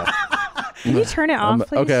 Yeah. Can you turn it off,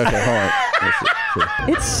 please? Okay, hold on. Let's see. Here.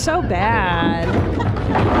 It's so bad.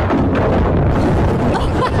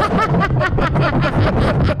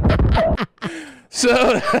 So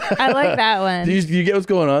I like that one. Do you get what's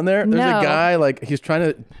going on there? There's No. a guy like he's trying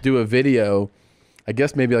to do a video, I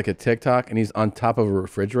guess maybe like a TikTok, and he's on top of a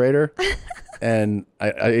refrigerator, and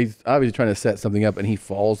he's obviously trying to set something up, and he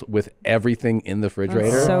falls with everything in the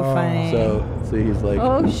refrigerator. That's so funny. So he's like,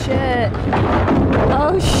 Oh shit.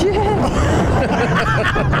 Oh shit.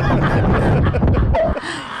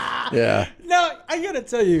 yeah. No, I gotta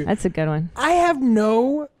tell you, That's a good one. I have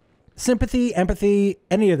no sympathy, empathy,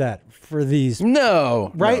 any of that for these.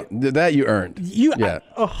 No, right? no, that you earned. Yeah,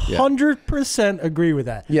 100% agree with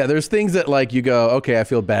that. Yeah, there's things that like you go, okay, I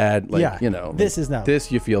feel bad. Like, Yeah, you know, this is not.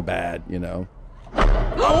 This you feel bad, you know.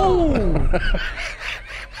 Oh.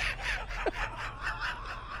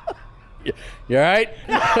 You all right?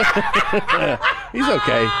 He's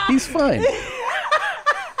okay. He's fine.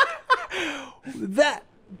 That,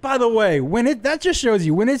 by the way, that just shows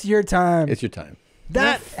you when it's your time. It's your time.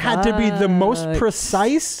 That had to be the most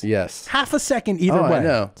precise. Yes. Half a second either way. I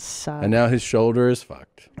know. Sucks. And now his shoulder is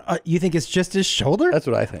fucked. You think it's just his shoulder? That's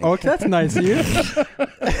what I think. Okay, that's nice of you.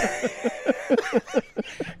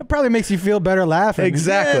 It probably makes you feel better laughing.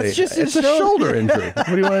 Exactly. Yeah, it's just his a shoulder injury. What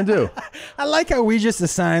do you want to do? I like how we just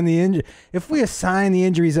assign the injury. If we assign the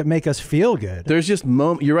injuries that make us feel good. There's just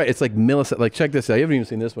You're right. It's like milliseconds. Like, check this out. You haven't even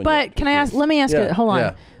seen this one yet. But can I ask? Let me ask Yeah, you. Hold on.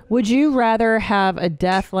 yeah. Would you rather have a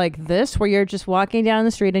death like this, where you're just walking down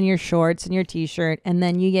the street in your shorts and your t-shirt, and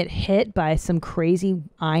then you get hit by some crazy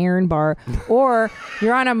iron bar, or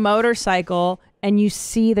you're on a motorcycle and you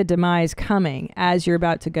see the demise coming as you're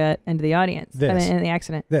about to get into the audience? I mean, in the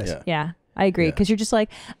accident. This. Yeah. I agree, because you're just like,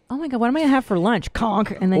 oh my god, what am I gonna have for lunch?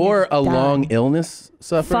 Conk, and then Or you're a done. long illness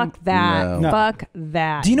suffering. Fuck that. No. Fuck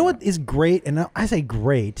that. Do you know what is great? And I say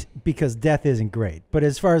great because death isn't great. But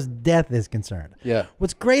as far as death is concerned, Yeah.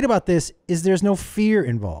 what's great about this is there's no fear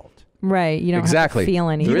involved. Right. You don't have to feel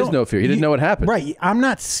anything. There is no fear. He didn't know what happened. Right. I'm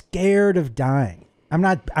not scared of dying.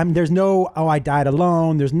 There's no, I died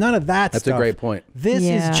alone. There's none of that That's stuff. a great point. This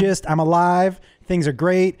Yeah. is just, I'm alive. Things are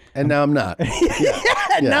great. And now I'm not.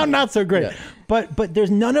 Now not so great. Yeah. But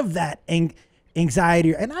there's none of that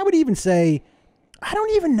anxiety. And I would even say I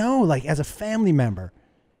don't even know, like, as a family member,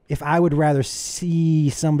 if I would rather see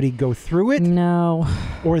somebody go through it. No.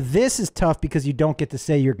 Or this is tough because you don't get to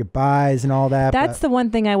say your goodbyes and all that. That's the one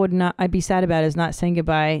thing I'd be sad about is not saying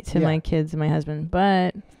goodbye to Yeah. my kids and my husband.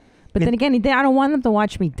 But then again, I don't want them to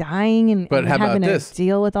watch me dying and, But how about having this? to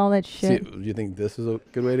deal with all that See, shit. do you think this is a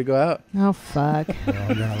good way to go out? Oh, fuck.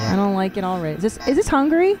 I don't like it already. Is this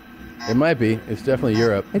Hungary? It might be. It's definitely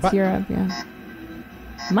Europe. It's Europe, yeah.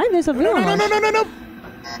 Might be something. No.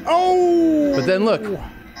 Oh! But then look,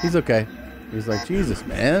 he's okay. He's like, Jesus,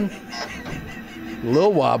 man.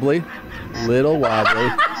 Little wobbly.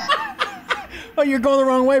 Oh, you're going the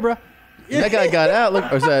wrong way, bro. That guy got out.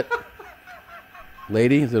 Look, or is that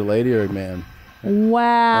lady? Is it a lady or a man?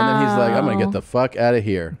 Wow. And then he's like, I'm going to get the fuck out of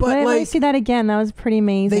here. But Let me like, see that again. That was pretty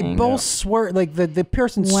amazing. they both swerved. Like the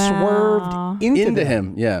person Wow. swerved into them.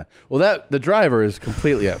 him, yeah. Well, the driver is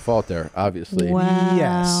completely at fault there, obviously. Wow.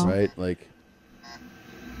 Yes. Right? Like,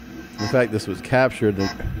 in fact, this was captured The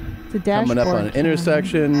coming up on an dashboard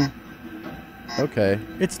intersection. Okay.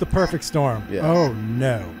 It's the perfect storm. Yeah. Oh,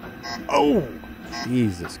 no. Oh.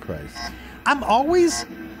 Jesus Christ. I'm always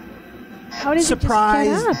How did surprised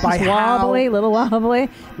you just get up? by Just how... wobbly, little wobbly.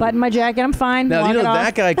 Button my jacket. I'm fine. Now, Walk you know, it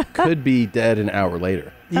off. that guy could be dead an hour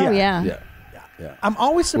later. Oh, yeah. Yeah. I'm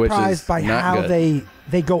always Which surprised is by not how good.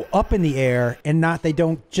 they go up in the air and they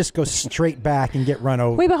don't just go straight back and get run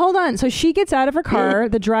over. Wait, but hold on. So she gets out of her car,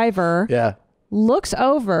 the driver. Yeah. Looks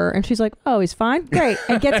over and she's like, "Oh, he's fine, great,"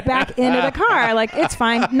 and gets back into the car. Like, it's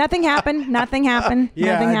fine. Nothing happened. Nothing happened.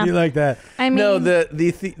 Yeah, nothing I happened. do like that. I mean, No,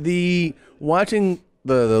 the watching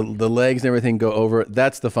the legs and everything go over,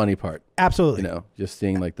 that's the funny part. Absolutely. You know, just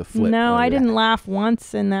seeing like the flip. no, I over. didn't laugh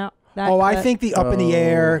once in that. Oh, I clip. think the up in the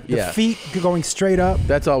air, the yeah. feet going straight up.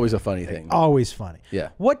 That's always a funny thing. Always funny. Yeah.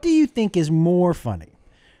 What do you think is more funny?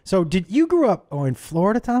 So did you grow up in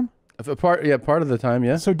Florida, Tom? Part of the time,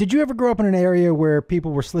 yeah. So did you ever grow up in an area where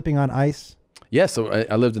people were slipping on ice? Yes, so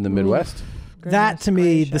I lived in the Midwest. That to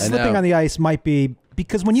me, the I slipping know. on the ice might be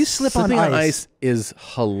because when you slip Slipping on on ice is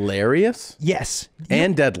hilarious. Yes.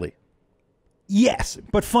 And deadly. Yes,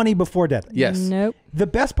 but funny before deadly. Yes. Nope. The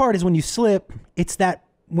best part is when you slip, it's that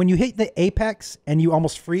when you hit the apex and you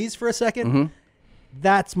almost freeze for a second.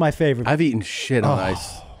 That's my favorite. I've eaten shit on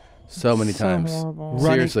ice so many times. horrible.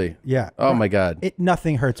 Seriously. Yeah. Oh my God.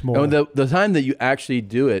 Nothing hurts more. And the time that you actually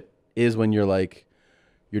do it is when you're like,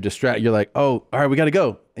 you're distracted. You're like, oh, all right, we got to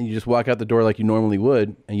go. And you just walk out the door like you normally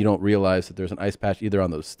would. And you don't realize that there's an ice patch either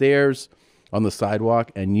on those stairs, on the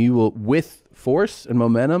sidewalk. And you will, with force and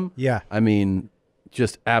momentum. Yeah. I mean,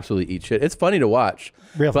 just absolutely eat shit. It's funny to watch.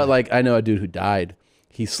 Real but funny. like, I know a dude who died.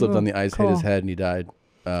 He slipped on the ice, hit his cool. head, and he died.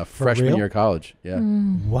 Freshman real? year of college. Yeah.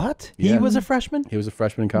 What? Yeah. He was a freshman? He was a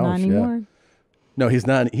freshman in Not college. anymore. Yeah. No, he's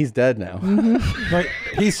not. He's dead now. Right.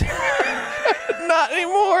 He's Not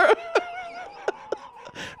anymore.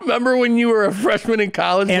 Remember when you were a freshman in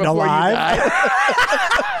college And before alive? you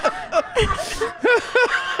died?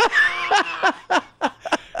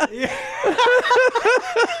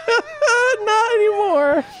 Not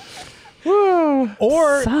anymore.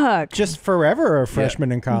 or Fuck. just forever a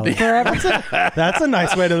freshman in college. Forever. That's a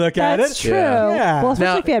nice way to look at it. That's true. Yeah. Well,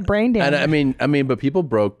 especially Now- if you had brain damage. And I mean, but people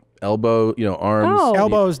broke elbow, arms, Oh.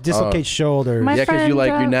 Elbows, dislocate shoulders. My yeah, because you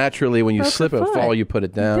friend, you naturally when you broke slip her and foot. fall, you put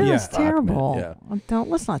it down. That's Fuck, man. terrible. Yeah. Well,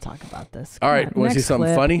 let's not talk about this. All Come right, on, wanna see next something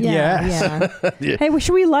clip. funny? Yeah. Yes. yeah. Yeah. Hey,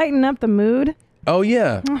 should we lighten up the mood? Oh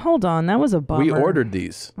yeah, Oh, hold on, that was a bummer. we ordered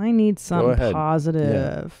these. I need some ahead.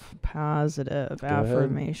 positive ahead.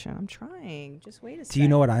 affirmation. I'm trying. Just wait a second. Do you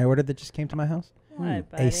know what I ordered that just came to my house? What,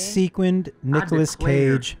 buddy? A sequined Nicolas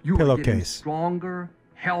Cage you are getting pillowcase. stronger,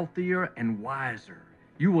 healthier, and wiser.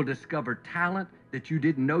 You will discover talent that you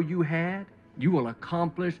didn't know you had. You will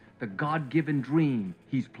accomplish the God-given dream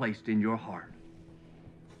He's placed in your heart.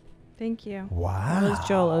 Thank you. Wow. That was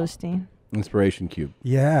Joel Osteen. Inspiration Cube.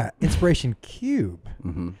 Yeah, Inspiration Cube.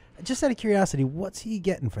 Mm-hmm. Just out of curiosity, what's he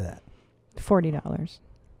getting for that? $40.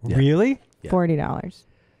 Yeah. Really? Yeah. $40.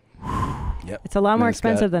 Yep. It's a lot more Nice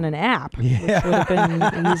expensive guy. than an app, Yeah. which would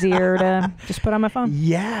have been easier to just put on my phone.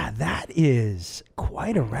 Yeah, that is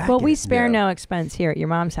quite a racket. Well, we spare Yeah. no expense here at your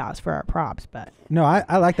mom's house for our props, but No,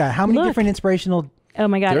 I like that. How many Look. different inspirational? oh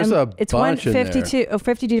my god, There's a it's bunch in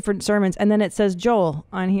 52 different sermons, and then it says Joel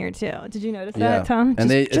on here too. Did you notice that, Tom? And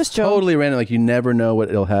it's just Joel. totally random. Like you never know what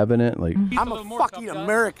it'll have in it. Like I'm a fucking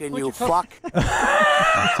American, you fuck. so,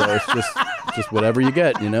 it's just whatever you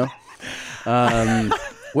get.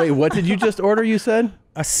 Wait, what did you just order? You said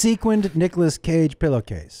A sequined Nicolas Cage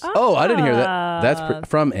pillowcase. Oh, I didn't hear that. That's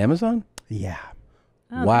from Amazon. Yeah.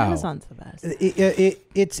 Oh, Wow. Amazon's the best.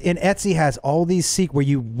 It's in Etsy has all these where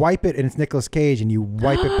you wipe it and it's Nicolas Cage and you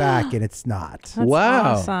wipe it back and it's not. That's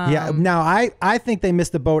Wow. awesome. Yeah. Now I think they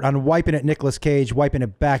missed the boat on wiping it Nicolas Cage, wiping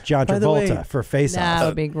it back John By the way, Travolta for Face Off. That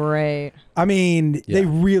would be great. I mean, they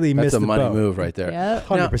really That's missed a the money boat. move right there. Yep.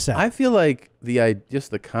 100%. I feel like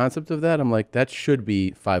just the concept of that, I'm like, that should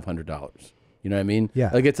be $500. You know what I mean?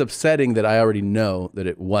 Yeah. Like, it's upsetting that I already know that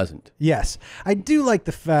it wasn't. Yes. I do like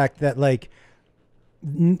the fact that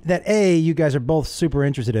that you guys are both super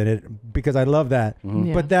interested in it because I love that.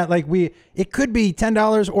 Yeah. But that it could be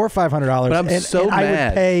 $10 or $500. But I'm so I would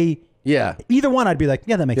mad. pay either one. I'd be like,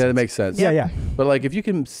 yeah, that makes sense. Yeah, that makes sense. Yeah. But like, if you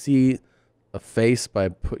can see a face by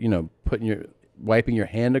wiping your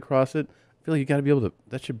hand across it, I feel like you got to be able to.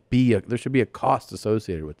 There should be a cost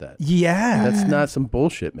associated with that. Yeah, that's not some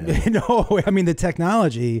bullshit, man. No, I mean the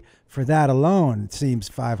technology for that alone seems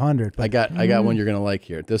 $500. But I got one you're gonna like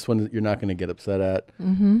here. This one you're not gonna get upset at.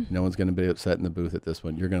 No one's gonna be upset in the booth at this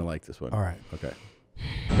one. You're gonna like this one. All right. Okay.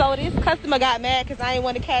 So this customer got mad because I ain't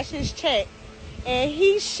want to cash his check. And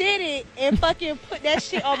he shitted and fucking put that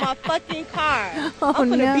shit on my fucking car. I'm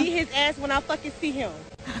gonna beat his ass when I fucking see him.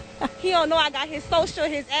 He don't know I got his social,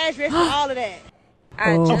 his address, and all of that.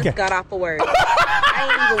 I just got off of work.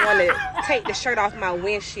 I ain't even want to take the shirt off my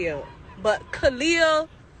windshield. But Khalil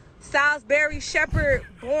Salisbury Shepherd,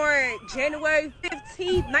 born January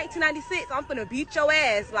 15th, 1996, I'm gonna beat your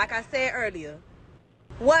ass, like I said earlier.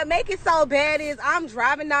 What make it so bad is I'm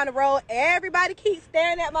driving down the road. Everybody keeps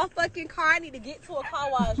staring at my fucking car. I need to get to a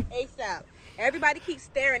car wash ASAP. Everybody keeps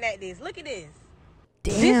staring at this. Look at this.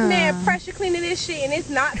 Damn. This man pressure cleaning this shit and it's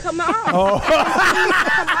not coming off.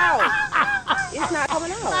 It's not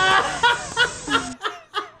coming out.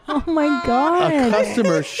 Oh my God. A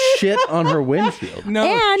customer shit on her windshield.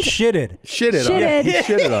 And shitted on it. He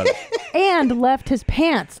shitted on it. And left his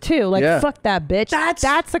pants too. Like Yeah. fuck that bitch.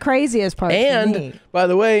 That's the craziest part. to me. And by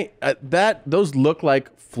the way, those look like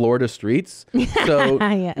Florida streets. So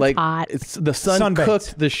Yeah, it's like hot. it's the sun Sunbaked.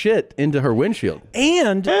 cooked the shit into her windshield.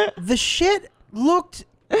 And the shit looked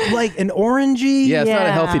like an orangey. Yeah, it's not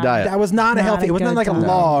a healthy diet. That was not a healthy. It was not like a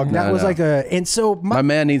log. No, That was no. like a. And so My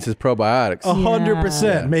man needs his probiotics.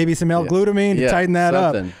 100%. Maybe some L-glutamine to Yeah, tighten that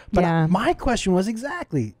something. up. But my question was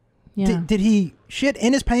exactly: Yeah. did he shit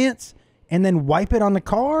in his pants and then wipe it on the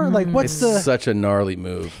car? Like, what's It's the? such a gnarly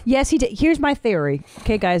move. Yes, he did. Here's my theory.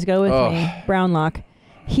 Okay, guys, go with Oh. me. Brownlock.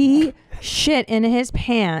 He shit in his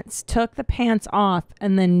pants, took the pants off,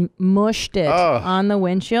 and then mushed it on the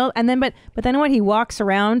windshield. And then, but then what? He walks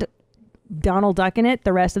around Donald Ducking it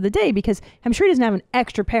the rest of the day because I'm sure he doesn't have an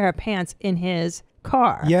extra pair of pants in his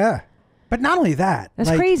car. Yeah, but not only that.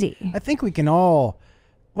 That's crazy. I think we can all.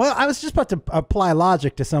 Well, I was just about to apply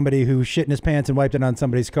logic to somebody who shit in his pants and wiped it on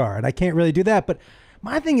somebody's car, and I can't really do that. But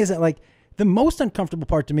my thing is that the most uncomfortable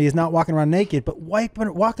part to me is not walking around naked, but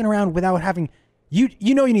walking around without having. You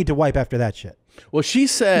need to wipe after that shit. Well, she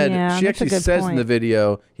said Yeah, she that's a actually good says in point. the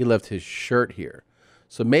video he left his shirt here.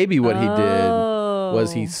 So maybe what he did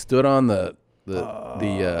was he stood on the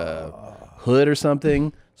hood or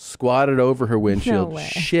something, squatted over her windshield, way.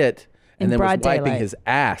 shit, In and then was broad wiping daylight. his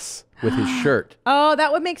ass with his shirt. Oh,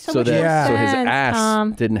 that would make so much that more sense. so his ass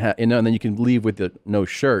Tom. didn't have and then you can leave with the no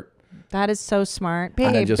shirt That is so smart, babe.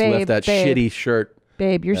 and then just babe, left that babe. shitty shirt.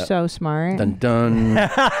 Babe, you're so smart. Dun dun.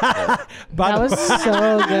 That was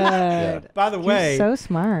so good. By the way, You're so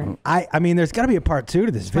smart. I mean, there's got to be a part 2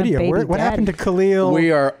 to this my video. baby What dad. happened to Khalil?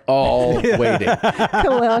 We are all waiting.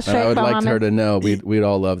 Khalil And I would like Sheikh her to know we'd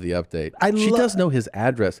all love the update. She does know his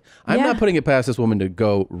address. I'm Yeah. not putting it past this woman to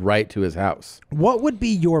go right to his house. What would be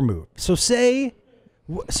your move? So say,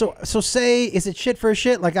 is it shit for a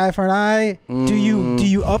shit, like eye for an eye? Do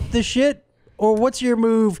you up the shit, or what's your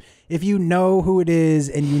move if you know who it is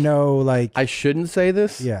and you know like? I shouldn't say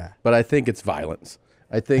this. Yeah. But I think it's violence.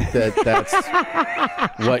 I think that's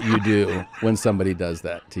what you do when somebody does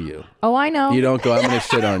that to you. Oh, I know. You don't go, I'm going to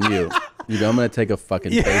shit on you. You go, I'm going to take a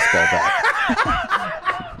fucking baseball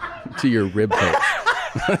bat to your rib cage.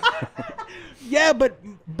 Yeah, but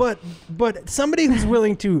somebody who's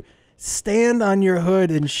willing to stand on your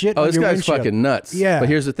hood and shit. Oh, on this your guy's windshield. fucking nuts. Yeah. But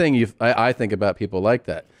here's the thing. I think about people like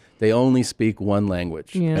that. They only speak one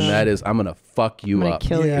language, Yeah. and that is, I'm going to fuck you I'm gonna up.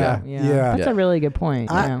 kill you. Yeah. That's a really good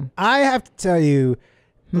point. Yeah. I have to tell you,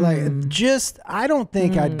 I don't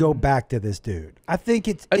think I'd go back to this dude. I think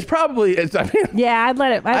it's probably. I mean, Yeah, I'd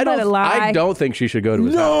let it lie. I don't think she should go to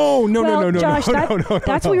his house. Well, Josh, that's no,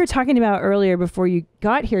 what we were talking about earlier before you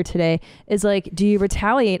got here today. Is like, do you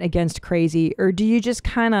retaliate against crazy, or do you just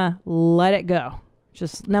kind of let it go?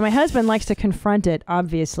 Now, my husband likes to confront it.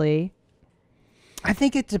 Obviously, I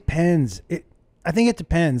think it depends. I think it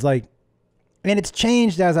depends. Like, And it's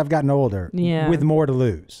changed as I've gotten older. Yeah. With more to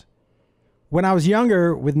lose. When I was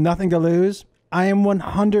younger, with nothing to lose, I am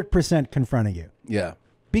 100% confronting you. Yeah.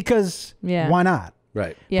 Because why not?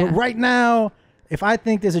 Right. Yeah. But right now, if I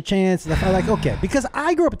think there's a chance, if I like, okay, because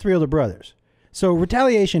I grew up with 3 older brothers. So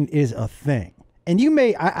retaliation is a thing. And you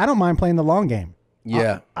may, I don't mind playing the long game.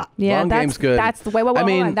 Yeah. Yeah, Long that's game's good. That's the way. Wait, I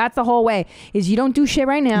mean, hold on. That's the whole way. Is you don't do shit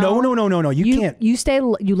right now. No. You can't.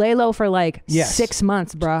 You lay low for like Yes. 6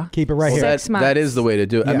 months, bruh. Keep it right here. 6 months. That is the way to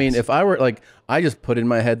do it. I mean, Yes. if I were like, I just put in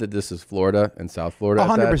my head that this is Florida and South Florida.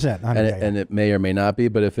 100%. And it may or may not be.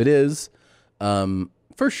 But if it is,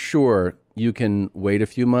 for sure, you can wait a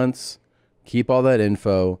few months, keep all that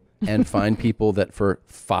info, and find people that for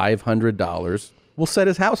 $500 will set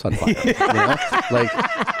his house on fire. You know? Like,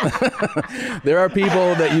 there are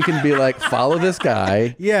people that you can be like, follow this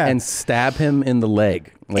guy and stab him in the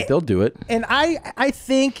leg. Like, they'll do it. And I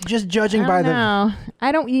think just judging by No,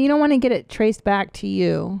 I don't. You don't want to get it traced back to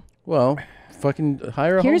you. Well, fucking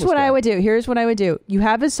hire a Here's homeless what guy. I would do. Here's what I would do. You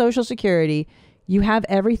have his social security. You have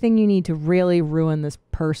everything you need to really ruin this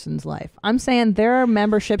person's life. I'm saying there are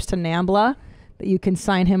memberships to NAMBLA that you can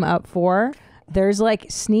sign him up for. There's like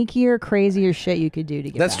sneakier, crazier shit you could do to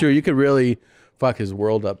get That's back. true. You could really fuck his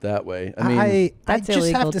world up that way. I mean, I That's just have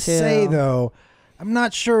illegal, to too. say though, I'm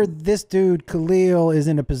not sure this dude Khalil is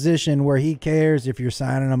in a position where he cares if you're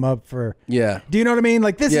signing him up for. Yeah. Do you know what I mean?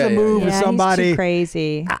 Like this is a move with somebody. He's too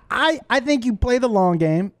crazy. I think you play the long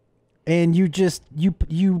game, and you just you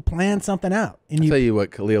plan something out. And I'll you tell you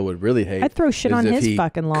what Khalil would really hate. I'd throw shit is on if his he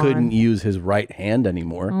fucking lawn. Couldn't use his right hand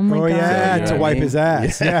anymore. Oh my God. yeah, you know to what I wipe mean? his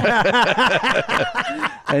ass.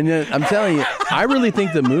 And I'm telling you, I really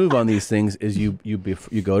think the move on these things is you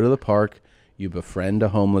go to the park, you befriend a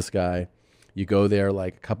homeless guy, you go there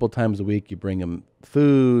like a couple times a week, you bring him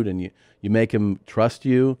food, and you make him trust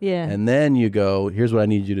you. Yeah. And then you go, here's what I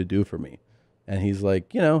need you to do for me. And he's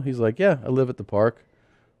like, yeah, I live at the park.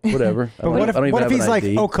 Whatever. But what if he's like,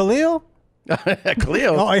 oh, Khalil?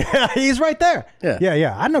 Khalil? Oh, yeah, he's right there.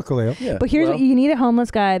 Yeah. I know Khalil. Yeah. But here's what you need: a homeless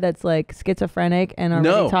guy that's like schizophrenic and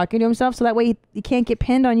already talking to himself, so that way he can't get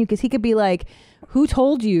pinned on you, because he could be like, "Who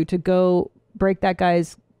told you to go break that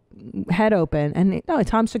guy's head open?" And no,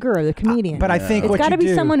 Tom Segura, the comedian. But I think it's what got to you be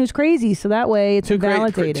do- someone who's crazy, so that way it's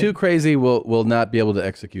validated. Too crazy will not be able to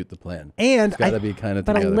execute the plan. And it's got to be kind of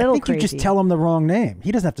but a together. little I think you just tell him the wrong name.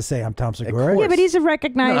 He doesn't have to say I'm Tom Segura. Yeah, but he's a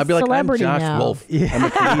recognized I'd be like, celebrity I'm Josh now. Wolf. I'm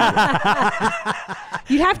a comedian.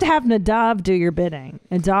 You'd have to have Nadav do your bidding.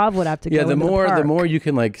 Nadav would have to go. Yeah, the into more park. you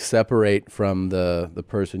can like separate from the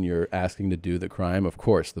person you're asking to do the crime, of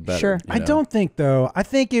course, the better. Sure. you I know? don't think though. I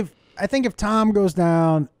think if Tom goes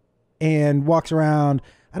down and walks around,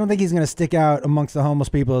 I don't think he's going to stick out amongst the homeless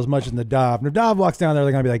people as much as Nadav. Nadav walks down there,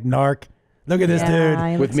 they're going to be like, narc. Look at this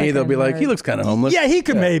dude. With me, they'll be like, he looks kind of homeless. Yeah, he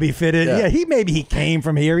could maybe fit in. Yeah, he came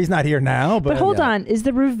from here. He's not here now. But, But hold on, is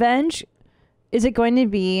the revenge? Is it going to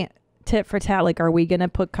be tit for tat? Like, are we gonna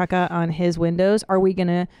put caca on his windows? Are we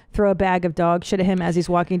gonna throw a bag of dog shit at him as he's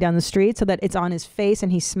walking down the street so that it's on his face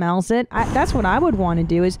and he smells it? That's what I would want to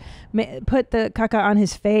do, is put the caca on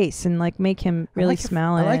his face and like make him really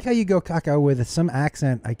smell it. I like how you go caca with some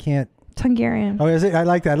accent. I can't. Hungarian. Oh, is it? I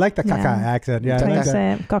like that. I like the caca Yeah. accent. Yeah, That's I how like you that.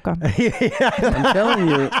 say it. Caca.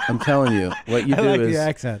 I'm telling you, what you I do like the is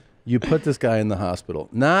accent. you put this guy in the hospital.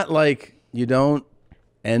 Not like you don't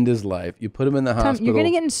end his life. You put him in the Tom, hospital. you're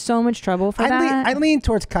gonna get in so much trouble for that. I lean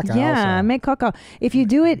towards caca. Yeah, also. make caca. If you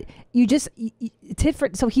do it, you just tit for.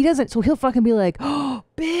 So he doesn't. So he'll fucking be like, "Oh,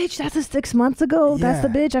 bitch, that's a 6 months ago. That's the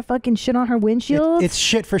bitch I fucking shit on her windshield." It's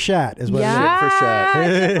shit for shat, is what Yeah, shit for shat.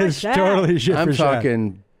 shit for It's shat. totally shit I'm for shat.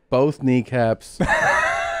 talking both kneecaps,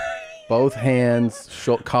 both hands,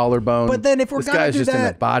 collarbone. But then if we're this gonna guy's do just in a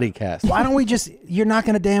that, body cast. Why don't we just? You're not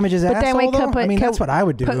going to damage his But then we asshole, could though? put. I mean, can- that's what I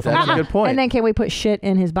would do. put- if I was a good point. And then can we put shit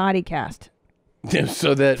in his body cast?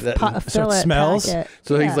 so that Fill it, smells? pack it.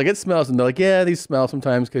 So Yeah. he's like, it smells, and they're like, yeah, these smell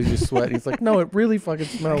sometimes because you sweat. He's like, no, it really fucking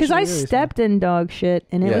smells. Because I stepped in dog shit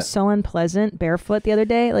and it Yeah. was so unpleasant barefoot the other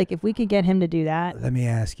day. Like, if we could get him to do that. Let me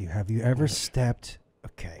ask you: have you ever stepped?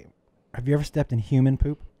 Okay, have you ever stepped in human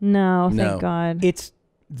poop? No, No. thank God. It's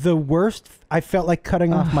the worst. I felt like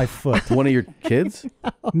cutting off my foot. One of your kids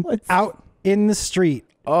out in the street.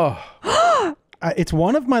 Oh, it's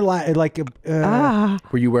one of my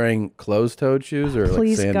were you wearing closed-toed shoes or like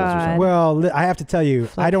Please, sandals or God. something? Well, I have to tell you,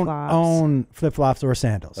 I don't Flip-flops. own flip flops or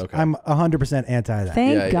sandals. Okay. I'm 100% anti that.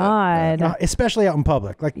 Thank God. Especially out in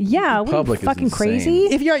public. Like, Yeah, what are you, Public is fucking insane. crazy?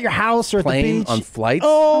 if you're at your house or at the Playing beach, on flights?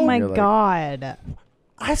 Oh my You're like- God.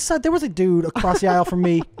 I saw there was a dude across the aisle from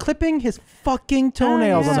me clipping his fucking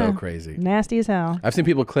toenails. Oh, yeah. on So the- crazy. Nasty as hell. I've seen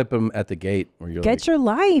people clip them at the gate where you're Get like, your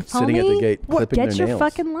life, sitting at homie. the gate, clipping Get their your nails.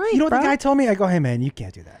 fucking life, You know what bro. the guy told me? I go, hey man, you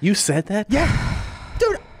can't do that. You said that? Yeah.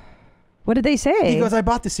 Dude. What did they say? He goes, I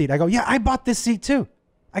bought this seat. I go, yeah, I bought this seat too.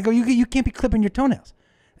 I go, you can't be clipping your toenails.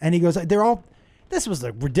 And he goes, they're all, this was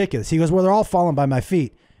like ridiculous. He goes, well, they're all falling by my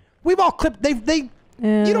feet. We've all clipped, you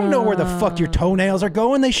don't know where the fuck your toenails are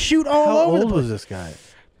going. They shoot all How over the old place. was this guy?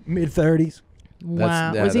 Mid-30s.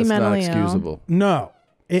 Wow. Was he mentally not ill? excusable. No.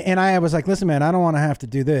 And I was like, listen, man, I don't want to have to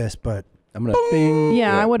do this, but I'm going to bing.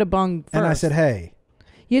 Yeah, I would have bunged first. And I said, hey.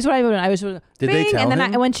 Here's what I would. I was. Did they bing, tell and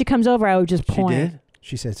then him? when she comes over, I would just point. did?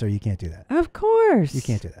 She said, sir, you can't do that. Of course. You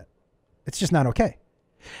can't do that. It's just not okay.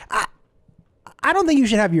 I don't think you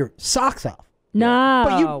should have your socks off. No.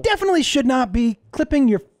 But you definitely should not be clipping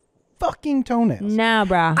your fucking toenails. No,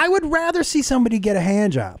 brah. I would rather see somebody get a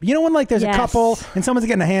hand job. You know when like there's Yes. a couple and someone's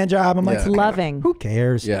getting a hand job? I'm like, It's loving. who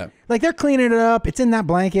cares? Yeah. Like they're cleaning it up. It's in that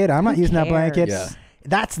blanket. I'm not using that blanket. Yeah.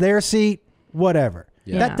 That's their seat. Whatever.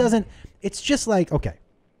 Yeah. That doesn't, it's just like, okay.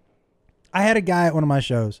 I had a guy at one of my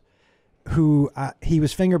shows who he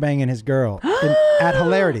was finger banging his girl at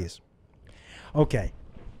Hilarities. Okay.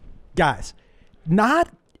 Guys, not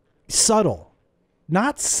subtle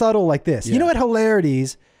like this. Yeah. You know, at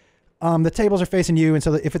Hilarities, the tables are facing you, and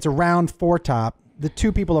so if it's a round four top, the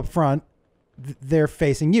two people up front, they're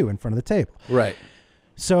facing you in front of the table. Right.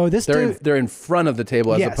 So this dude, They're in front of the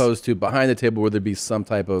table as Yes. opposed to behind the table where there'd be some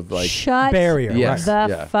type of like Shut barrier. Yes. the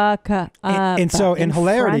Yeah. fuck up. And so in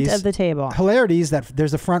Hilarities, front of the table. Hilarities, that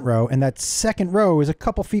there's the front row, and that second row is a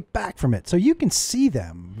couple feet back from it, so you can see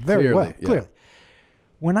them very Clearly, well. yeah. Clearly,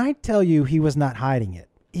 when I tell you he was not hiding it,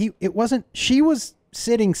 it wasn't. She was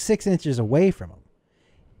sitting 6 inches away from him.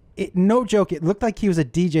 No joke. It looked like he was a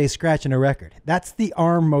DJ scratching a record. That's the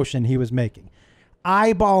arm motion he was making,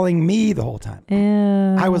 eyeballing me the whole time.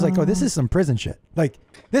 I was like, oh, this is some prison shit. Like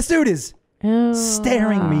this dude is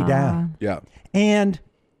staring me down. Yeah. And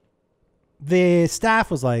the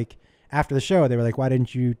staff was like, after the show, they were like, why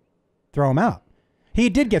didn't you throw him out? He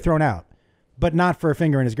did get thrown out, but not for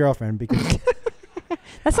fingering his girlfriend because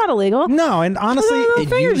That's not illegal. no. And honestly,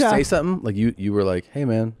 Did you say something? Like you were like, hey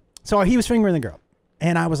man. so he was fingering the girl.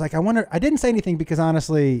 And I was like, I wonder, I didn't say anything because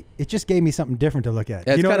honestly, it just gave me something different to look at.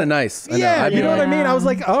 Yeah, it's You know kind of what- nice. I know. Yeah, I'd be you know like- what I mean? I was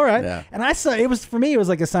like, all right. Yeah. And I saw, it was, for me, it was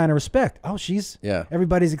like a sign of respect. Oh, Yeah.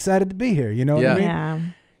 everybody's excited to be here. You know what I mean? Yeah.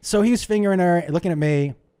 So he was fingering her, looking at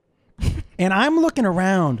me, and I'm looking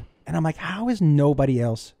around, and I'm like, how is nobody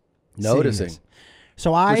else seeing Noticing. this?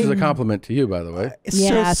 So I, Which is a compliment to you, by the way.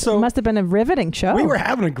 Yes, it must have been a riveting show. we were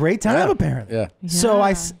having a great time, Yeah. apparently. Yeah. So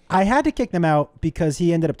I had to kick them out because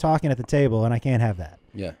he ended up talking at the table, and I can't have that.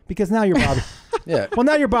 Yeah. Because now you're bothering. Yeah. Well,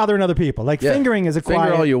 now you're bothering other people. Like Yeah. fingering is a Finger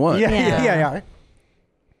quiet. all you want. Yeah, Yeah. yeah.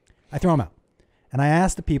 I throw him out, and I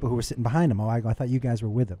asked the people who were sitting behind him. Oh, I thought you guys were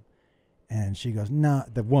with him, and she goes, no.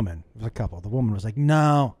 The woman, it was a couple. The woman was like,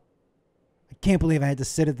 no, I can't believe I had to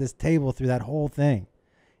sit at this table through that whole thing.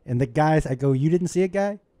 And the guys, I go, you didn't see it,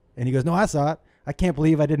 guy? And he goes, no, I saw it. I can't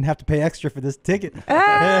believe I didn't have to pay extra for this ticket. And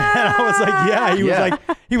I was like, yeah.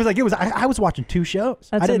 He was like, it was. I was watching two shows.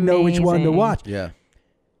 That's I didn't know which one to amazing. watch. Yeah.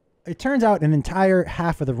 It turns out an entire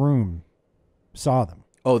half of the room saw them.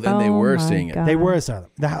 Oh, then they Oh were my seeing it. God. They were saw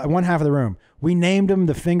them. One half of the room. We named them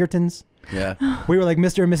the Fingertons. Yeah. We were like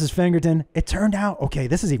Mr. and Mrs. Fingerton. It turned out, okay,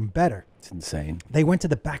 this is even better. It's insane. They went to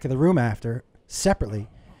the back of the room after, separately,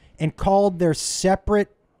 and called their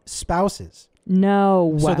separate spouses.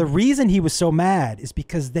 No. So the reason he was so mad is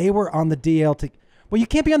because they were on the DL well, you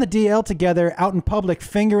can't be on the DL together out in public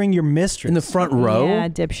fingering your mistress. In the front row? Yeah,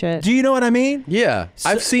 dipshit. Do you know what I mean? Yeah.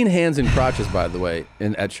 I've seen hands in crotches, by the way,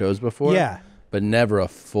 at shows before. Yeah. But never a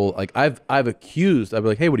full, like, I've accused, I'd be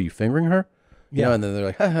like, hey, what are you, fingering her? You know, and then they're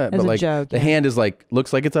like, haha. As But a like, joke, the yeah. hand is like,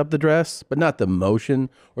 looks like it's up the dress, but not the motion.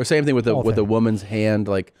 Or same thing with Whole a thing. woman's hand,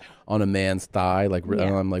 like, on a man's thigh. Like,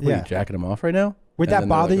 Yeah. I'm like, what, are Yeah. you jacking him off right now? Would And that then they're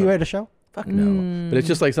bother like, you oh, at a show? Fuck no. But it's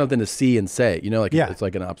just like something to see and say, you know, like Yeah. it's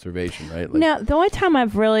like an observation, right? Like, No, the only time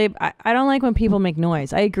I've really, I don't like when people make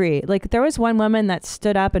noise. I agree. Like there was one woman that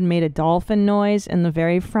stood up and made a dolphin noise in the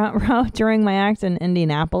very front row during my act in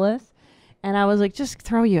Indianapolis. And I was like, just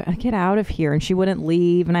get out of here. And she wouldn't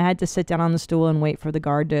leave. And I had to sit down on the stool and wait for the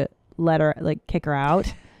guard to let her, like, kick her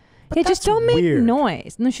out. Yeah, just don't make weird.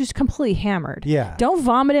 noise. And then she was completely hammered. Yeah. Don't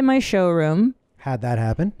vomit in my showroom. Had that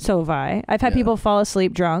happen. So have I. I've had Yeah. people fall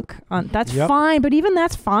asleep drunk. That's Yep. fine. But even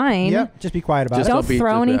that's fine. Yep. Just be quiet about Just it. Don't be-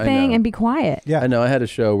 throw I anything know. and be quiet. Yeah. I know. I had a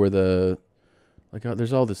show where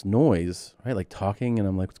there's all this noise, right? Like talking, and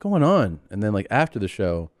I'm like, what's going on? And then like after the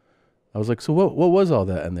show, I was like, so what was all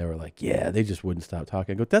that? And they were like, yeah, they just wouldn't stop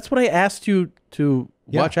talking. I go, that's what I asked you to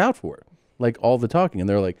watch out for, like all the talking. And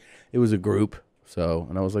they're like, it was a group. So,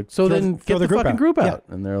 and I was like, so then get the fucking group out.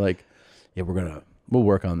 And they're like, yeah, we'll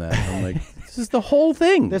work on that. And I'm like, this is the whole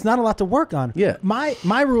thing. There's not a lot to work on. Yeah.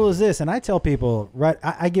 My rule is this, and I tell people, right,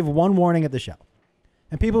 I give one warning at the show.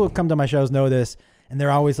 And people who come to my shows know this, and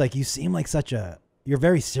they're always like, you seem like you're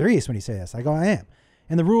very serious when you say this. I go, I am.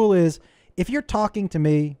 And the rule is, if you're talking to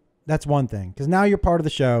me, that's one thing, because now you're part of the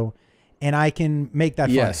show, and I can make that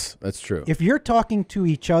funny. Yes, that's true. If you're talking to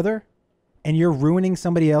each other, and you're ruining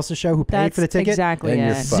somebody else's show who paid for the ticket, exactly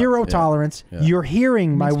it. Zero tolerance. Yeah. You're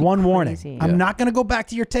hearing my one warning. crazy. I'm not going to go back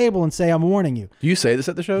to your table and say I'm warning you. Do you say this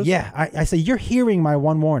at the shows? Yeah, I say you're hearing my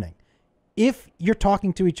one warning. If you're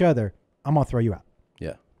talking to each other, I'm going to throw you out.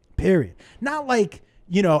 Yeah. Period. Not like,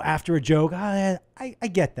 after a joke, I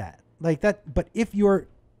get that. Like that, but if you're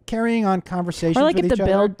carrying on conversations Or like with if each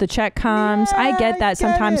other, the check comes, I get that.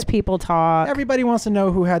 Sometimes people talk. everybody wants to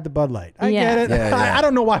know who had the Bud Light. I Yeah. get it. Yeah, yeah. I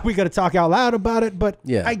don't know why we got to talk out loud about it, but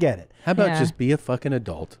I get it. How about Yeah. just be a fucking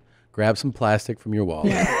adult, grab some plastic from your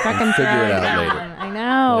wallet, Fucking and figure throw it out down. later. I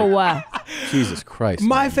know. Jesus Christ.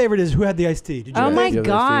 My favorite is who had the iced tea. Did you Oh guys? my Do you have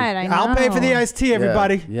those God, things? I know. I'll pay for the iced tea,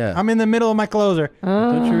 everybody. Yeah. I'm in the middle of my closer.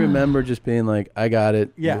 Don't you remember just being like, I got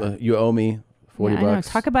it. Yeah. You owe me 40 Yeah, I know. bucks.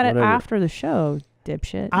 Talk about it whatever. after the show,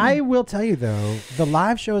 dipshit. I will tell you though, the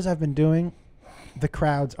live shows I've been doing, the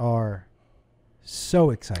crowds are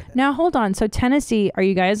so excited. Now hold on. So Tennessee, are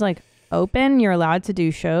you guys like open? You're allowed to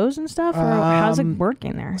do shows and stuff, or how's it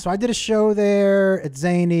working there? So I did a show there at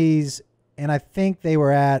Zany's, and I think they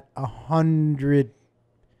were at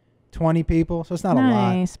 120 people. So it's not a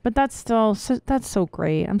lot. Nice, but that's still that's so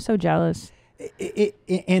great. I'm so jealous.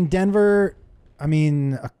 In Denver, I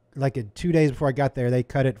mean, like 2 days before I got there, they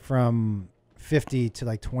cut it from 50 to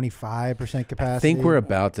like 25% capacity. I think we're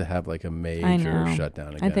about to have like a major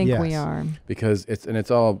shutdown again. I think we are. Because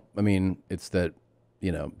it's all, I mean, it's that,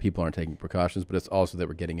 people aren't taking precautions, but it's also that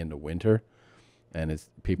we're getting into winter and it's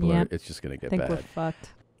just going to get I think bad. we're fucked.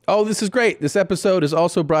 Oh, this is great. This episode is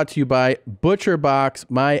also brought to you by Butcher Box,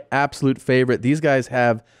 my absolute favorite. These guys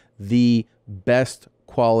have the best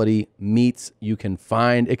quality meats you can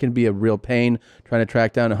find. It can be a real pain trying to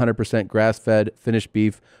track down 100% grass-fed, finished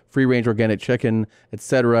beef, free-range organic chicken,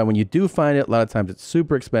 etc. When you do find it, a lot of times it's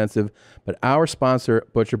super expensive, but our sponsor,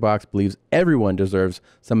 Butcher Box, believes everyone deserves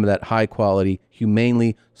some of that high-quality,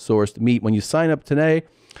 humanely sourced meat. When you sign up today,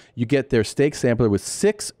 you get their steak sampler with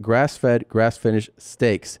 6 grass-fed, grass-finished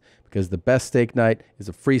steaks, because the best steak night is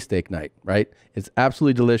a free steak night, right? It's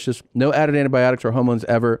absolutely delicious. No added antibiotics or hormones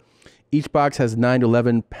ever. Each box has 9 to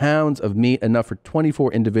 11 pounds of meat, enough for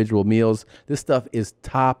 24 individual meals. This stuff is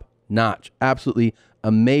top notch. Absolutely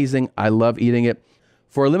amazing. I love eating it.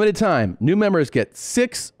 For a limited time, new members get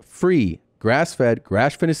 6 free grass-fed,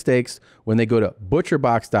 grass-finished steaks when they go to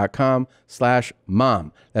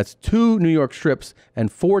butcherbox.com/mom. That's 2 New York strips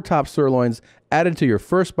and 4 top sirloins added to your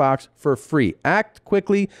first box for free. Act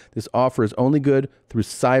quickly. This offer is only good through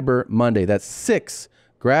Cyber Monday. That's 6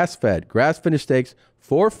 grass-fed, grass-finished steaks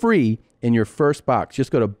for free in your first box.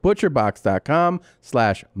 Just go to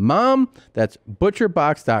butcherbox.com/mom. That's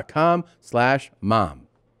butcherbox.com/mom.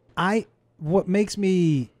 What makes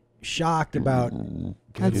me shocked about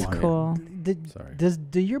That's cool.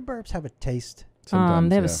 Do your burps have a taste? They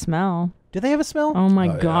have a smell. Do they have a smell? Oh my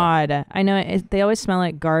God. I know they always smell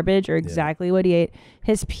like garbage or exactly what he ate.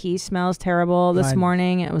 His pee smells terrible this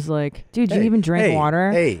morning. It was like, dude, did you even drink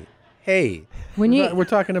water? Hey. When we're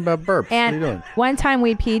talking about burps. And what are you doing? one time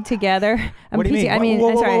we peed together. What do you mean? I mean,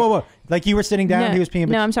 whoa, I'm sorry. whoa. Like you were sitting down and he was peeing.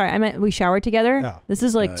 No, I'm sorry. I meant we showered together. Oh. This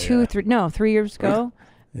is like 3 years ago.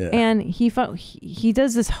 Yeah. And he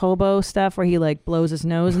does this hobo stuff where he like blows his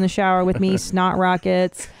nose in the shower with me, snot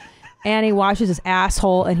rockets, and he washes his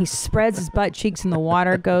asshole and he spreads his butt cheeks and the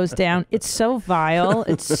water goes down. It's so vile.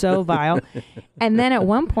 It's so vile. And then at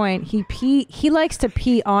one point he likes to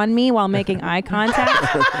pee on me while making eye contact.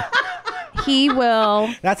 He will.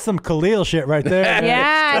 That's some Khalil shit right there.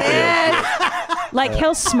 Yeah, it is. Like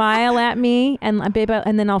he'll smile at me and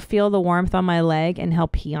then I'll feel the warmth on my leg and he'll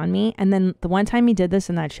pee on me. And then the one time he did this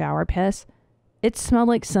in that shower piss, it smelled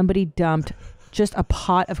like somebody dumped just a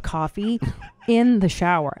pot of coffee in the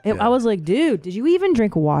shower. I was like, dude, did you even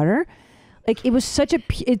drink water? Like it was such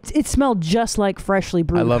it smelled just like freshly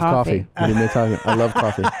brewed coffee. I love coffee. What are you talking? I love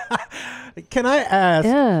coffee. Can I ask?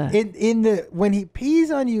 Yeah. When he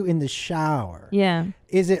pees on you in the shower? Yeah.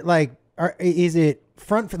 Is it like? Is it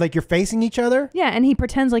front? Like you're facing each other? Yeah, and he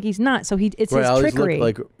pretends like he's not. So it's his I always trickery.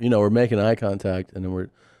 look like we're making eye contact, and then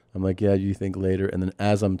I'm like, yeah, you think later. And then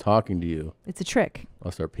as I'm talking to you, It's a trick.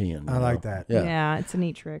 I'll start peeing. I like that. Yeah. It's a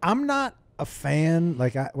neat trick. I'm not a fan.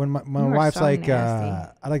 Like when my You are wife's so like,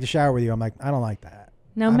 nasty. I like to shower with you. I'm like, I don't like that.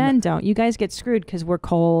 No, men don't. You guys get screwed because we're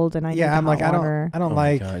cold and I need the I'm like, hot I water. don't Oh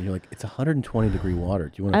like. my God, you're like, it's 120-degree water.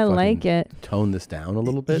 Do you want to I like it. tone this down a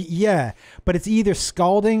little bit? Yeah, but it's either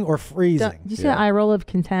scalding or freezing. You see the eye roll of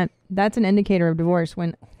contempt? That's an indicator of divorce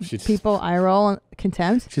when people eye roll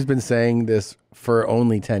contempt. She's been saying this for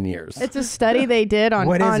only 10 years. It's a study they did on.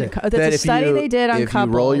 What is on it? It's a study they did on if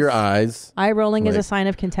couples. you roll your eyes, Eye rolling is a like, sign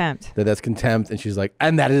of contempt. that's contempt, and she's like,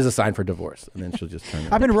 and that is a sign for divorce. And then she'll just turn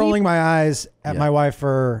it. I've been rolling my eyes at Yeah. my wife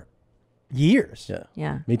for years. Yeah.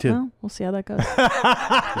 Yeah. Me too. Well, we'll see how that goes.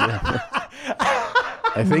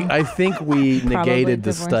 I think we Probably negated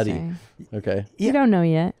the divorcing. study. Okay. You don't know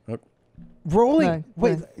yet. Rolling.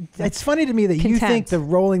 Look, It's funny to me that you think Contempt. the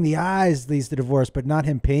rolling the eyes leads to divorce, but not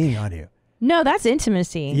him peeing on you. No, that's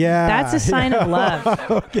intimacy. Yeah. That's a sign of love.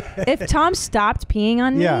 Okay. If Tom stopped peeing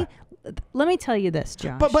on me, Yeah. let me tell you this,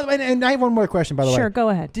 Josh. And I have one more question, by the way. Sure, go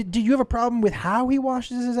ahead. Do you have a problem with how he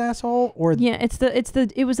washes his asshole, or Yeah,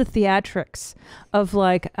 it was the theatrics of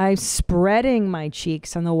like I'm spreading my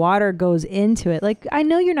cheeks and the water goes into it. Like I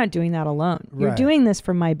know you're not doing that alone. You're Right. doing this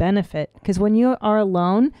for my benefit because when you are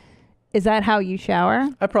alone, is that how you shower?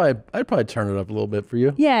 I'd probably turn it up a little bit for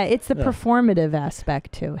you. Yeah, it's the Yeah. performative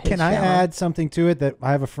aspect to his Can I shower. add something to it? That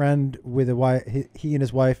I have a friend with a wife. He and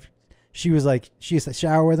his wife. She was like, she used to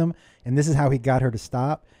shower with him, and this is how he got her to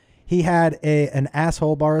stop. He had an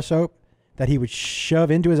asshole bar of soap that he would shove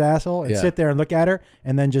into his asshole and Yeah. sit there and look at her,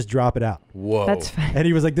 and then just drop it out. Whoa. That's fine. And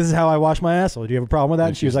he was like, "This is how I wash my asshole. Do you have a problem with that?"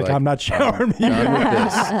 And she was like, "I'm not showering you." done with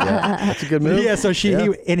this. Yeah. That's a good move. Yeah. So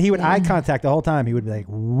he would eye contact the whole time. He would be like,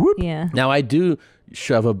 "Whoop." Yeah. Now I do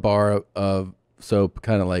shove a bar of soap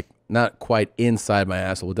kind of like not quite inside my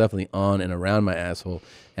asshole, definitely on and around my asshole,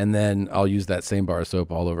 and then I'll use that same bar of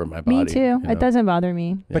soap all over my body. Me too. you know? It doesn't bother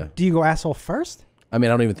me. But do you go asshole first? I mean,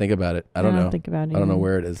 I don't even think about it. I don't know. think about it I don't know either.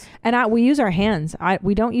 where it is. And we use our hands.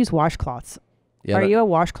 We don't use washcloths. Yeah, Are but- you a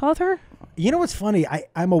washclother? You know what's funny?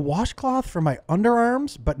 I'm a washcloth for my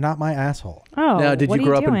underarms, but not my asshole. Oh, Now, did what you are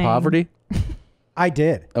grow up in doing? poverty? I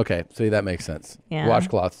did. Okay, see that makes sense. Yeah.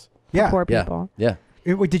 Washcloths. Yeah. Poor Yeah. people. Yeah.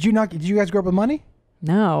 Wait, did you guys grow up with money?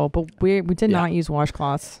 No, but we did not use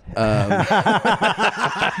washcloths.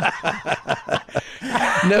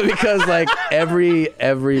 No, because like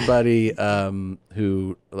everybody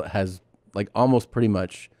who has like almost pretty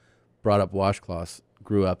much brought up washcloths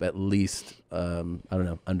grew up at least I don't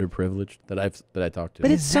know, underprivileged that I talked to.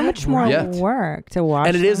 But it's so much more Yeah. work to wash.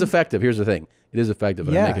 And it is them. effective. Here's the thing. It is effective,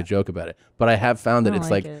 and I make Yeah. a joke about it. But I have found that I it's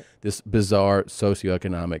like like it. this bizarre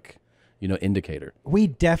socioeconomic, indicator. We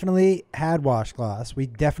definitely had washcloths. We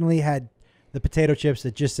definitely had the potato chips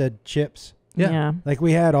that just said chips. Yeah. Like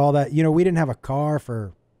we had all that. We didn't have a car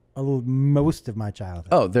for most of my childhood.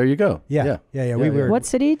 Oh, there you go. Yeah. We were. What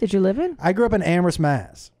city did you live in? I grew up in Amherst,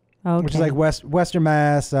 Mass, which is Okay. like Western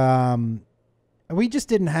Mass. We just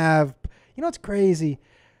didn't have. It's crazy.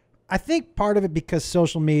 I think part of it because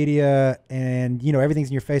social media and everything's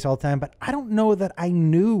in your face all the time. But I don't know that I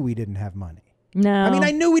knew we didn't have money. No. I mean,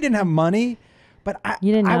 I knew we didn't have money, but I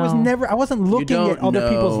wasn't looking at other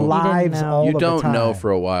people's lives all You of don't the time. know for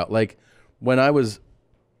a while. Like when I was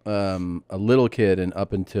a little kid and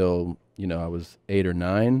up until I was 8 or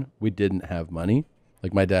 9, we didn't have money.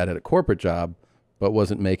 Like my dad had a corporate job, but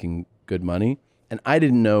wasn't making good money, and I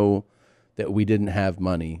didn't know that we didn't have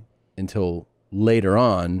money until later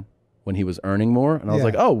on when he was earning more. And I was Yeah.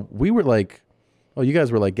 like, oh, we were like, oh, you guys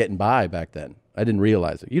were like getting by back then. I didn't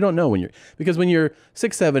realize it. You don't know because when you're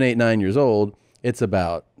 6, 7, 8, 9 years old, it's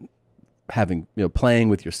about having, playing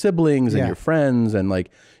with your siblings and Yeah. your friends. And like,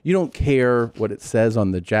 you don't care what it says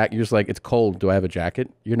on the jacket. You're just like, it's cold. Do I have a jacket?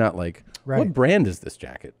 You're not like, Right. what brand is this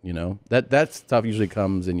jacket? That stuff usually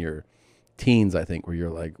comes in your teens, I think, where you're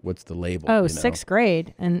like, what's the label? Oh, sixth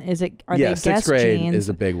grade. And are they sixth Guess grade jeans? is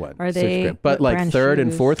a big one. Are Sixth they grade. But what like brand third and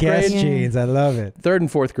shoes? fourth Guess grade, jeans. I love it. third and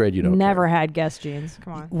fourth grade, you don't Never had Guess jeans.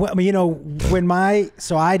 Come on. Well, I mean,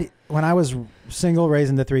 when I was single,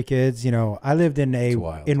 raising the 3 kids, I lived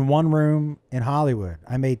in one room in Hollywood.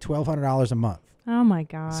 I made $1,200 a month. Oh my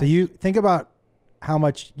god. So you think about how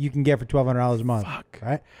much you can get for $1,200 a month,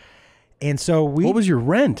 right? And so what was your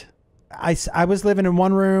rent? I was living in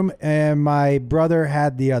one room, and my brother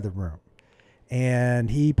had the other room, and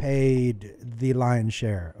he paid the lion's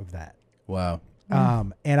share of that. Wow.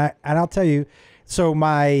 And I'll tell you, so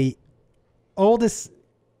my and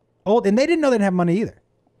they didn't know they didn't have money either,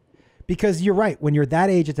 because you're right. When you're that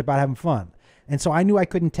age, it's about having fun. And so I knew I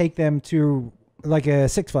couldn't take them to like a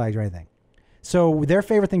Six Flags or anything. So their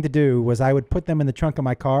favorite thing to do was I would put them in the trunk of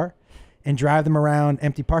my car and drive them around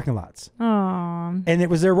empty parking lots. Aww. And it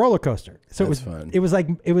was their roller coaster. So That's it was fun. It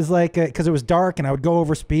was like because it was dark and I would go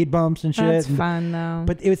over speed bumps and shit. That's and- fun though.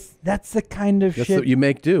 But that's the kind of That's shit what you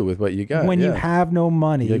make do with what you got. when you yeah. have no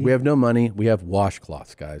money. You're like, we have no money. We have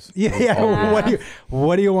washcloths, guys. Yeah, That's yeah. all we have.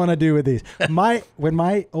 What do you want to do with these? When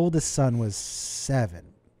my oldest son was 7,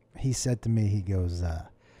 he said to me, he goes,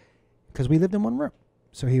 because we lived in one room,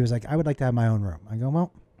 so he was like, I would like to have my own room. I go,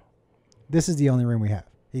 well, this is the only room we have.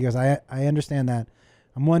 He goes, I understand that.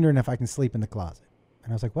 I'm wondering if I can sleep in the closet.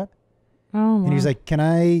 And I was like, what? Oh, And he was wow. like, can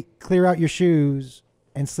I clear out your shoes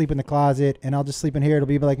and sleep in the closet, and I'll just sleep in here. It'll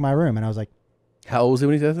be like my room. And I was like, how old was he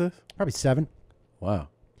when he said this? Probably 7. Wow.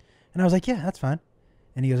 And I was like, yeah, that's fine.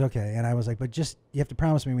 And he goes, okay. And I was like, but just, you have to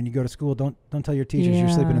promise me when you go to school, don't tell your teachers you're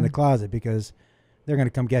sleeping in Yeah. the closet, because they're going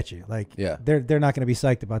to come get you. Like, Yeah. they're not going to be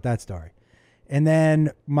psyched about that story. And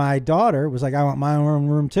then my daughter was like, I want my own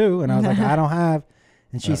room too. And I was like, I don't have.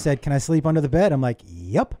 And she said, can I sleep under the bed? I'm like,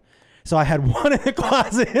 yep. So I had one in the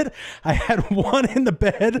closet. I had one in the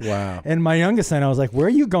bed. Wow. And my youngest son, I was like, where are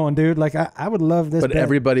you going, dude? Like, I would love this But bed.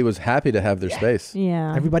 everybody was happy to have their space.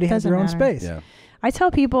 Yeah. Everybody has their own Doesn't matter. space. Yeah. I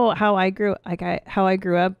tell people how I grew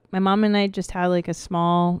up. My mom and I just had like a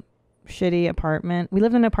small, shitty apartment. We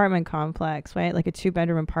lived in an apartment complex, right? Like a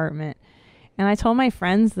 2-bedroom apartment. And I told my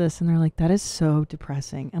friends this, and they're like, "That is so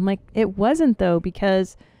depressing." I'm like, "It wasn't though,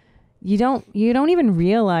 because you don't even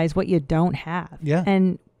realize what you don't have." Yeah.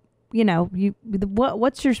 And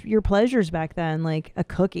what's your pleasures back then? Like a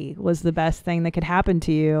cookie was the best thing that could happen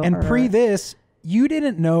to you. And or- pre this, you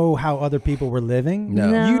didn't know how other people were living.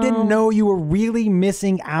 No. You didn't know you were really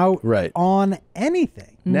missing out Right. on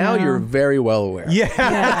anything. Now No. you're very well aware. Yeah.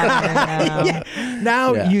 Yeah.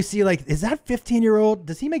 Now Yeah. you see, like, is that 15-year-old?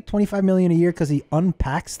 Does he make $25 million a year because he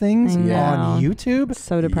unpacks things I on know. YouTube?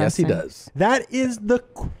 So Yes, depressing. he does. That is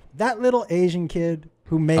that little Asian kid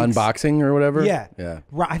who makes Unboxing or whatever? Yeah, Yeah.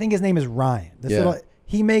 I think his name is Ryan. Yeah.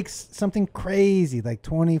 He makes something crazy, like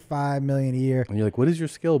 $25 million a year. And you're like, what is your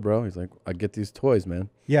skill, bro? He's like, I get these toys, man.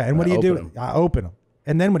 Yeah, and what do I you do? open 'em. I open them,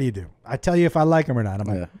 and then what do you do? I tell you if I like them or not. I'm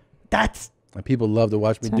like, Yeah. that's And people love to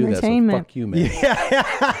watch me It's do that. So entertainment. fuck you, man.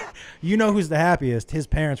 yeah. You know who's the happiest? His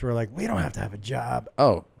parents were like, we don't have to have a job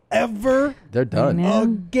Oh, ever they're done. Yeah.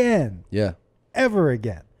 again, Yeah. ever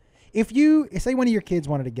again. If you say one of your kids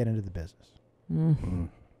wanted to get into the business,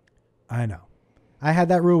 I know. I had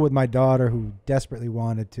that rule with my daughter who desperately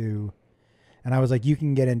wanted to, and I was like, you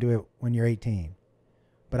can get into it when you're 18,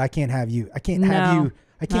 but I can't have you. I can't have No, you.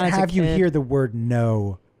 I not can't as a have you kid. hear the word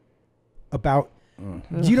no about.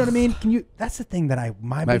 Do you know what I mean? Can you? That's the thing that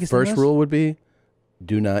my My biggest thing first was- rule would be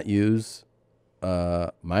do not use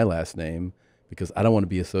my last name because I don't want to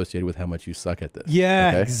be associated with how much you suck at this. Yeah,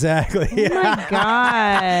 Okay? exactly. Oh my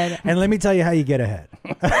God. And let me tell you how you get ahead.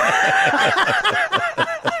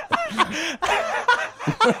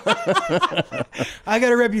 I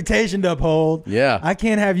got a reputation to uphold. Yeah. I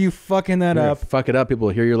can't have you fucking that You're gonna up. fuck it up. People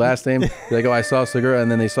will hear your last name. They go, I saw Segura, and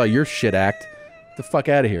then they saw your shit act. Get the fuck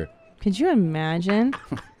out of here. Could you imagine?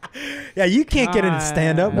 Yeah, you can't get into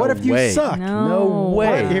stand up. No what if you way. suck? No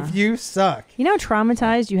way. What if you suck? You know how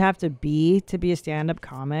traumatized you have to be a stand-up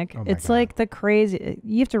comic? Oh my It's God. like the crazy.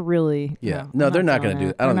 You have to really. Yeah. No, No, they're I'm not doing going to do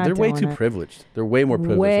it. that. I don't. I'm They're not way doing too it. privileged. They're way more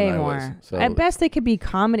privileged Way than I more. was. So At best, they could be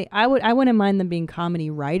comedy. I wouldn't mind them being comedy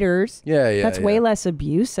writers. Yeah, yeah. That's yeah. way less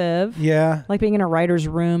abusive. Yeah. Like being in a writer's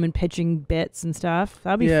room and pitching bits and stuff.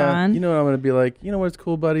 That'd be yeah, fun. You know what I'm going to be like? You know what's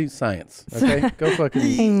cool, buddy? Science. Okay? Go fucking.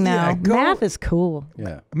 I know. Yeah, go- Math is cool.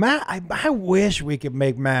 Yeah. Math. I wish we could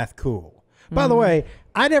make math cool. By Mm-hmm. the way,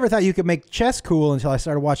 I never thought you could make chess cool until I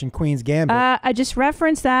started watching Queen's Gambit. I just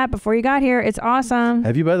referenced that before you got here. It's awesome.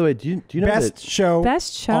 Have you, by the way, do you know Best that? show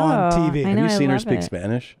Best show on TV. I Have know, you I seen her love speak it.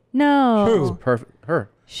 Spanish? No. Who? It's perfect. Her.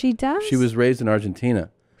 She does. She was raised in Argentina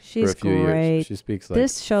She's for a few great. years. She speaks like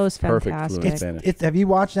This show is perfect fantastic. fluent Spanish. Have you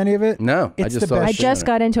watched any of it? No, I It's just the saw. best I shit just on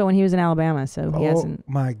got into it when he was in Alabama, so he Oh hasn't.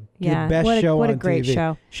 my! Yeah, The best what a- show what a on great TV.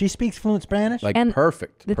 show. She speaks fluent Spanish. it. Like And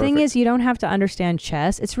perfect. The thing is, you don't have to understand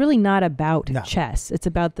chess. It's really not about No. chess. It's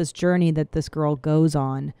about this journey that this girl goes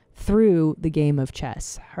on through the game of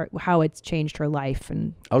chess, how it's changed her life.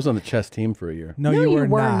 And I was on the chess team for a year. no, No, you you were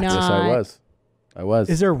were not. not. Yes, I was. I was.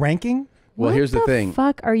 Is there a ranking? Well, what here's the thing.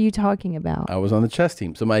 fuck are you talking about? I was on the chess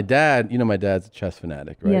team. So my dad, you know, my dad's a chess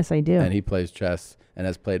fanatic, right? Yes, I do. And he plays chess and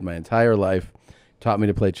has played my entire life. Taught me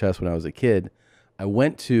to play chess when I was a kid. I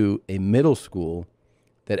went to a middle school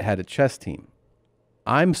that had a chess team.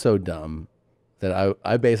 I'm so dumb that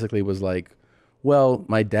I basically was like, well,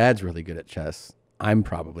 my dad's really good at chess. I'm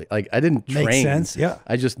probably like, I didn't train. Makes sense, yeah.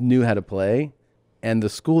 I just knew how to play. And the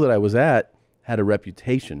school that I was at had a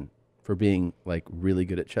reputation for for being like really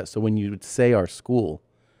good at chess. So when you would say our school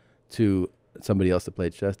to somebody else that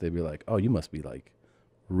played chess, they'd be like, "Oh, you must be like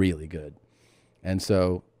really good." And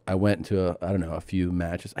so I went into a few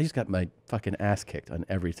matches. I just got my fucking ass kicked on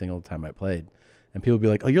every single time I played. And people would be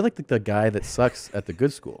like, "Oh, you're like the guy that sucks at the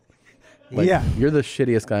good school. Like, yeah, you're the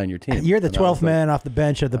shittiest guy on your team. You're the And 12th man off the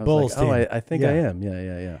bench of the Bulls like, team." Oh, I think I am.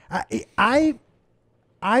 Yeah.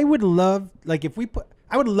 I would love, like,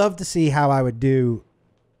 I would love to see how I would do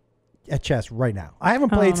at chess right now. I haven't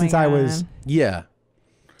played since I was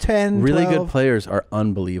 10, Really 12. good players are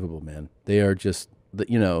unbelievable, man. They are just, they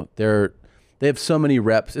have so many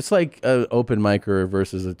reps. It's like an open micer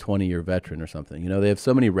versus a 20-year veteran or something. They have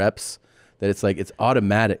so many reps that it's like it's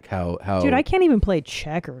automatic how. Dude, I can't even play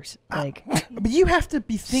checkers. Like, but you have to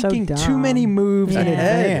be thinking so too many moves in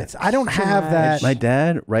advance. I don't have that. My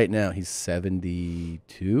dad, right now, he's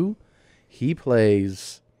 72. He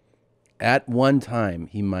plays, at one time,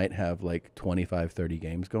 he might have like 25, 30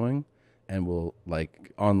 games going, and will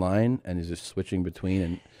like online, and is just switching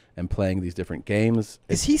between and playing these different games.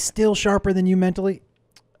 Is he still sharper than you mentally?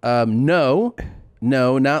 No,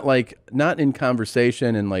 not in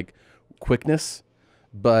conversation and like quickness,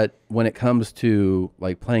 but when it comes to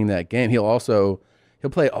like playing that game, he'll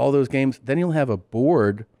play all those games. Then he'll have a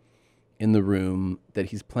board in the room that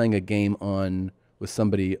he's playing a game on with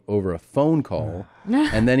somebody over a phone call,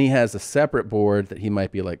 and then he has a separate board that he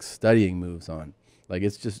might be like studying moves on. Like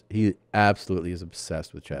it's just, he absolutely is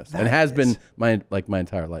obsessed with chess and has been my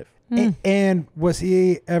entire life. And was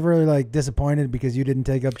he ever like disappointed because you didn't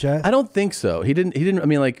take up chess? I don't think so. He didn't. I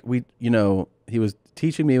mean, like he was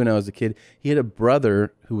teaching me when I was a kid. He had a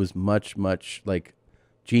brother who was much like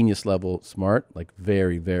genius level smart, like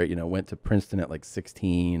very, very, went to Princeton at like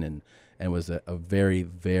 16 and was a very,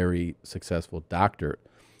 very successful doctor.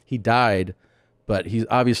 He died, but he's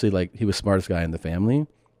obviously like, he was smartest guy in the family,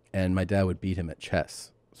 and my dad would beat him at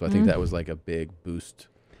chess. So I think that was like a big boost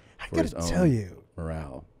for his own tell you,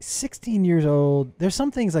 morale. 16 years old. There's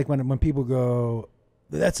some things like when people go,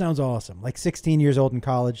 that sounds awesome. Like 16 years old in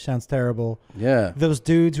college sounds terrible. Yeah. Those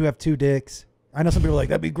dudes who have 2 dicks. I know some people are like,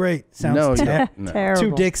 that'd be great. Sounds no.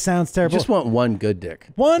 terrible. 2 dicks sounds terrible. You just want one good dick.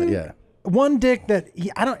 One dick that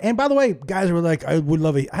I don't. And by the way, guys were like, I would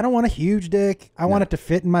love it. I don't want a huge dick. I want it to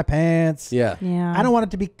fit in my pants. Yeah. I don't want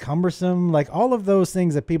it to be cumbersome. Like all of those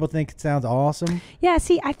things that people think sounds awesome. Yeah,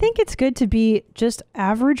 see, I think it's good to be just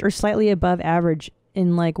average or slightly above average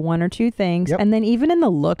in like 1 or 2 things. And then even in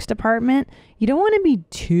the looks department, you don't want to be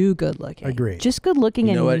too good looking. Agree. Just good looking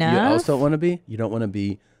You know enough. what you also don't want to be? You don't want to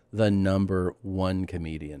be the #1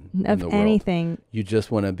 comedian in of the world. anything. You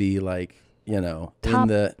just want to be like, Top in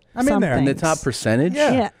the top percentage.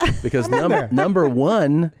 Yeah. Because number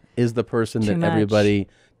 1 is the person Too that much. everybody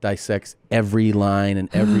dissects every line and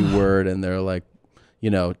every word, and they're like,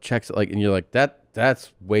 checks it, like, and you're like,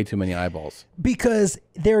 that's way too many eyeballs. Because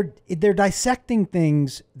they're dissecting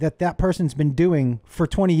things that person's been doing for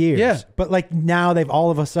 20 years. Yeah. But like now they've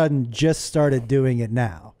all of a sudden just started doing it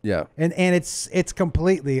now. Yeah. And it's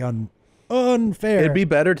completely unfair. It'd be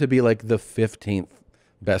better to be like the 15th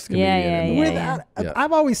best comedian in the world. Yeah.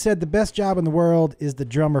 I've always said the best job in the world is the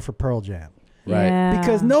drummer for Pearl Jam. Right. Yeah.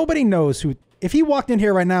 Because nobody knows who. If he walked in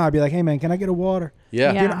here right now, I'd be like, hey man, can I get a water?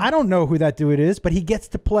 Yeah. Yeah. I don't know who that dude is, but he gets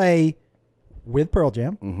to play with Pearl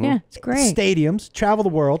Jam. Yeah, it's great. Stadiums, travel the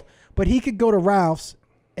world, but he could go to Ralph's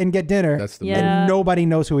and get dinner, and nobody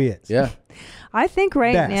knows who he is. Yeah. I think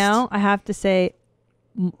Best. now I have to say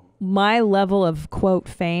my level of quote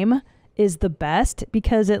fame is the best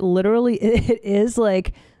because it literally it is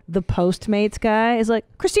like the Postmates guy is like,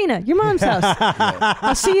 Christina, your mom's house.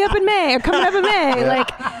 I'll see you up in May or coming up in May.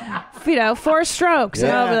 Like, 4 strokes.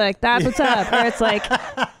 And I'll be like, that's what's up. Or it's like,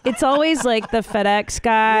 it's always like the FedEx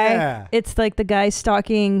guy. Yeah. It's like the guy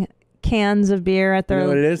stocking cans of beer at You know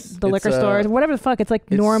what it is? the liquor It's, stores. Whatever the fuck. It's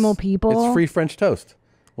like normal people. It's free French toast.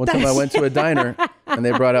 One time I went to a diner and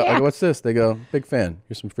they brought out, I go, what's this? They go, big fan.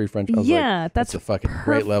 Here's some free French toast. Yeah, that's a fucking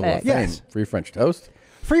great level of perfect. fame. Yes. Free French toast.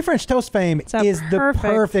 Free French toast fame a is the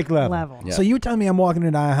perfect level. Yeah. So you tell me I'm walking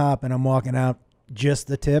into IHOP and I'm walking out just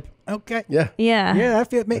the tip. Okay. Yeah. Yeah. Yeah, I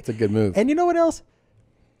feel That's a good move. And you know what else?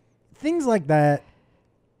 Things like that.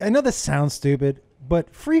 I know this sounds stupid,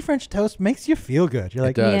 but free French toast makes you feel good. You're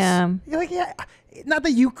like, does. Yeah. You're like, yeah. Not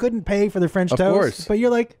that you couldn't pay for the French Of toast, course. but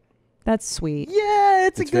you're like, That's sweet. yeah,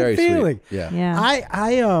 it's a It's very good feeling. sweet. Yeah. Yeah.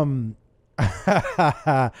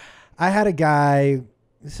 I had a guy.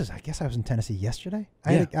 I guess I was in Tennessee yesterday.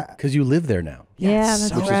 I had a guy, Because you live there now. Yeah, that's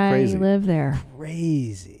so right. crazy. You live there.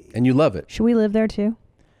 crazy. And you love it. Should we live there too?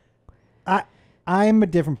 I'm a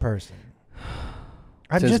different person.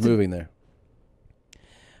 Since moving there.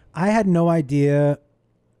 I had no idea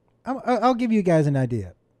I'll give you guys an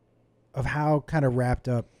idea of how kind of wrapped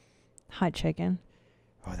up. Hot chicken.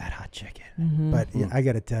 Oh, that hot chicken. Mhm. But yeah, I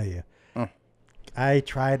got to tell you, I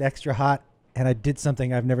tried extra hot and I did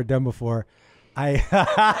something I've never done before.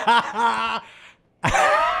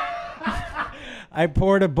 I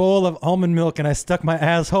poured a bowl of almond milk and I stuck my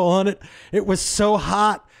asshole on it. It was so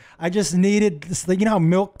hot. I just needed this, you know how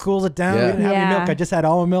milk cools it down? Yeah. We didn't have any milk. I just had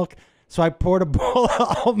almond milk. So I poured a bowl of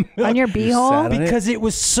almond milk. On your beehole? Because it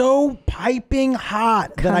was so piping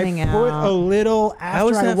hot that I Coming put out. a little after How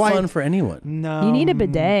is I that wiped. fun for anyone? No. You need a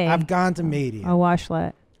bidet. I've gone to medium. A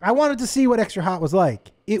washlet. I wanted to see what extra hot was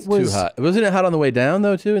like. It was Too hot. Wasn't it hot on the way down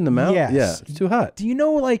though too in the mouth? Yes. Yeah, it's too hot. Do you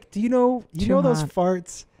know you know Too those hot.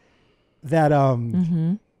 farts that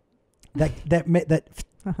that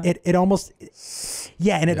it almost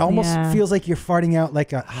and it almost feels like you're farting out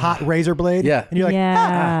like a hot razor blade. Yeah. And you're like,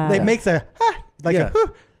 Yeah. It makes a like Yeah.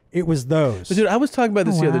 it was those. But dude, I was talking about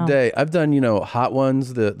this the other wow. day. I've done, hot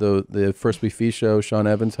ones, the First We Feast show, Sean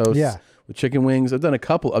Evans hosts Yeah. with chicken wings. I've done a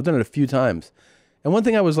couple. I've done it a few times. And one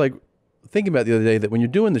thing I was like thinking about the other day, that when you're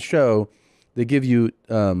doing the show, they give you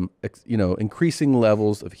increasing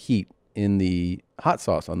levels of heat in the hot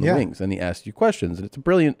sauce on the wings, and he asks you questions, and it's a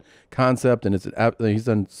brilliant concept, and he's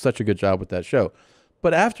done such a good job with that show.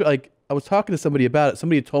 But after, I was talking to somebody about it.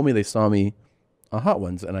 Somebody had told me they saw me on Hot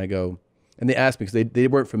Ones, and I go, and they asked me because they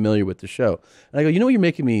weren't familiar with the show, and I go, you know what you're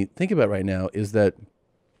making me think about right now is that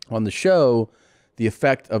on the show, the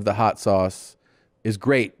effect of the hot sauce is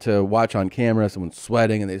great to watch on camera. Someone's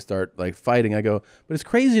sweating and they start fighting. I go, but it's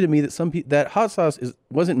crazy to me that that hot sauce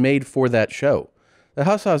wasn't made for that show. That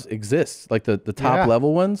hot sauce exists, like the top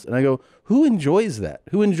level ones. And I go, who enjoys that?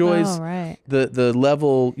 Who enjoys the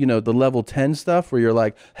level, the level 10 stuff where you're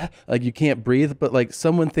like you can't breathe, but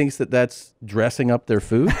someone thinks that that's dressing up their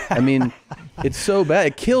food. I mean, it's so bad.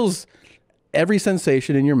 It kills every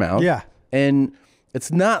sensation in your mouth. Yeah. And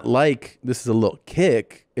it's not like this is a little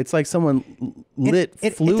kick. It's like someone lit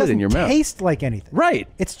fluid in your mouth. It doesn't taste like anything. Right.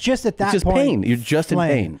 It's just at that It's just point. pain. You're just flame.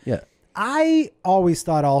 in pain. Yeah. I always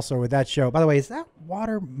thought also with that show, by the way, is that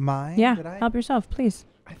water mine? Yeah. Did I- Help yourself, please.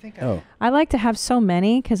 I think Oh. I like to have so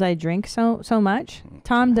many because I drink so much.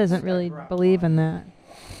 Tom doesn't really believe in that.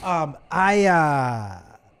 I've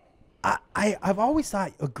always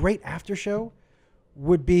thought a great after show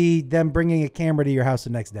would be them bringing a camera to your house the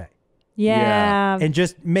next day. Yeah. And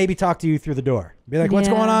just maybe talk to you through the door. Be like, what's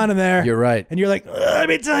Yeah. going on in there? You're right. And you're like, let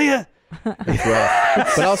me tell you. It's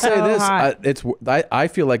rough. But I'll say So this: hot. I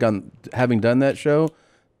feel like on having done that show,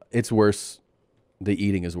 it's worse. The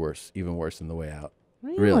eating is worse, even worse than the way out.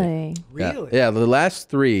 Really? Yeah. Really? Yeah. The last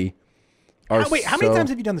three are. Wait, how many times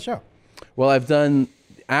have you done the show? Well, I've done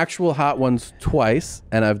actual hot ones twice,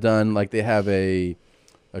 and I've done they have a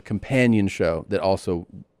companion show that also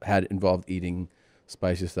had involved eating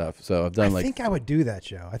spicy stuff. So I've done I think I would do that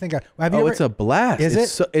show. I think have you ever, it's a blast. Is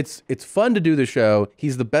it's it? It's fun to do the show.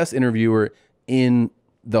 He's the best interviewer in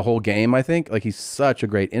the whole game, I think. He's such a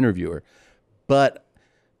great interviewer. But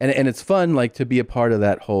and it's fun to be a part of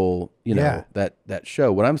that whole, that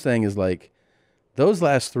show. What I'm saying is those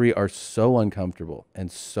last three are so uncomfortable and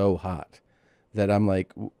so hot that I'm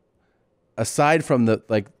aside from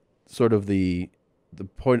the sort of the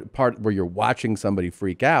part where you're watching somebody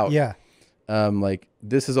freak out. Yeah.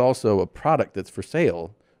 This is also a product that's for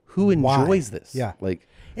sale. Who enjoys this? Yeah.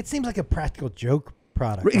 It seems like a practical joke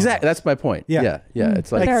product. Exactly. That's my point. Yeah. It's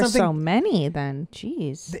But there are something- so many then.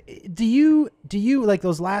 Jeez. Do you like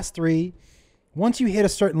those last three? Once you hit a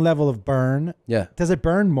certain level of burn, does it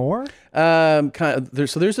burn more? Kind of.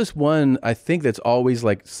 There's this one I think that's always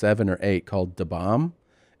 7 or 8 called Da Bomb,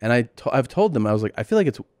 and I've told them I was I feel like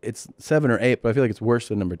it's 7 or 8, but I feel like it's worse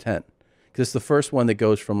than number 10 because it's the first one that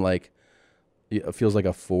goes from it feels like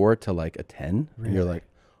a 4 to a 10, and you're like,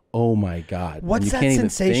 oh my god, What's you that can't even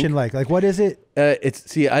sensation think. like? What is it? I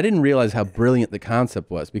didn't realize how brilliant the concept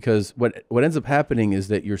was because what ends up happening is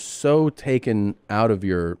that you're so taken out of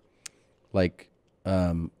your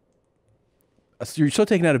you're so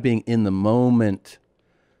taken out of being in the moment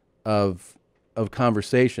of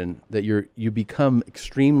conversation that you become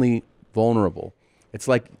extremely vulnerable. It's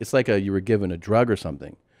like you were given a drug or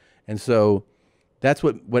something, and so that's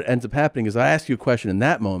what ends up happening is I ask you a question in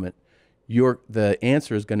that moment, the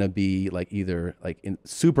answer is going to be either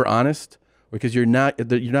super honest because you're not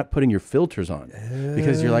putting your filters on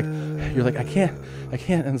because you're like I can't,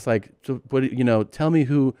 and it's so what tell me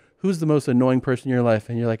who's the most annoying person in your life,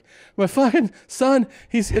 and you're like, my fucking son,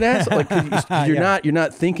 he's an asshole. You're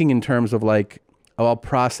not thinking in terms of oh, I'll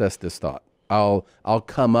process this thought, I'll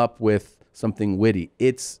come up with something witty.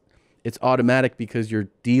 It's automatic because you're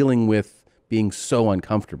dealing with being so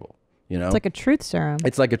uncomfortable. You know, It's like a truth serum.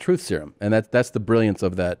 It's like a truth serum, and that's the brilliance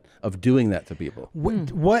of that, of doing that to people.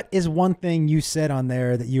 What is one thing you said on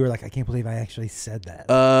there that you were like, I can't believe I actually said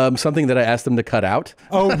that? Something that I asked them to cut out.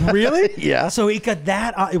 Oh, really? Yeah. So he cut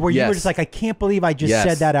that out, where you were just like, I can't believe I just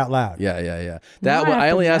said that out loud. Yeah. That one, I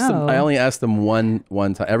only asked them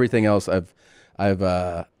one time. Everything else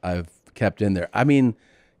I've kept in there. I mean,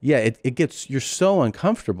 yeah, it gets, you're so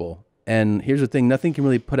uncomfortable. And here's the thing, nothing can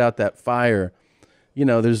really put out that fire. You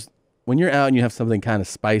know, when you're out and you have something kind of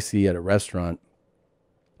spicy at a restaurant,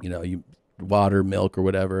 you know, water, milk, or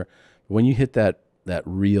whatever. When you hit that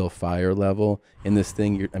real fire level in this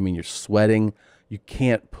thing, you're sweating. You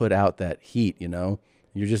can't put out that heat. You know,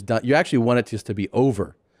 you're just done. You actually want it just to be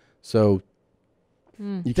over. So,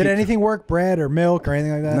 Did anything work? Bread or milk or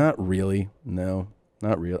anything like that? Not really. No,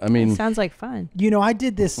 not real. I mean, Sounds like fun. You know, I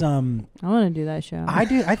did this. I want to do that show.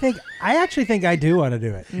 I actually think I do want to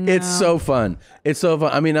do it. It's so fun. It's so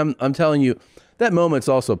fun. I mean, I'm telling you, that moment's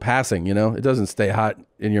also passing. You know, it doesn't stay hot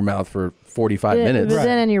in your mouth for 45 minutes. But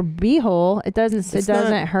then in your beehole, it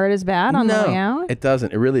doesn't hurt as bad on the way out. It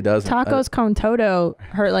doesn't. It really doesn't. Tacos con todo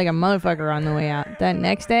hurt like a motherfucker on the way out. That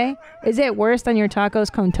next day, is it worse than your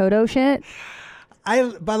tacos con todo shit?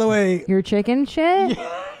 By the way, your chicken shit.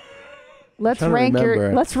 Let's rank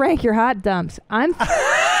your hot dumps.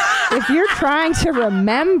 If you're trying to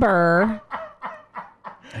remember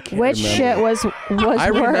which shit was I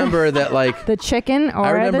remember worse, that like the chicken or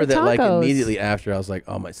I remember the that like tacos. immediately after I was like,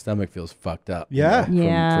 oh, my stomach feels fucked up. Yeah, you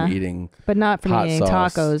know, from eating, but not from hot eating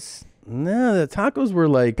sauce. tacos. No, the tacos were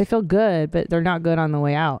like They feel good, but they're not good on the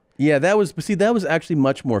way out. yeah. That was actually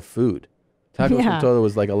much more food. Tacos Yeah. con todo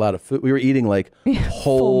was like a lot of food. We were eating like Full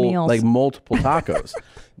whole meals. like multiple tacos.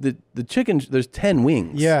 the chicken, there's 10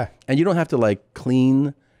 wings. Yeah, and you don't have to like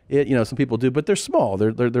clean it. You know, some people do, but they're small.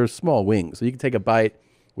 They're small wings, so you can take a bite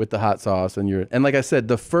with the hot sauce, and like I said,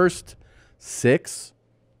 the first 6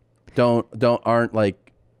 aren't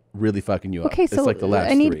like really fucking you up. Okay, so it's like the last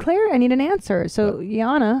I need 3. I need an answer. So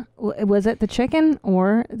Yana, was it the chicken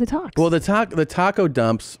or the tacos? Well, the taco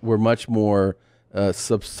dumps were much more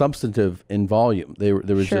substantive in volume. There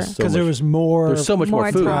was just so much, there was more. There's so much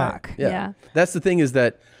more food. talk. Yeah. That's the thing, is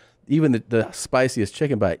that even the spiciest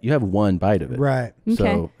chicken bite, you have one bite of it. Right. So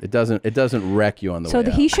Okay. it doesn't wreck you on the So way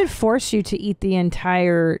out. he should force you to eat the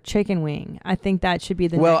entire chicken wing. I think that should be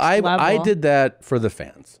the Well, next level. I did that for the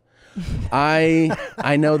fans.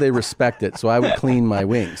 I know they respect it, so I would clean my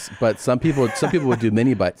wings. But some people would do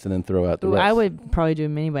mini bites and then throw out the Ooh, rest. I would probably do a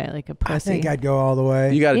mini bite like a pussy. I think I'd go all the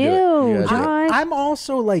way. You got to do it. Ew, You gotta do it. Josh. I'm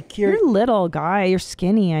also like curious. You're a little guy. You're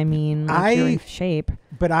skinny. I mean, like you're in shape.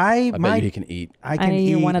 But I bet you can eat. I can eat.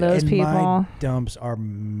 You're one of those and my people. dumps are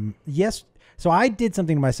yes. So I did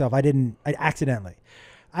something to myself. I accidentally.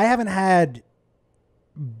 I haven't had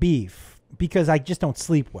beef because I just don't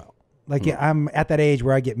sleep well. Like I'm at that age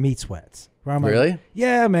where I get meat sweats. Where I'm like, Really?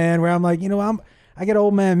 yeah, man. Where I'm like, I get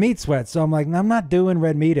old man meat sweats. So I'm like, I'm not doing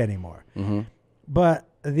red meat anymore. Mm-hmm. But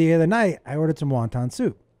the other night I ordered some wonton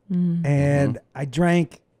soup, and I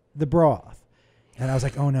drank the broth, and I was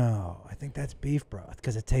like, oh no, I think that's beef broth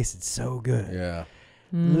because it tasted so good. Yeah.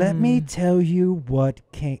 Let me tell you what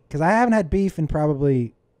came, because I haven't had beef in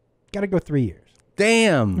probably, got to go 3 years.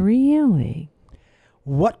 Damn. Really?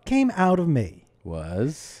 What came out of me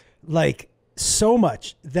was like so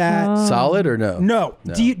much that solid or no? No.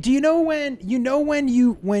 Do you know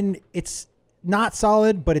when it's not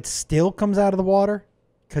solid but it still comes out of the water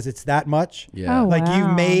because it's that much? Yeah. Oh, like wow.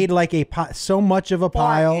 you made like so much of a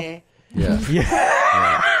pile. Yeah.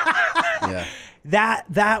 Yeah. Yeah.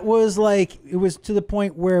 That was like, it was to the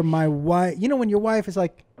point where my wife, when your wife is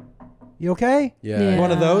like, you okay? Yeah.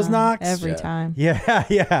 One of those knocks? Every time. Yeah,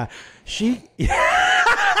 yeah.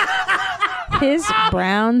 His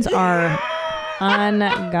browns are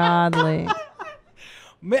ungodly.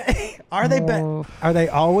 Are they bad? Are they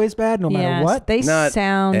always bad no matter Yes, what? they Not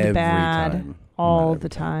sound every bad time. all the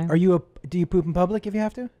time. Do you poop in public if you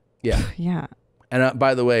have to? Yeah. Yeah. And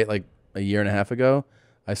by the way, like a year and a half ago,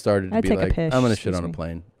 I started to I'd be take a like, piss, I'm gonna shit excuse on a me.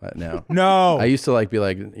 plane now. No. I used to like be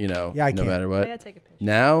like, Yeah, I no can't. matter what. Yeah, take a piss.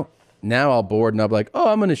 Now I'll board and I'll be like, oh,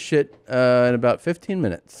 I'm gonna shit in about 15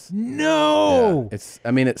 minutes. No. Yeah,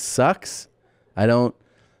 it sucks. I don't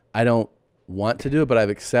want to do it, but I've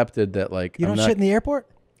accepted that like You don't shit in the airport?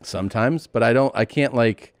 sometimes, but I can't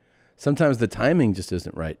like, sometimes the timing just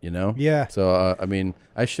isn't right, Yeah. So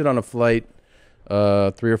I shit on a flight 3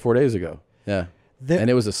 or 4 days ago. Yeah. And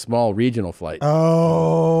it was a small regional flight.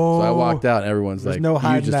 Oh. So I walked out and everyone's There's like, no you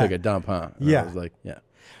hiding just that. took a dump, huh? And Yeah. I was like, yeah.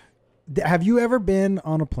 Have you ever been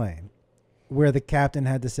on a plane where the captain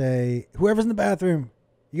had to say, whoever's in the bathroom,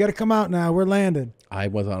 you got to come out now, we're landing? I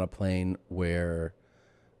was on a plane where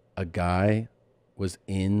a guy was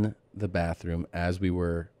in the bathroom as we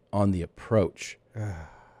were on the approach,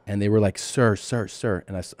 and they were like, "Sir, sir, sir,"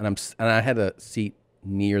 and I had a seat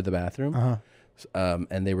near the bathroom,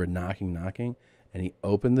 and they were knocking, and he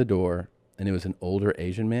opened the door, and it was an older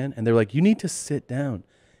Asian man, and they were like, "You need to sit down,"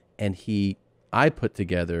 and I put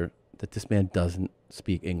together that this man doesn't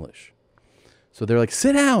speak English, so they're like,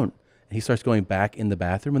 "Sit down," and he starts going back in the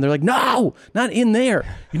bathroom, and they're like, "No, not in there.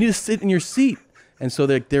 You need to sit in your seat." And so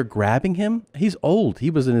they're grabbing him. He's old.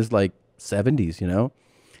 He was in his like 70s, you know?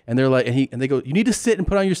 And they're like, and they go, "You need to sit and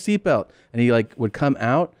put on your seatbelt." And he like would come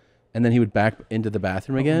out, and then he would back into the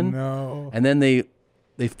bathroom again. No. And then they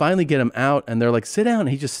finally get him out, and they're like, "Sit down." And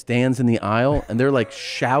he just stands in the aisle, and they're like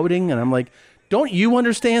shouting. And I'm like, "Don't you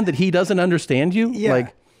understand that he doesn't understand you?" Yeah.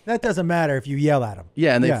 Like, that doesn't matter if you yell at him.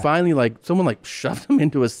 yeah. And they finally like, someone like shoved him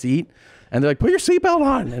into a seat. And they're like, "Put your seatbelt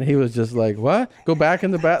on." And he was just like, "What? Go back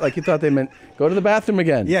in the bath." Like he thought they meant go to the bathroom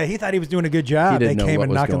again. Yeah, he thought he was doing a good job. He They didn't know came what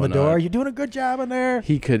and was knocked on the going door. on. "You're doing a good job in there."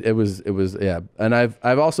 He could. It was. Yeah. And I've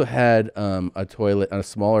also had a toilet on a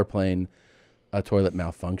smaller plane, a toilet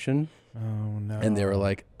malfunction. Oh no. And they were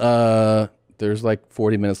like, "There's like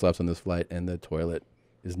 40 minutes left on this flight, and the toilet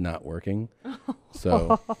is not working."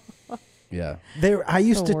 So, yeah. I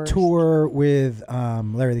used to tour with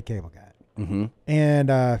Larry the Cable Guy, and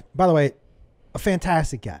by the way, a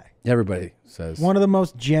fantastic guy. Everybody says one of the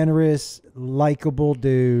most generous, likable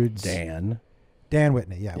dudes. Dan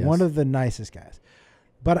Whitney, yeah, Yes. one of the nicest guys.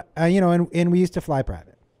 But and we used to fly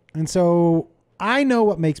private, and so I know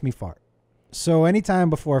what makes me fart. So anytime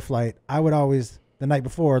before a flight, I would always the night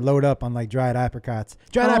before load up on like dried apricots.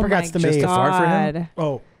 Dried apricots to me. Just to fart for him?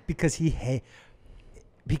 Oh, because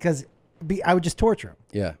I would just torture him.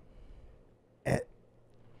 Yeah.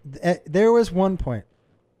 There was one point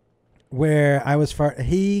where I was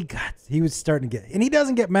he was starting to get, and he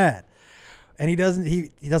doesn't get mad, and he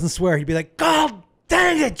doesn't swear. He'd be like, "God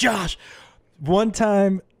dang it, Josh!" One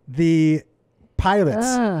time, the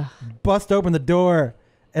pilots bust open the door,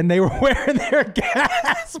 and they were wearing their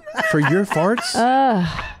gas masks. For your farts.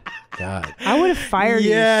 God. I would have fired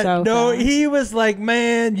you. So fast. He was like,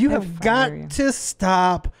 "Man, you have got to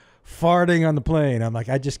stop farting on the plane." I'm like,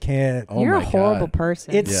 "I just can't." You're a horrible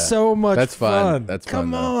person. It's so much That's fun. That's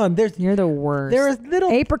Come fun, on. You're the worst. There are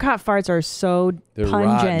little apricot farts are so They're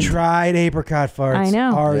pungent. rotten. dried apricot farts. I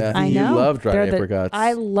know. I know. You love dried They're apricots.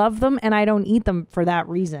 I love them, and I don't eat them for that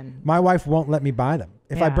reason. My wife won't let me buy them.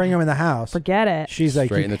 If I Yeah. bring them in the house, Forget it. she's like,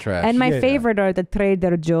 Straight in the trash. And my Yeah. favorite are the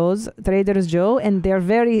Trader Joe's, and they're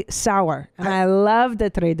very sour. And I love the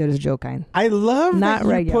Trader Joe kind. I love Not that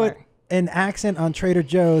you regular. put an accent on Trader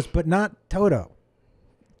Joe's, but not Toto.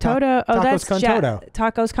 Toto, Tacos that's con Toto.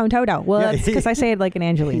 Tacos con Toto. Well, Yeah. it's because I say it like an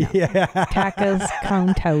Angelina. Yeah. Tacos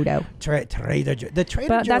con Toto. Trader Joe. The Trader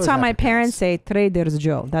But Joe's that's how my apricots. parents say Trader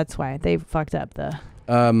Joe. That's why they fucked up the.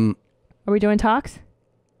 Are we doing talks?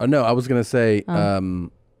 No, I was gonna say. I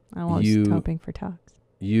was hoping for talks.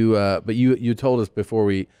 But you told us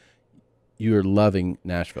before you were loving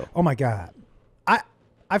Nashville. Oh my God,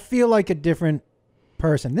 I feel like a different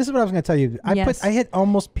person. This is what I was going to tell you. I hit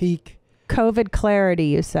almost peak COVID clarity.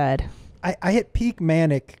 You said I hit peak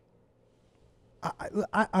manic.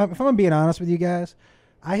 If I'm being honest with you guys,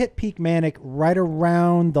 I hit peak manic right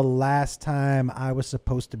around the last time I was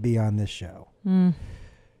supposed to be on this show.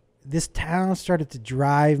 This town started to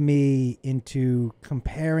drive me into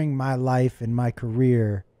comparing my life and my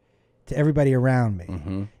career to everybody around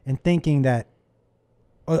me, and thinking that,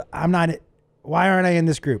 "Oh, I'm not. Why aren't I in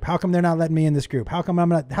this group? How come they're not letting me in this group? How come I'm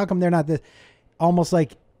not? How come they're not this?" Almost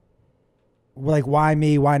like why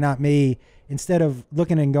me? Why not me? Instead of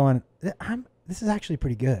looking and going, "This is actually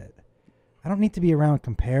pretty good. I don't need to be around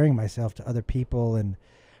comparing myself to other people."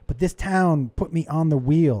 But this town put me on the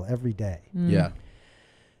wheel every day. Yeah.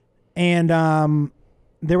 And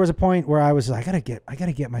there was a point where I was like, I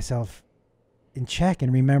gotta get myself in check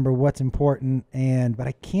and remember what's important. But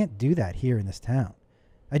I can't do that here in this town.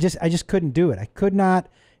 I just couldn't do it. I could not,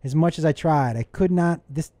 as much as I tried. I could not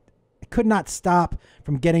stop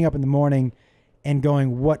from getting up in the morning and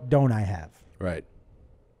going, "What don't I have?" Right.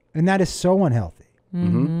 And that is so unhealthy.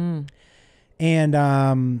 And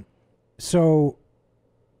so,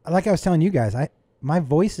 like I was telling you guys, my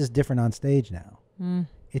voice is different on stage now.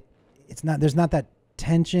 It's not. There's not that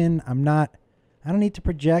tension. I don't need to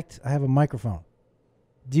project. I have a microphone.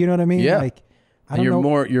 Do you know what I mean? Yeah. Like, And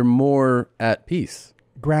you're more at peace,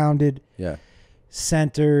 grounded. Yeah.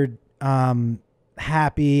 Centered.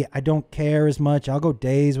 Happy. I don't care as much. I'll go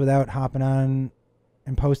days without hopping on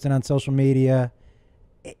and posting on social media.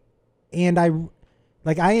 And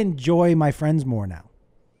I enjoy my friends more now.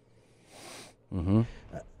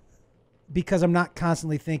 because I'm not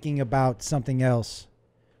constantly thinking about something else,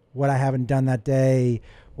 what I haven't done that day,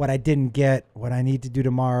 what I didn't get, what I need to do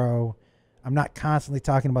tomorrow. I'm not constantly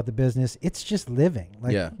talking about the business. It's just living.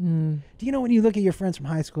 Like, do you know when you look at your friends from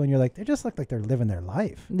high school and you're like, they just look like they're living their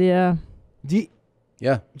life? Yeah.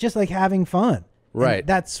 Just like having fun. Right. And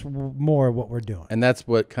that's more what we're doing. And that's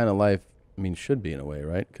what kind of life, I mean, should be in a way,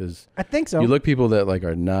 right? Because I think so. You look people that like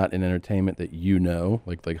are not in entertainment that you know,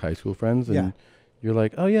 like high school friends, and you're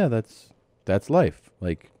like, oh yeah, that's life.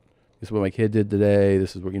 Like, this is what my kid did today.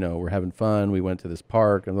 This is what, we're having fun. We went to this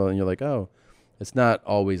park, and you're like, oh, it's not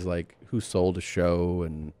always like who sold a show,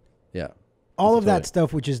 and all of that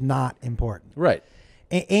stuff, which is not important, right?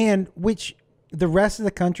 And which the rest of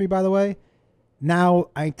the country, by the way, now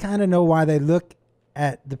I kind of know why they look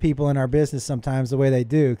at the people in our business sometimes the way they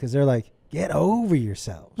do, because they're like, get over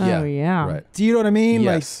yourselves. Oh, yeah. Right. Do you know what I mean?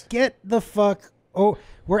 Yes. Like, get the fuck. Oh,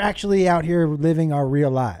 we're actually out here living our real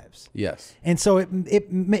lives. Yes. And so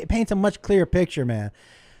it paints a much clearer picture, man.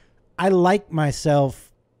 I like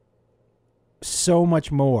myself so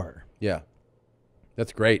much more. Yeah.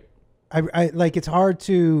 That's great. I like, it's hard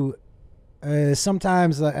to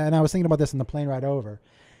sometimes, and I was thinking about this in the plane ride over,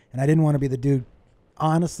 and I didn't want to be the dude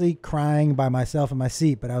honestly crying by myself in my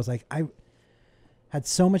seat, but I was like, I had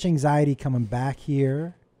so much anxiety coming back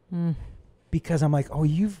here because I'm like, oh,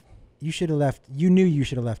 you should have left. You knew you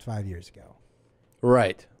should have left 5 years ago.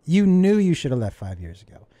 Right. You knew you should have left 5 years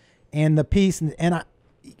ago. And the peace,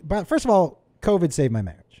 but first of all, COVID saved my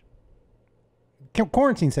marriage.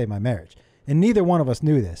 Quarantine saved my marriage. And neither one of us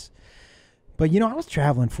knew this. But, I was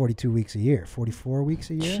traveling 42 weeks a year, 44 weeks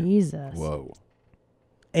a year. Jesus. Whoa.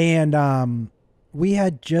 And we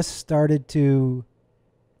had just started to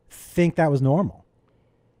think that was normal.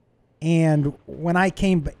 And when I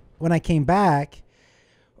came back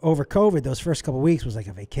over COVID, those first couple of weeks was like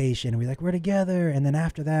a vacation. And we're together. And then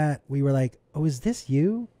after that, we were like, oh, is this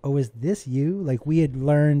you? Oh, is this you? Like, we had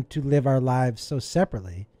learned to live our lives so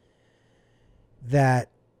separately that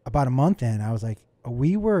about a month in, I was like, oh,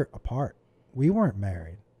 we were apart. We weren't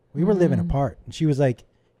married. We were living apart. And she was like,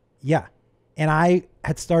 yeah. And I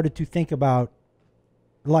had started to think about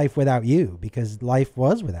life without you, because life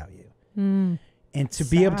was without you. And to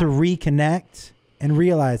be able to reconnect and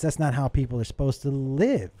realize that's not how people are supposed to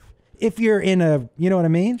live. If you're in a, you know what I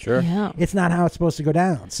mean? Sure. Yeah. It's not how it's supposed to go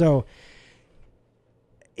down. So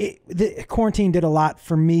the quarantine did a lot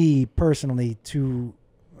for me personally to,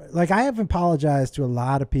 like, I have apologized to a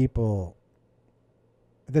lot of people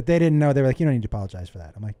that they didn't know. They were like, you don't need to apologize for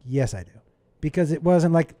that. I'm like, yes, I do. Because it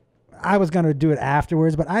wasn't like I was going to do it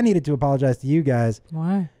afterwards, but I needed to apologize to you guys.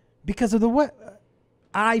 Why? Because of what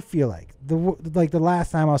I feel like the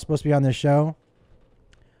last time I was supposed to be on this show,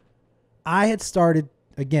 I had started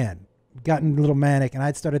again, gotten a little manic, and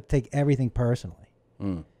I'd started to take everything personally.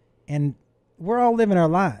 And we're all living our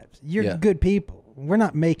lives. You're good people. We're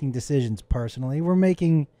not making decisions personally. We're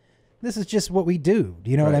making, this is just what we do.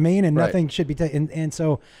 Do you know what I mean? And nothing should be taken. And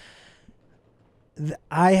so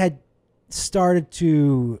I had started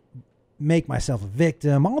to make myself a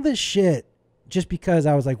victim, all this shit, just because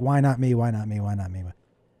I was like, why not me? Why not me? Why not me?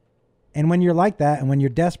 And when you're like that, and when you're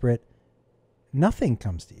desperate, nothing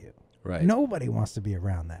comes to you. Right. Nobody wants to be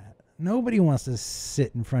around that. Nobody wants to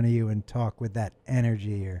sit in front of you and talk with that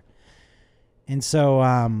energy. And so,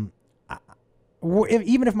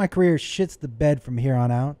 even if my career shits the bed from here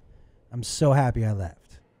on out, I'm so happy I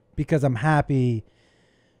left, because I'm happy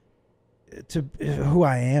to who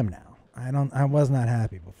I am now. I was not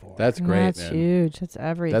happy before. That's great. That's huge. That's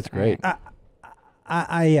everything. That's great.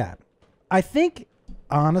 I think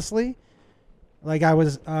honestly, like I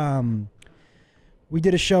was, we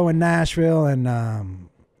did a show in Nashville, and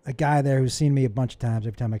a guy there who's seen me a bunch of times,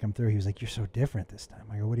 every time I come through, he was like, you're so different this time.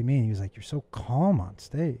 I go, what do you mean? He was like, you're so calm on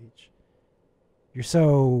stage. You're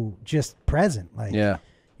so just present. Like,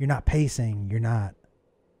 you're not pacing.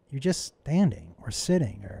 You're just standing or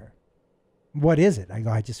sitting, or what is it? I go,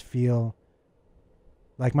 I just feel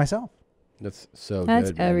like myself. That's so That's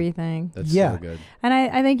good. That's everything. That's so good. And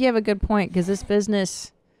I think you have a good point, because this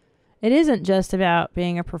business, it isn't just about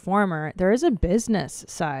being a performer. There is a business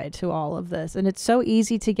side to all of this. And it's so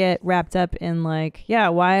easy to get wrapped up in like, yeah,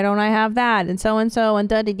 why don't I have that? And so and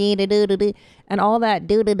da-da-dee-da-doo-da-doo. And all that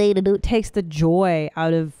do-da-dee-da-doo takes the joy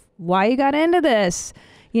out of why you got into this.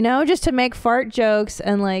 You know, just to make fart jokes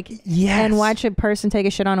and like, and watch a person take a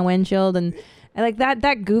shit on a windshield. And like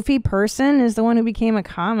that goofy person is the one who became a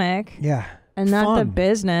comic. Yeah. And not the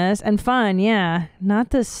business. And fun, yeah.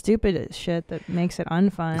 Not the stupid shit that makes it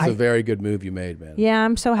unfun. It's a very good move you made, man. Yeah,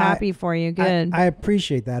 I'm so happy for you. Good. I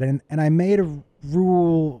appreciate that. And I made a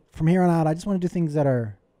rule from here on out. I just want to do things that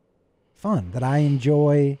are fun, that I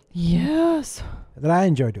enjoy. Yes. That I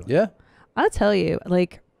enjoy doing. Yeah. I'll tell you,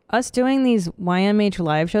 like us doing these YMH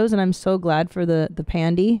live shows, and I'm so glad for the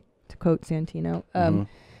pandy, to quote Santino,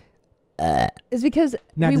 is because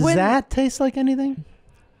Now, we does wouldn't- that taste like anything?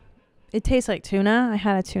 It tastes like tuna. I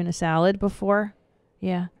had a tuna salad before.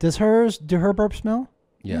 Yeah. Do her burps smell?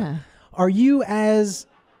 Yeah. Are you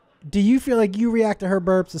do you feel like you react to her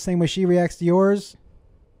burps the same way she reacts to yours?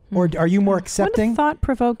 Or are you more accepting? What a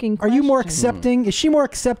thought-provoking Are you more question. accepting? Is she more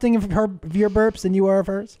accepting of your burps than you are of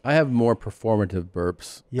hers? I have more performative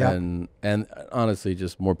burps. Yeah. And honestly,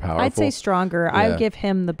 just more powerful. I'd say stronger. Yeah. I would give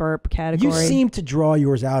him the burp category. You seem to draw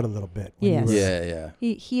yours out a little bit. when you Yes. were- Yeah.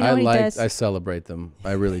 He you know what he does? I celebrate them.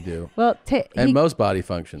 I really do. Well, and most body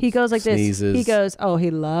functions. He goes like Sneezes. this. He goes, oh,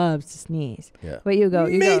 he loves to sneeze. Yeah. But you go.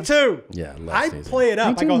 Me too. Yeah, I love I sneezing. play it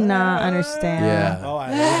up. I do not understand. Yeah. Oh,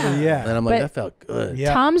 yeah. And I'm like, But that felt good.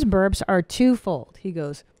 Tom's burps are twofold. He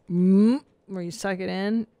goes, where you suck it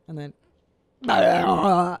in, and then,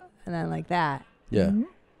 like that. Yeah.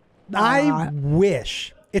 I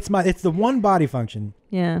wish it's the one body function.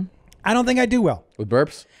 Yeah. I don't think I do well with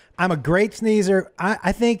burps. I'm a great sneezer.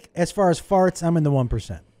 I think as far as farts, I'm in the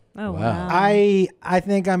 1%. Oh wow. I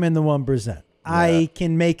think I'm in the 1%. I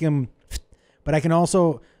can make them, but I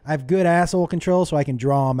have good asshole control, so I can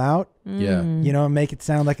draw them out. Yeah. You know, and make it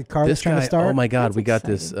sound like a car that's trying to start. Oh my God, we got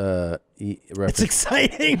this. Reference. It's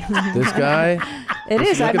exciting. This guy. It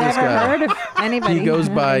is. I've Look at this never guy. heard of anybody. He goes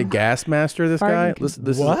by Gas Master. This Fart guy. con-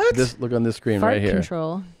 This look on this screen Fart right here.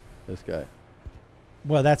 control. This guy.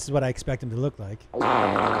 Well, that's what I expect him to look like.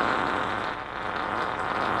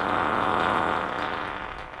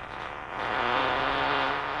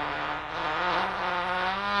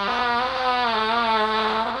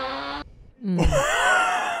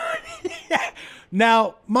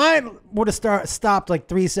 Now, mine would have stopped like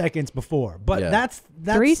 3 seconds before, but Yeah. that's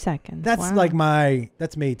 3 seconds. That's Wow. like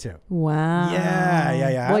that's me too. Wow.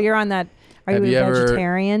 Yeah. Well, you're on that. Are Have you you a ever-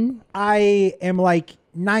 vegetarian? I am like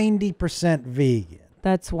 90% vegan,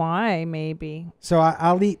 That's why, maybe. so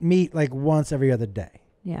I'll eat meat like once every other day.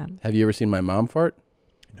 Yeah. Have you ever seen my mom fart?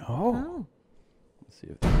 No. Oh. Let's see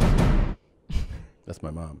if that's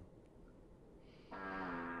my mom.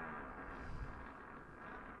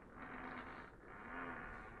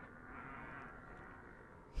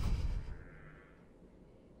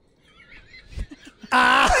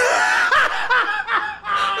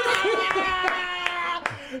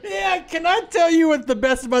 Yeah, can I tell you what's the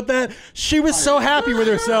best about that? She was so happy with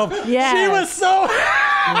herself. Yeah. She was so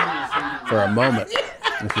For a moment.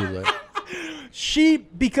 And she was like,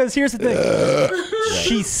 because here's the thing.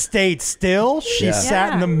 She stayed still. She Yeah.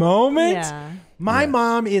 sat in the moment. Yeah. My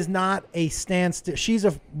mom is not a standstill. She's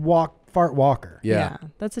a fart walker. yeah.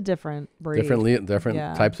 That's a different breed. Different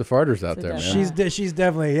Yeah. types of farters out It's a there, man. different- She's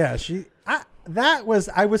definitely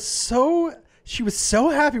she was so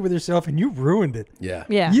happy with herself, and you ruined it. Yeah.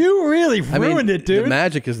 Yeah. You really ruined it, dude. The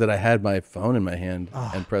magic is that I had my phone in my hand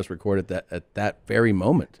and press record at that very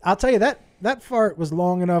moment. I'll tell you that fart was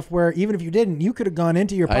long enough where even if you didn't, you could have gone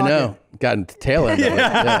into your pocket. I know. Gotten the tail end of it.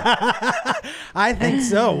 Yeah. I think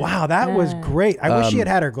so. Wow, that was great. I wish she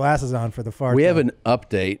had her glasses on for the fart. We have though. an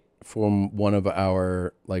update from one of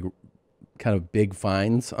our like kind of big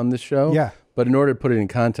finds on this show. Yeah. But in order to put it in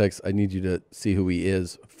context, I need you to see who he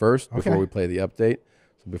is first before Okay. we play the update.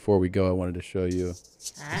 So before we go, I wanted to show you.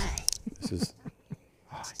 Hi. This is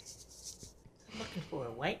I'm looking for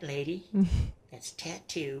a white lady that's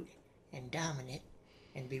tattooed and dominant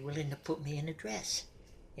and be willing to put me in a dress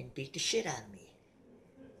and beat the shit out of me.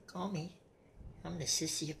 Call me. I'm the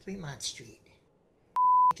Sissy of Freemont Street.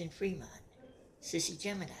 In Fremont. Sissy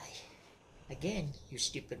Gemini. Again, you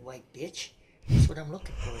stupid white bitch. That's what I'm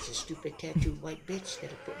looking for, is a stupid tattooed white bitch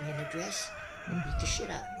that'll put me in a dress and beat the shit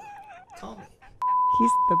out of me. Call me.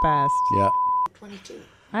 He's the best. yeah. 22.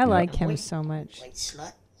 I like him White- so much. White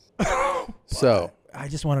slut. So I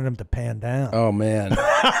just wanted him to pan down. oh man.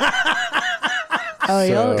 Oh,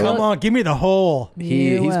 So- Come on, give me the whole.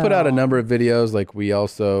 He's put out a will. number of videos. Like we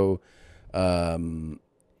also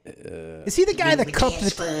Is he the guy that cupped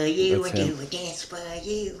Dance the? for you, That's I him. do a dance for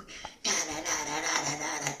you. Da da da da da da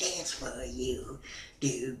da da, dance for you.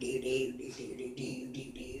 Do do do do do do do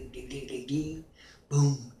do do do do do.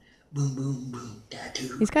 Boom, boom, boom, boom. Da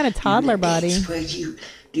do. He's got a toddler body. Dance for you.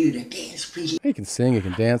 Do the dance for you. he can sing, he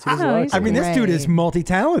can dance. He does a Oh, lot of he's I stuff. mean, this dude is Great.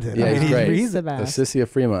 multi-talented. Yeah, I mean, he's great. He's the The best. Sissy of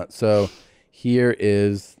Fremont. So here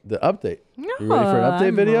is the update. You ready for an update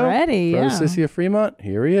I'm video? ready, From yeah. Sissy of Fremont.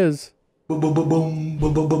 Here he is. Boom, boom, boom, boom,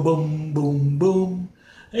 boom, boom, boom, boom, boom, boom.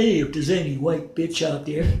 Hey, if there's any white bitch out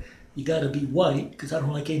there You gotta be white, because I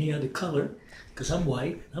don't like any other color, because I'm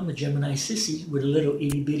white. I'm a Gemini sissy with a little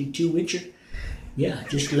itty bitty 2-incher. Yeah,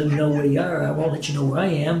 just let me know where you are. I won't let you know where I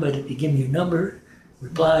am, but if you give me your number,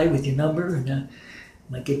 reply with your number, and I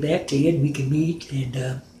might get back to you, and we can meet,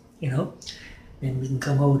 and, you know, then we can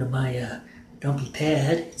come over to my dumpy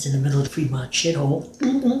pad. It's in the middle of the Fremont shithole.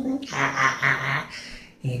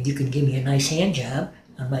 And you can give me a nice hand job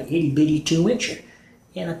on my itty bitty 2-incher.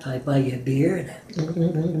 And I'll probably buy you a beer and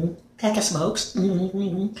a pack of smokes. So you're a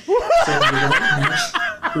nice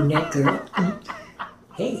brunette girl.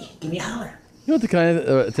 Hey, give me a holler. You know what the kind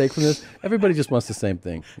of take from this? Everybody just wants the same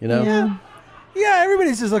thing, you know? Yeah,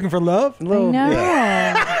 everybody's just looking for love. I know.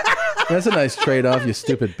 Yeah. That's a nice trade-off, you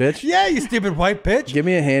stupid bitch. Yeah, you stupid white bitch. Give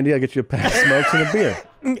me a handy, I'll get you a pack of smokes and a beer.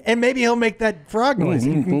 And maybe he'll make that frog noise.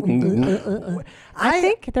 I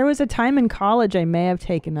think there was a time in college I may have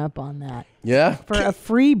taken up on that. Yeah? For a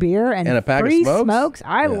free beer and a pack free of smokes?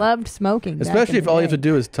 I loved smoking. back Especially in if the all you have day. to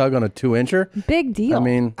do is tug on a 2-incher. Big deal. I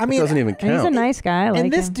mean, it doesn't even count. He's a nice guy. I like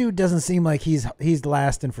and this him. dude doesn't seem like he's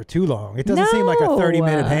lasting for too long. It doesn't seem like a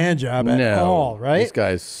 30-minute hand job at all, right? This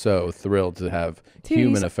guy's so thrilled to have Dude,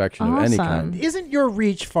 human he's affection of any kind. Isn't your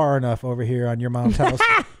reach far enough over here on your mom's house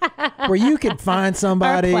where you could find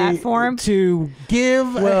somebody platform. to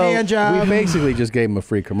give a hand job? We basically just gave him a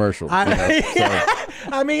free commercial.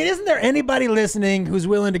 I mean, isn't there anybody listening who's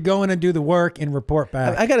willing to go in and do the work and report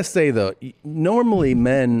back? I got to say, though, normally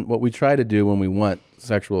men, what we try to do when we want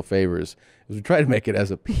sexual favors is we try to make it as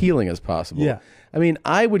appealing as possible. Yeah. I mean,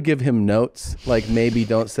 I would give him notes, like maybe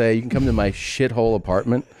don't say, you can come to my shithole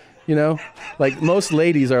apartment, you know? Like most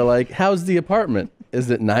ladies are like, how's the apartment? Is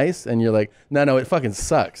it nice? And you're like, no, it fucking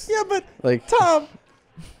sucks. Yeah, but like, Tom,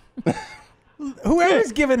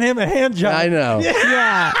 whoever's giving him a hand job. I know.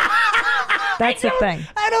 Yeah. That's the thing.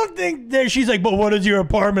 I don't think that she's like, but what does your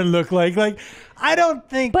apartment look like? Like, I don't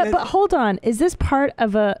think. But hold on, is this part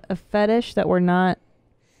of a fetish that we're not?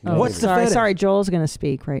 Oh, What's the sorry, fetish? sorry. Joel's gonna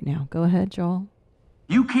speak right now. Go ahead, Joel.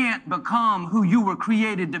 You can't become who you were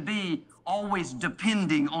created to be always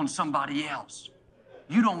depending on somebody else.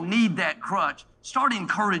 You don't need that crutch. Start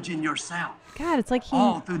encouraging yourself. God, it's like he.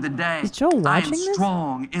 All through the day, Is Joel I watching am this?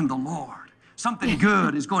 strong in the Lord. Something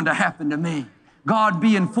good is going to happen to me. God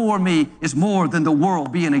being for me is more than the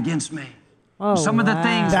world being against me. Oh, Some of the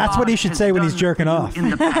things That's what he should say when he's jerking off. in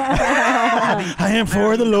the past. I am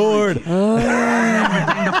for the Lord.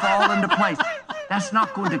 Everything to fall into place. That's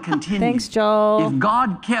not going to continue. Thanks, Joel. If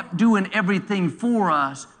God kept doing everything for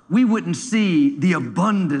us, we wouldn't see the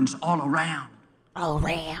abundance all around. All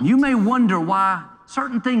around. You may wonder why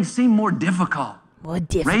certain things seem more difficult. More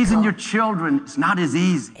difficult. Raising your children is not as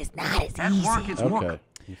easy. It's not as At work, it's more.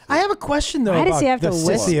 I have a question though Why does about he have the to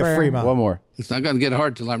Sissy of whisper? Freemont. One more. It's not going to get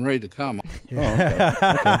hard till I'm ready to come.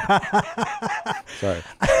 Sorry.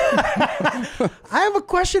 I have a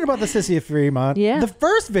question about the Sissy of Fremont. Yeah. The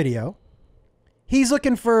first video, he's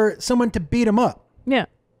looking for someone to beat him up. Yeah.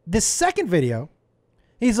 The second video,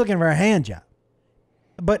 he's looking for a hand job,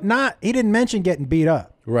 but he didn't mention getting beat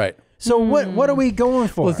up. Right. So what are we going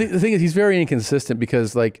for? Well, the thing is, he's very inconsistent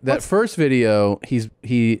because, like, that first video,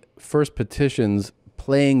 he first petitions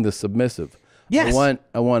playing the submissive. Yes.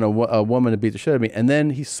 I want a woman to beat the shit out of me, and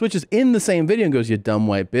then he switches in the same video and goes, "You dumb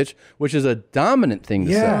white bitch," which is a dominant thing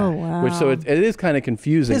to say. Yeah. Oh, wow. Which so it is kind of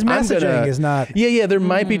confusing. His messaging is not. Yeah. There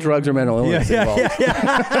might be drugs or mental illness involved.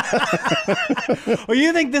 Well,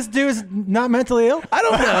 you think this dude's not mentally ill? I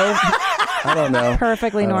don't know.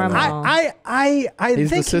 Perfectly normal. I He's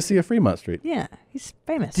think the Sissy of Fremont Street. Yeah, he's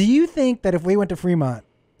famous. Do you think that if we went to Fremont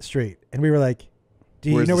Street and we were like, "Do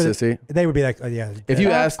you Where's know the where Sissy?" They would be like, "Oh yeah." If you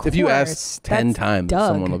yeah. ask 10 times,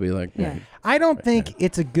 Doug. someone will be like, Yeah. I don't think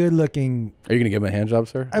it's a good looking. "Are you gonna give him a hand job,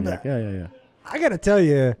 sir?" I'm I- like, yeah. I gotta tell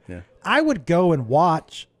you, Yeah. I would go and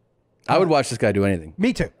watch. I would watch this guy do anything.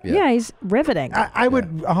 Me too. Yeah, he's riveting. I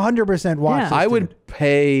would 100% watch. Yeah. This I would dude.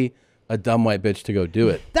 pay a dumb white bitch to go do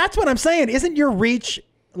it. That's what I'm saying. Isn't your reach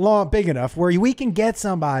long big enough where we can get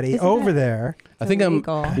somebody Isn't over that- there? I think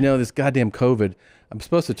illegal. this goddamn COVID. I'm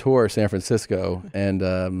supposed to tour San Francisco, and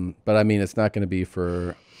but I mean, it's not going to be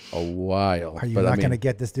for a while. Are you but not I mean, going to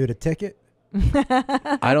get this dude a ticket?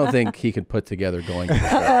 I don't think he could put together going to the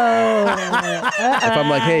show. If I'm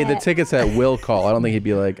like, hey, the ticket's at will call, I don't think he'd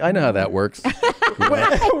be like, I know how that works.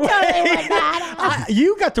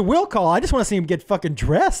 You got to will call. I just want to see him get fucking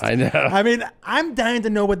dressed. I know. I mean, I'm dying to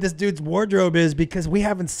know what this dude's wardrobe is because we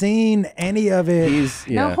haven't seen any of it.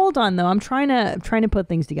 Now hold on though. I'm trying to put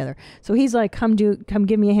things together. So he's like, come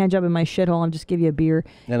give me a hand job in my shithole. I'll just give you a beer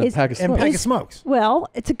And a pack of smokes. And pack of smokes. Well,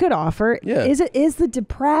 it's a good offer. Yeah. Is the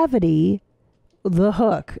depravity the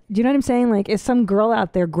hook. Do you know what I'm saying? Like, is some girl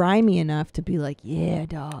out there grimy enough to be like, yeah,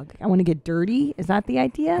 dog, I want to get dirty? Is that the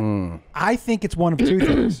idea? I think it's one of two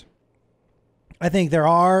things. I think there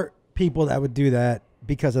are people that would do that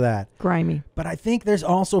because of that. Grimy. But I think there's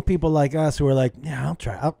also people like us who are like, yeah, I'll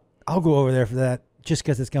try. I'll go over there for that just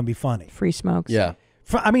because it's going to be funny. Free smokes. Yeah.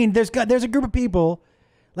 I mean, there's a group of people,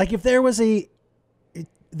 like if there was the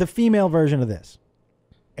female version of this,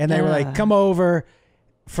 and they were like, come over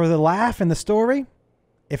for the laugh and the story,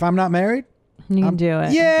 if I'm not married, you can do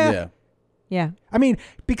it. Yeah. I mean,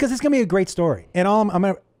 because it's going to be a great story. And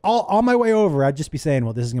on my way over, I'd just be saying,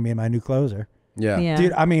 well, this is going to be my new closer. Yeah.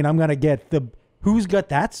 Dude, I mean, I'm going to get who's got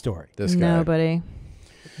that story? This guy. Nobody.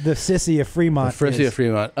 The Sissy of Fremont. The Sissy of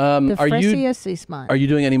Fremont. The Are Fremont. you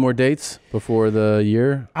doing any more dates before the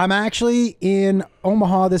year? I'm actually in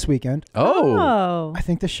Omaha this weekend. Oh. I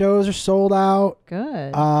think the shows are sold out.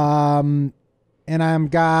 Good. And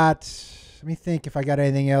let me think if I got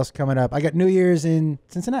anything else coming up. I got New Year's in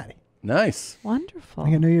Cincinnati. Nice. Wonderful.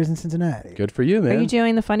 I got New Year's in Cincinnati. Good for you, man. Are you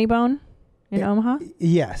doing the Funny Bone in Omaha?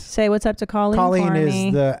 Yes. Say what's up to Colleen. Colleen for is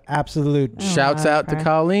me. the absolute. Shouts out to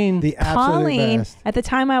Colleen. The absolute Colleen, best. at the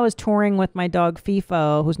time I was touring with my dog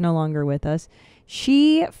FIFO, who's no longer with us,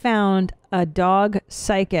 she found a dog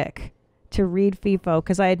psychic to read FIFO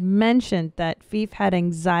because I had mentioned that Fif had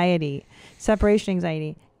anxiety, separation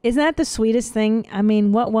anxiety. Isn't that the sweetest thing? I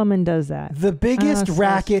mean, what woman does that? The biggest so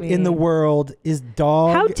racket in the sweet. world is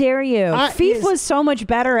dog. How dare you? Fif was so much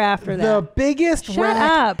better after that. The biggest Shut racket.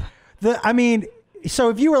 up. I mean, so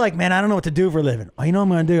if you were like, man, I don't know what to do for a living. Oh, you know what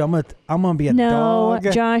I'm gonna do? I'm gonna be a dog.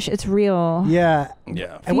 No, Josh, it's real. Yeah.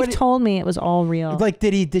 Yeah. Fif told me it was all real. Like,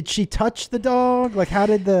 did she touch the dog? Like, how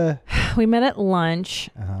did the? We met at lunch,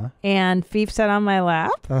 and Fif sat on my lap.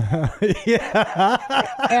 Yeah.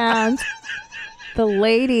 And the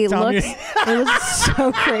lady Tell me- looks. It was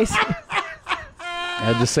so crazy. I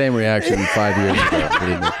had the same reaction 5 years ago.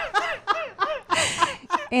 Believe me.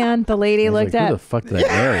 And the lady I was looked like, at. who the fuck did I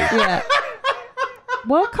marry? Yeah.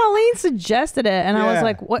 Well, Colleen suggested it, and I was Yeah.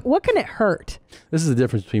 like, "What can it hurt?" This is the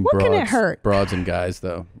difference between What can it hurt? broads and guys,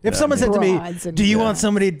 though. If Yeah, someone I mean- said to Broads me, and "Do you guys. want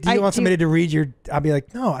somebody? Do you I want do- somebody to read your?" I'll be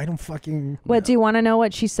like, "No, I don't fucking." What do you want to know?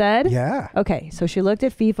 What she said? Yeah. Okay, so she looked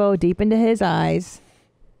at FIFO deep into his eyes,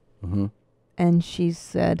 and she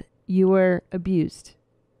said, "You were abused."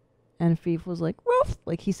 And Fif was like, "Roof,"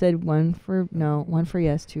 like he said, one for no, one for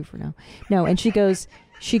yes, two for no, no. And she goes,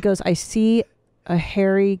 "I see a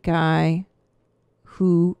hairy guy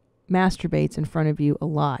who masturbates in front of you a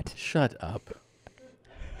lot." Shut up.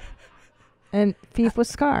 And Fif was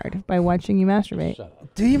scarred by watching you masturbate.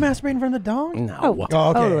 Do you masturbate in front of the dog? No. Oh, okay.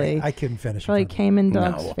 totally. I couldn't finish. Probably came in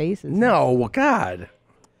dogs' faces. No, God.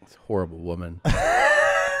 It's a horrible woman.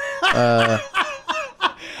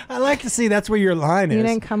 I like to see that's where your line You is.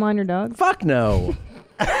 didn't come on your dog? Fuck no.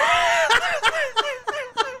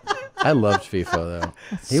 I loved FIFO though.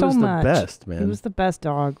 He so was the much. best, man. He was the best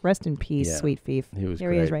dog. Rest in peace, Yeah. sweet Fif. He was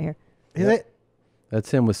Here he is great. right here. Is it? That's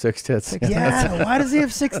him with 6 tits. Yeah. Why does he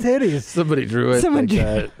have 6 titties? Somebody drew it Someone like drew-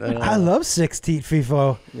 that. I don't know. I love 6 teeth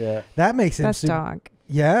FIFO. Yeah. That makes him Best dog.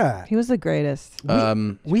 Yeah. He was the greatest.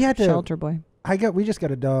 We had to Shelter boy. We just got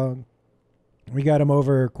a dog. We got him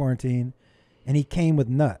over quarantine, and he came with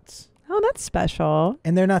nuts. Oh, that's special.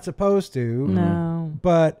 And they're not supposed to. No.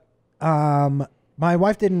 But my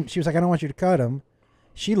wife didn't. She was like, I don't want you to cut him.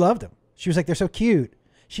 She loved him. She was like, they're so cute.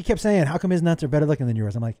 She kept saying, how come his nuts are better looking than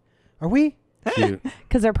yours? I'm like, are we? Cute.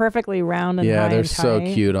 Because they're perfectly round and Yeah, high they're and so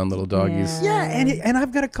tight. cute on little doggies. Yeah, and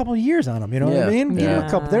I've got a couple years on him. You know what I Yeah. mean? Give him Yeah. a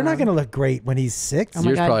couple. They're not going to look great when he's 6. Oh my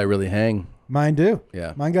Yours God. probably really hang. Mine do.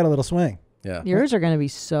 Yeah. Mine got a little swing. Yeah. Yours are going to be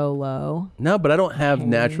so low. No, but I don't have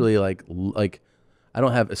naturally like I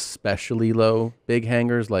don't have especially low big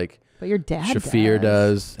hangers like But your dad Shafir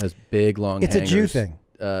does. Has big long It's a hangers. Jew thing.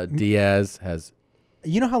 Diaz has.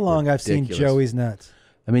 You know how long I've seen ridiculous. Joey's nuts?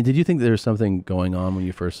 I mean, did you think there was something going on when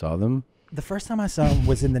you first saw them? The first time I saw him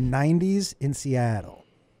was in the 90s in Seattle.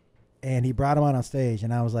 And he brought him on stage,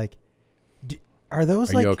 and I was like, are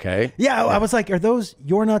those Are like... you okay? Yeah, I was like, are those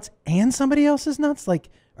your nuts and somebody else's nuts? Like,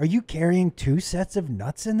 are you carrying 2 sets of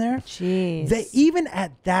nuts in there? Jeez. They, even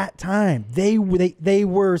at that time, they were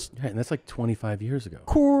Right, and that's like 25 years ago.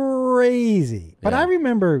 crazy. But Yeah. I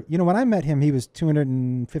remember, when I met him, he was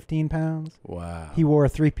 215 pounds. Wow. He wore a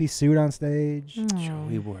 3-piece suit on stage.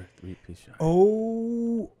 Joey wore a 3-piece shirt.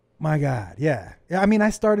 Oh my God, yeah. I mean, I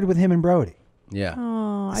started with him and Brody. Yeah.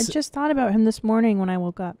 Oh, I just thought about him this morning when I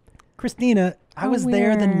woke up. Christina, I How was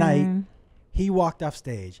there the weird. night he walked off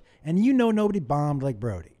stage, and nobody bombed like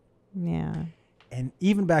Brody. Yeah. And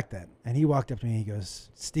even back then, and he walked up to me, he goes,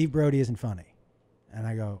 Steve Brody isn't funny. And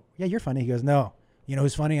I go, yeah, you're funny. He goes, no, You know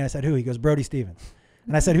who's funny? And I said, who? He goes, Brody Stevens.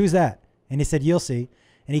 And I said, who's that? And he said, you'll see.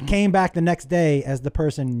 And he came back the next day as the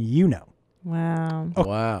person you know. Wow. Oh,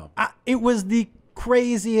 wow. It was the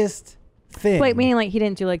craziest thing. Wait, meaning like he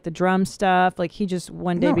didn't do like the drum stuff? Like he just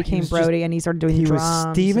one day became Brody and he started doing he drums?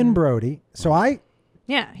 Was Stephen Brody. So he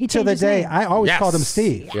to the his day, name. I always called him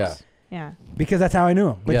Steve. Yes. Yeah. Because that's how I knew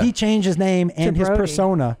him. But he changed his name and his Brody.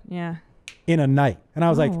 persona Yeah. in a night. And I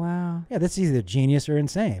was like, wow. yeah, that's either genius or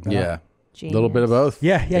insane. But Yeah. A little bit of both.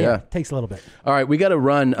 Yeah. Takes a little bit. All right, we got to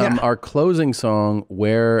run our closing song,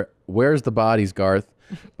 Where's the Bodies, Garth,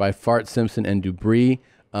 by Fart Simpson and Dubree.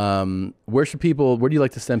 Where do you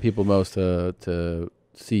like to send people most to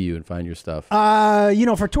see you and find your stuff?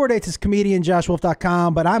 For tour dates, it's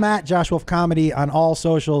comedianjoshwolf.com, but I'm at Josh Wolf Comedy on all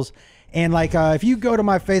socials. And if you go to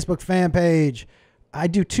my Facebook fan page, I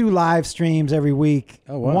do 2 live streams every week.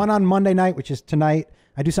 Oh, wow. One on Monday night, which is tonight.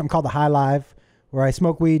 I do something called the High Live, where I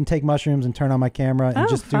smoke weed and take mushrooms and turn on my camera and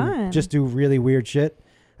just do really weird shit.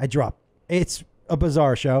 It's a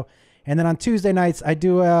bizarre show. And then on Tuesday nights, I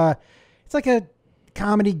do it's like a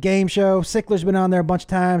comedy game show. Sickler's been on there a bunch of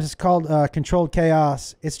times. It's called Controlled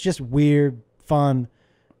Chaos. It's just weird, fun,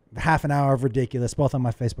 half an hour of ridiculous, both on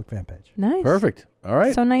my Facebook fan page. Nice. Perfect. All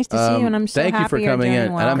right. So nice to see you, and I'm so thank happy you for you're coming doing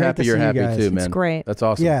in, well. and I'm Great happy to you're see you happy guys. too, man. It's great. That's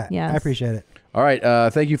awesome. Yeah, Yes. I appreciate it. All right.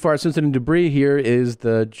 Thank you, Fart Simpson and Dubree. Here is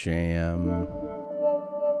the jam.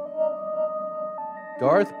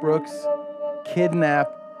 Garth Brooks,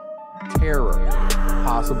 kidnap, terror,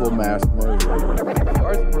 possible mass murder.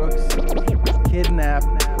 Garth Brooks, kidnap,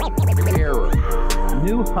 terror,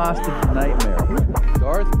 new hostage nightmare.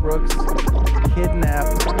 Garth Brooks, kidnap,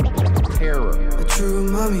 terror. A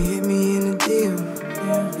true mommy hit me in the DM.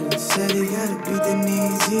 And said he gotta beat the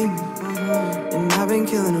knees in. And I've been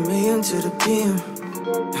killing them AM to the PM.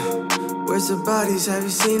 Where's the bodies? Have you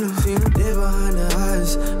seen them? They're behind the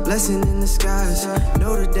eyes, blessing in the skies.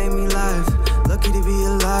 Notre Dame me live, lucky to be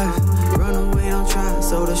alive. Run away, don't try,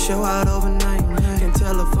 so the show out overnight. Can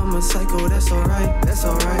tell if I'm a psycho, that's alright, that's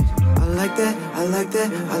alright. I like that, I like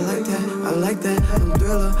that, I like that, I like that. I'm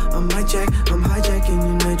Thriller, I'm I'm hijacking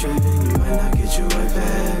your night drive, and you might not get your right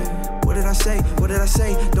back. What did I say? What did I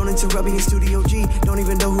say? Don't interrupt me in Studio G. Don't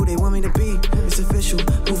even know who they want me to be. It's official.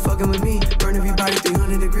 Who fucking with me? Burn everybody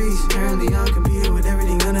 300 degrees. Apparently I'm competing with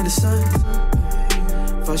everything under the sun.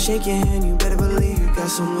 If I shake your hand, you better believe you got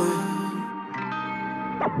someone.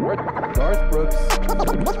 Garth Brooks,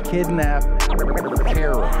 kidnap,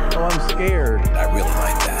 terror. Oh, I'm scared. I really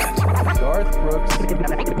like that. Garth Brooks,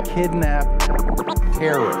 kidnap,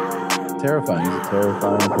 terror. Terrifying. He's a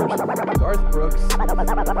terrifying person. Garth Brooks,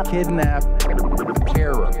 kidnap,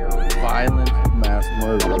 terror, violent mass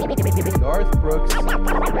murder. Garth Brooks,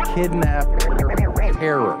 kidnap,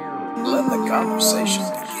 terror. Let the conversation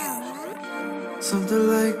begin. Something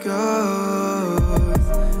like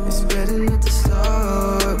it's better not to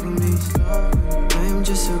start with me. I am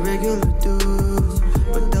just a regular dude,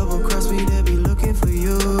 but double cross me, they be looking for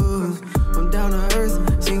you. I'm down to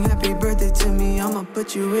earth, sing happy birthday to me. I'ma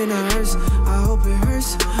put you in a hearse. I hope it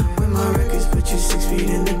hurts when my records put you 6 feet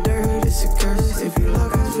in the dirt. It's a curse if you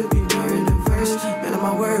lock eyes with me during the verse. Man, of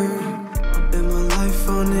my word, I bet my life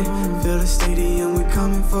on it. Fill the stadium we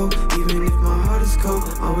coming for, even if my heart is cold.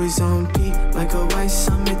 Always on beat like a white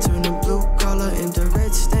summit. Turn the blue collar into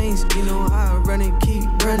red stains. You know how I run it, keep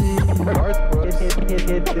running. Garth Brooks,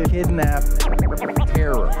 kidnap,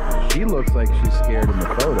 terror. She looks like she's scared in the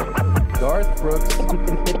photo. Garth Brooks,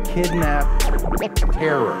 kidnap,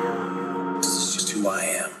 terror. This is just who I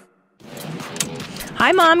am.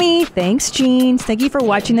 Hi, Mommy. Thanks, Jeans. Thank you for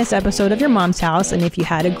watching this episode of Your Mom's House. And if you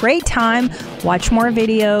had a great time, watch more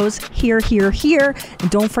videos here. And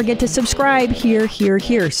don't forget to subscribe here,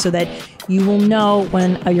 so that you will know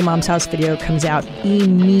when a Your Mom's House video comes out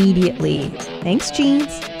immediately. Thanks,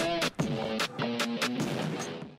 Jeans.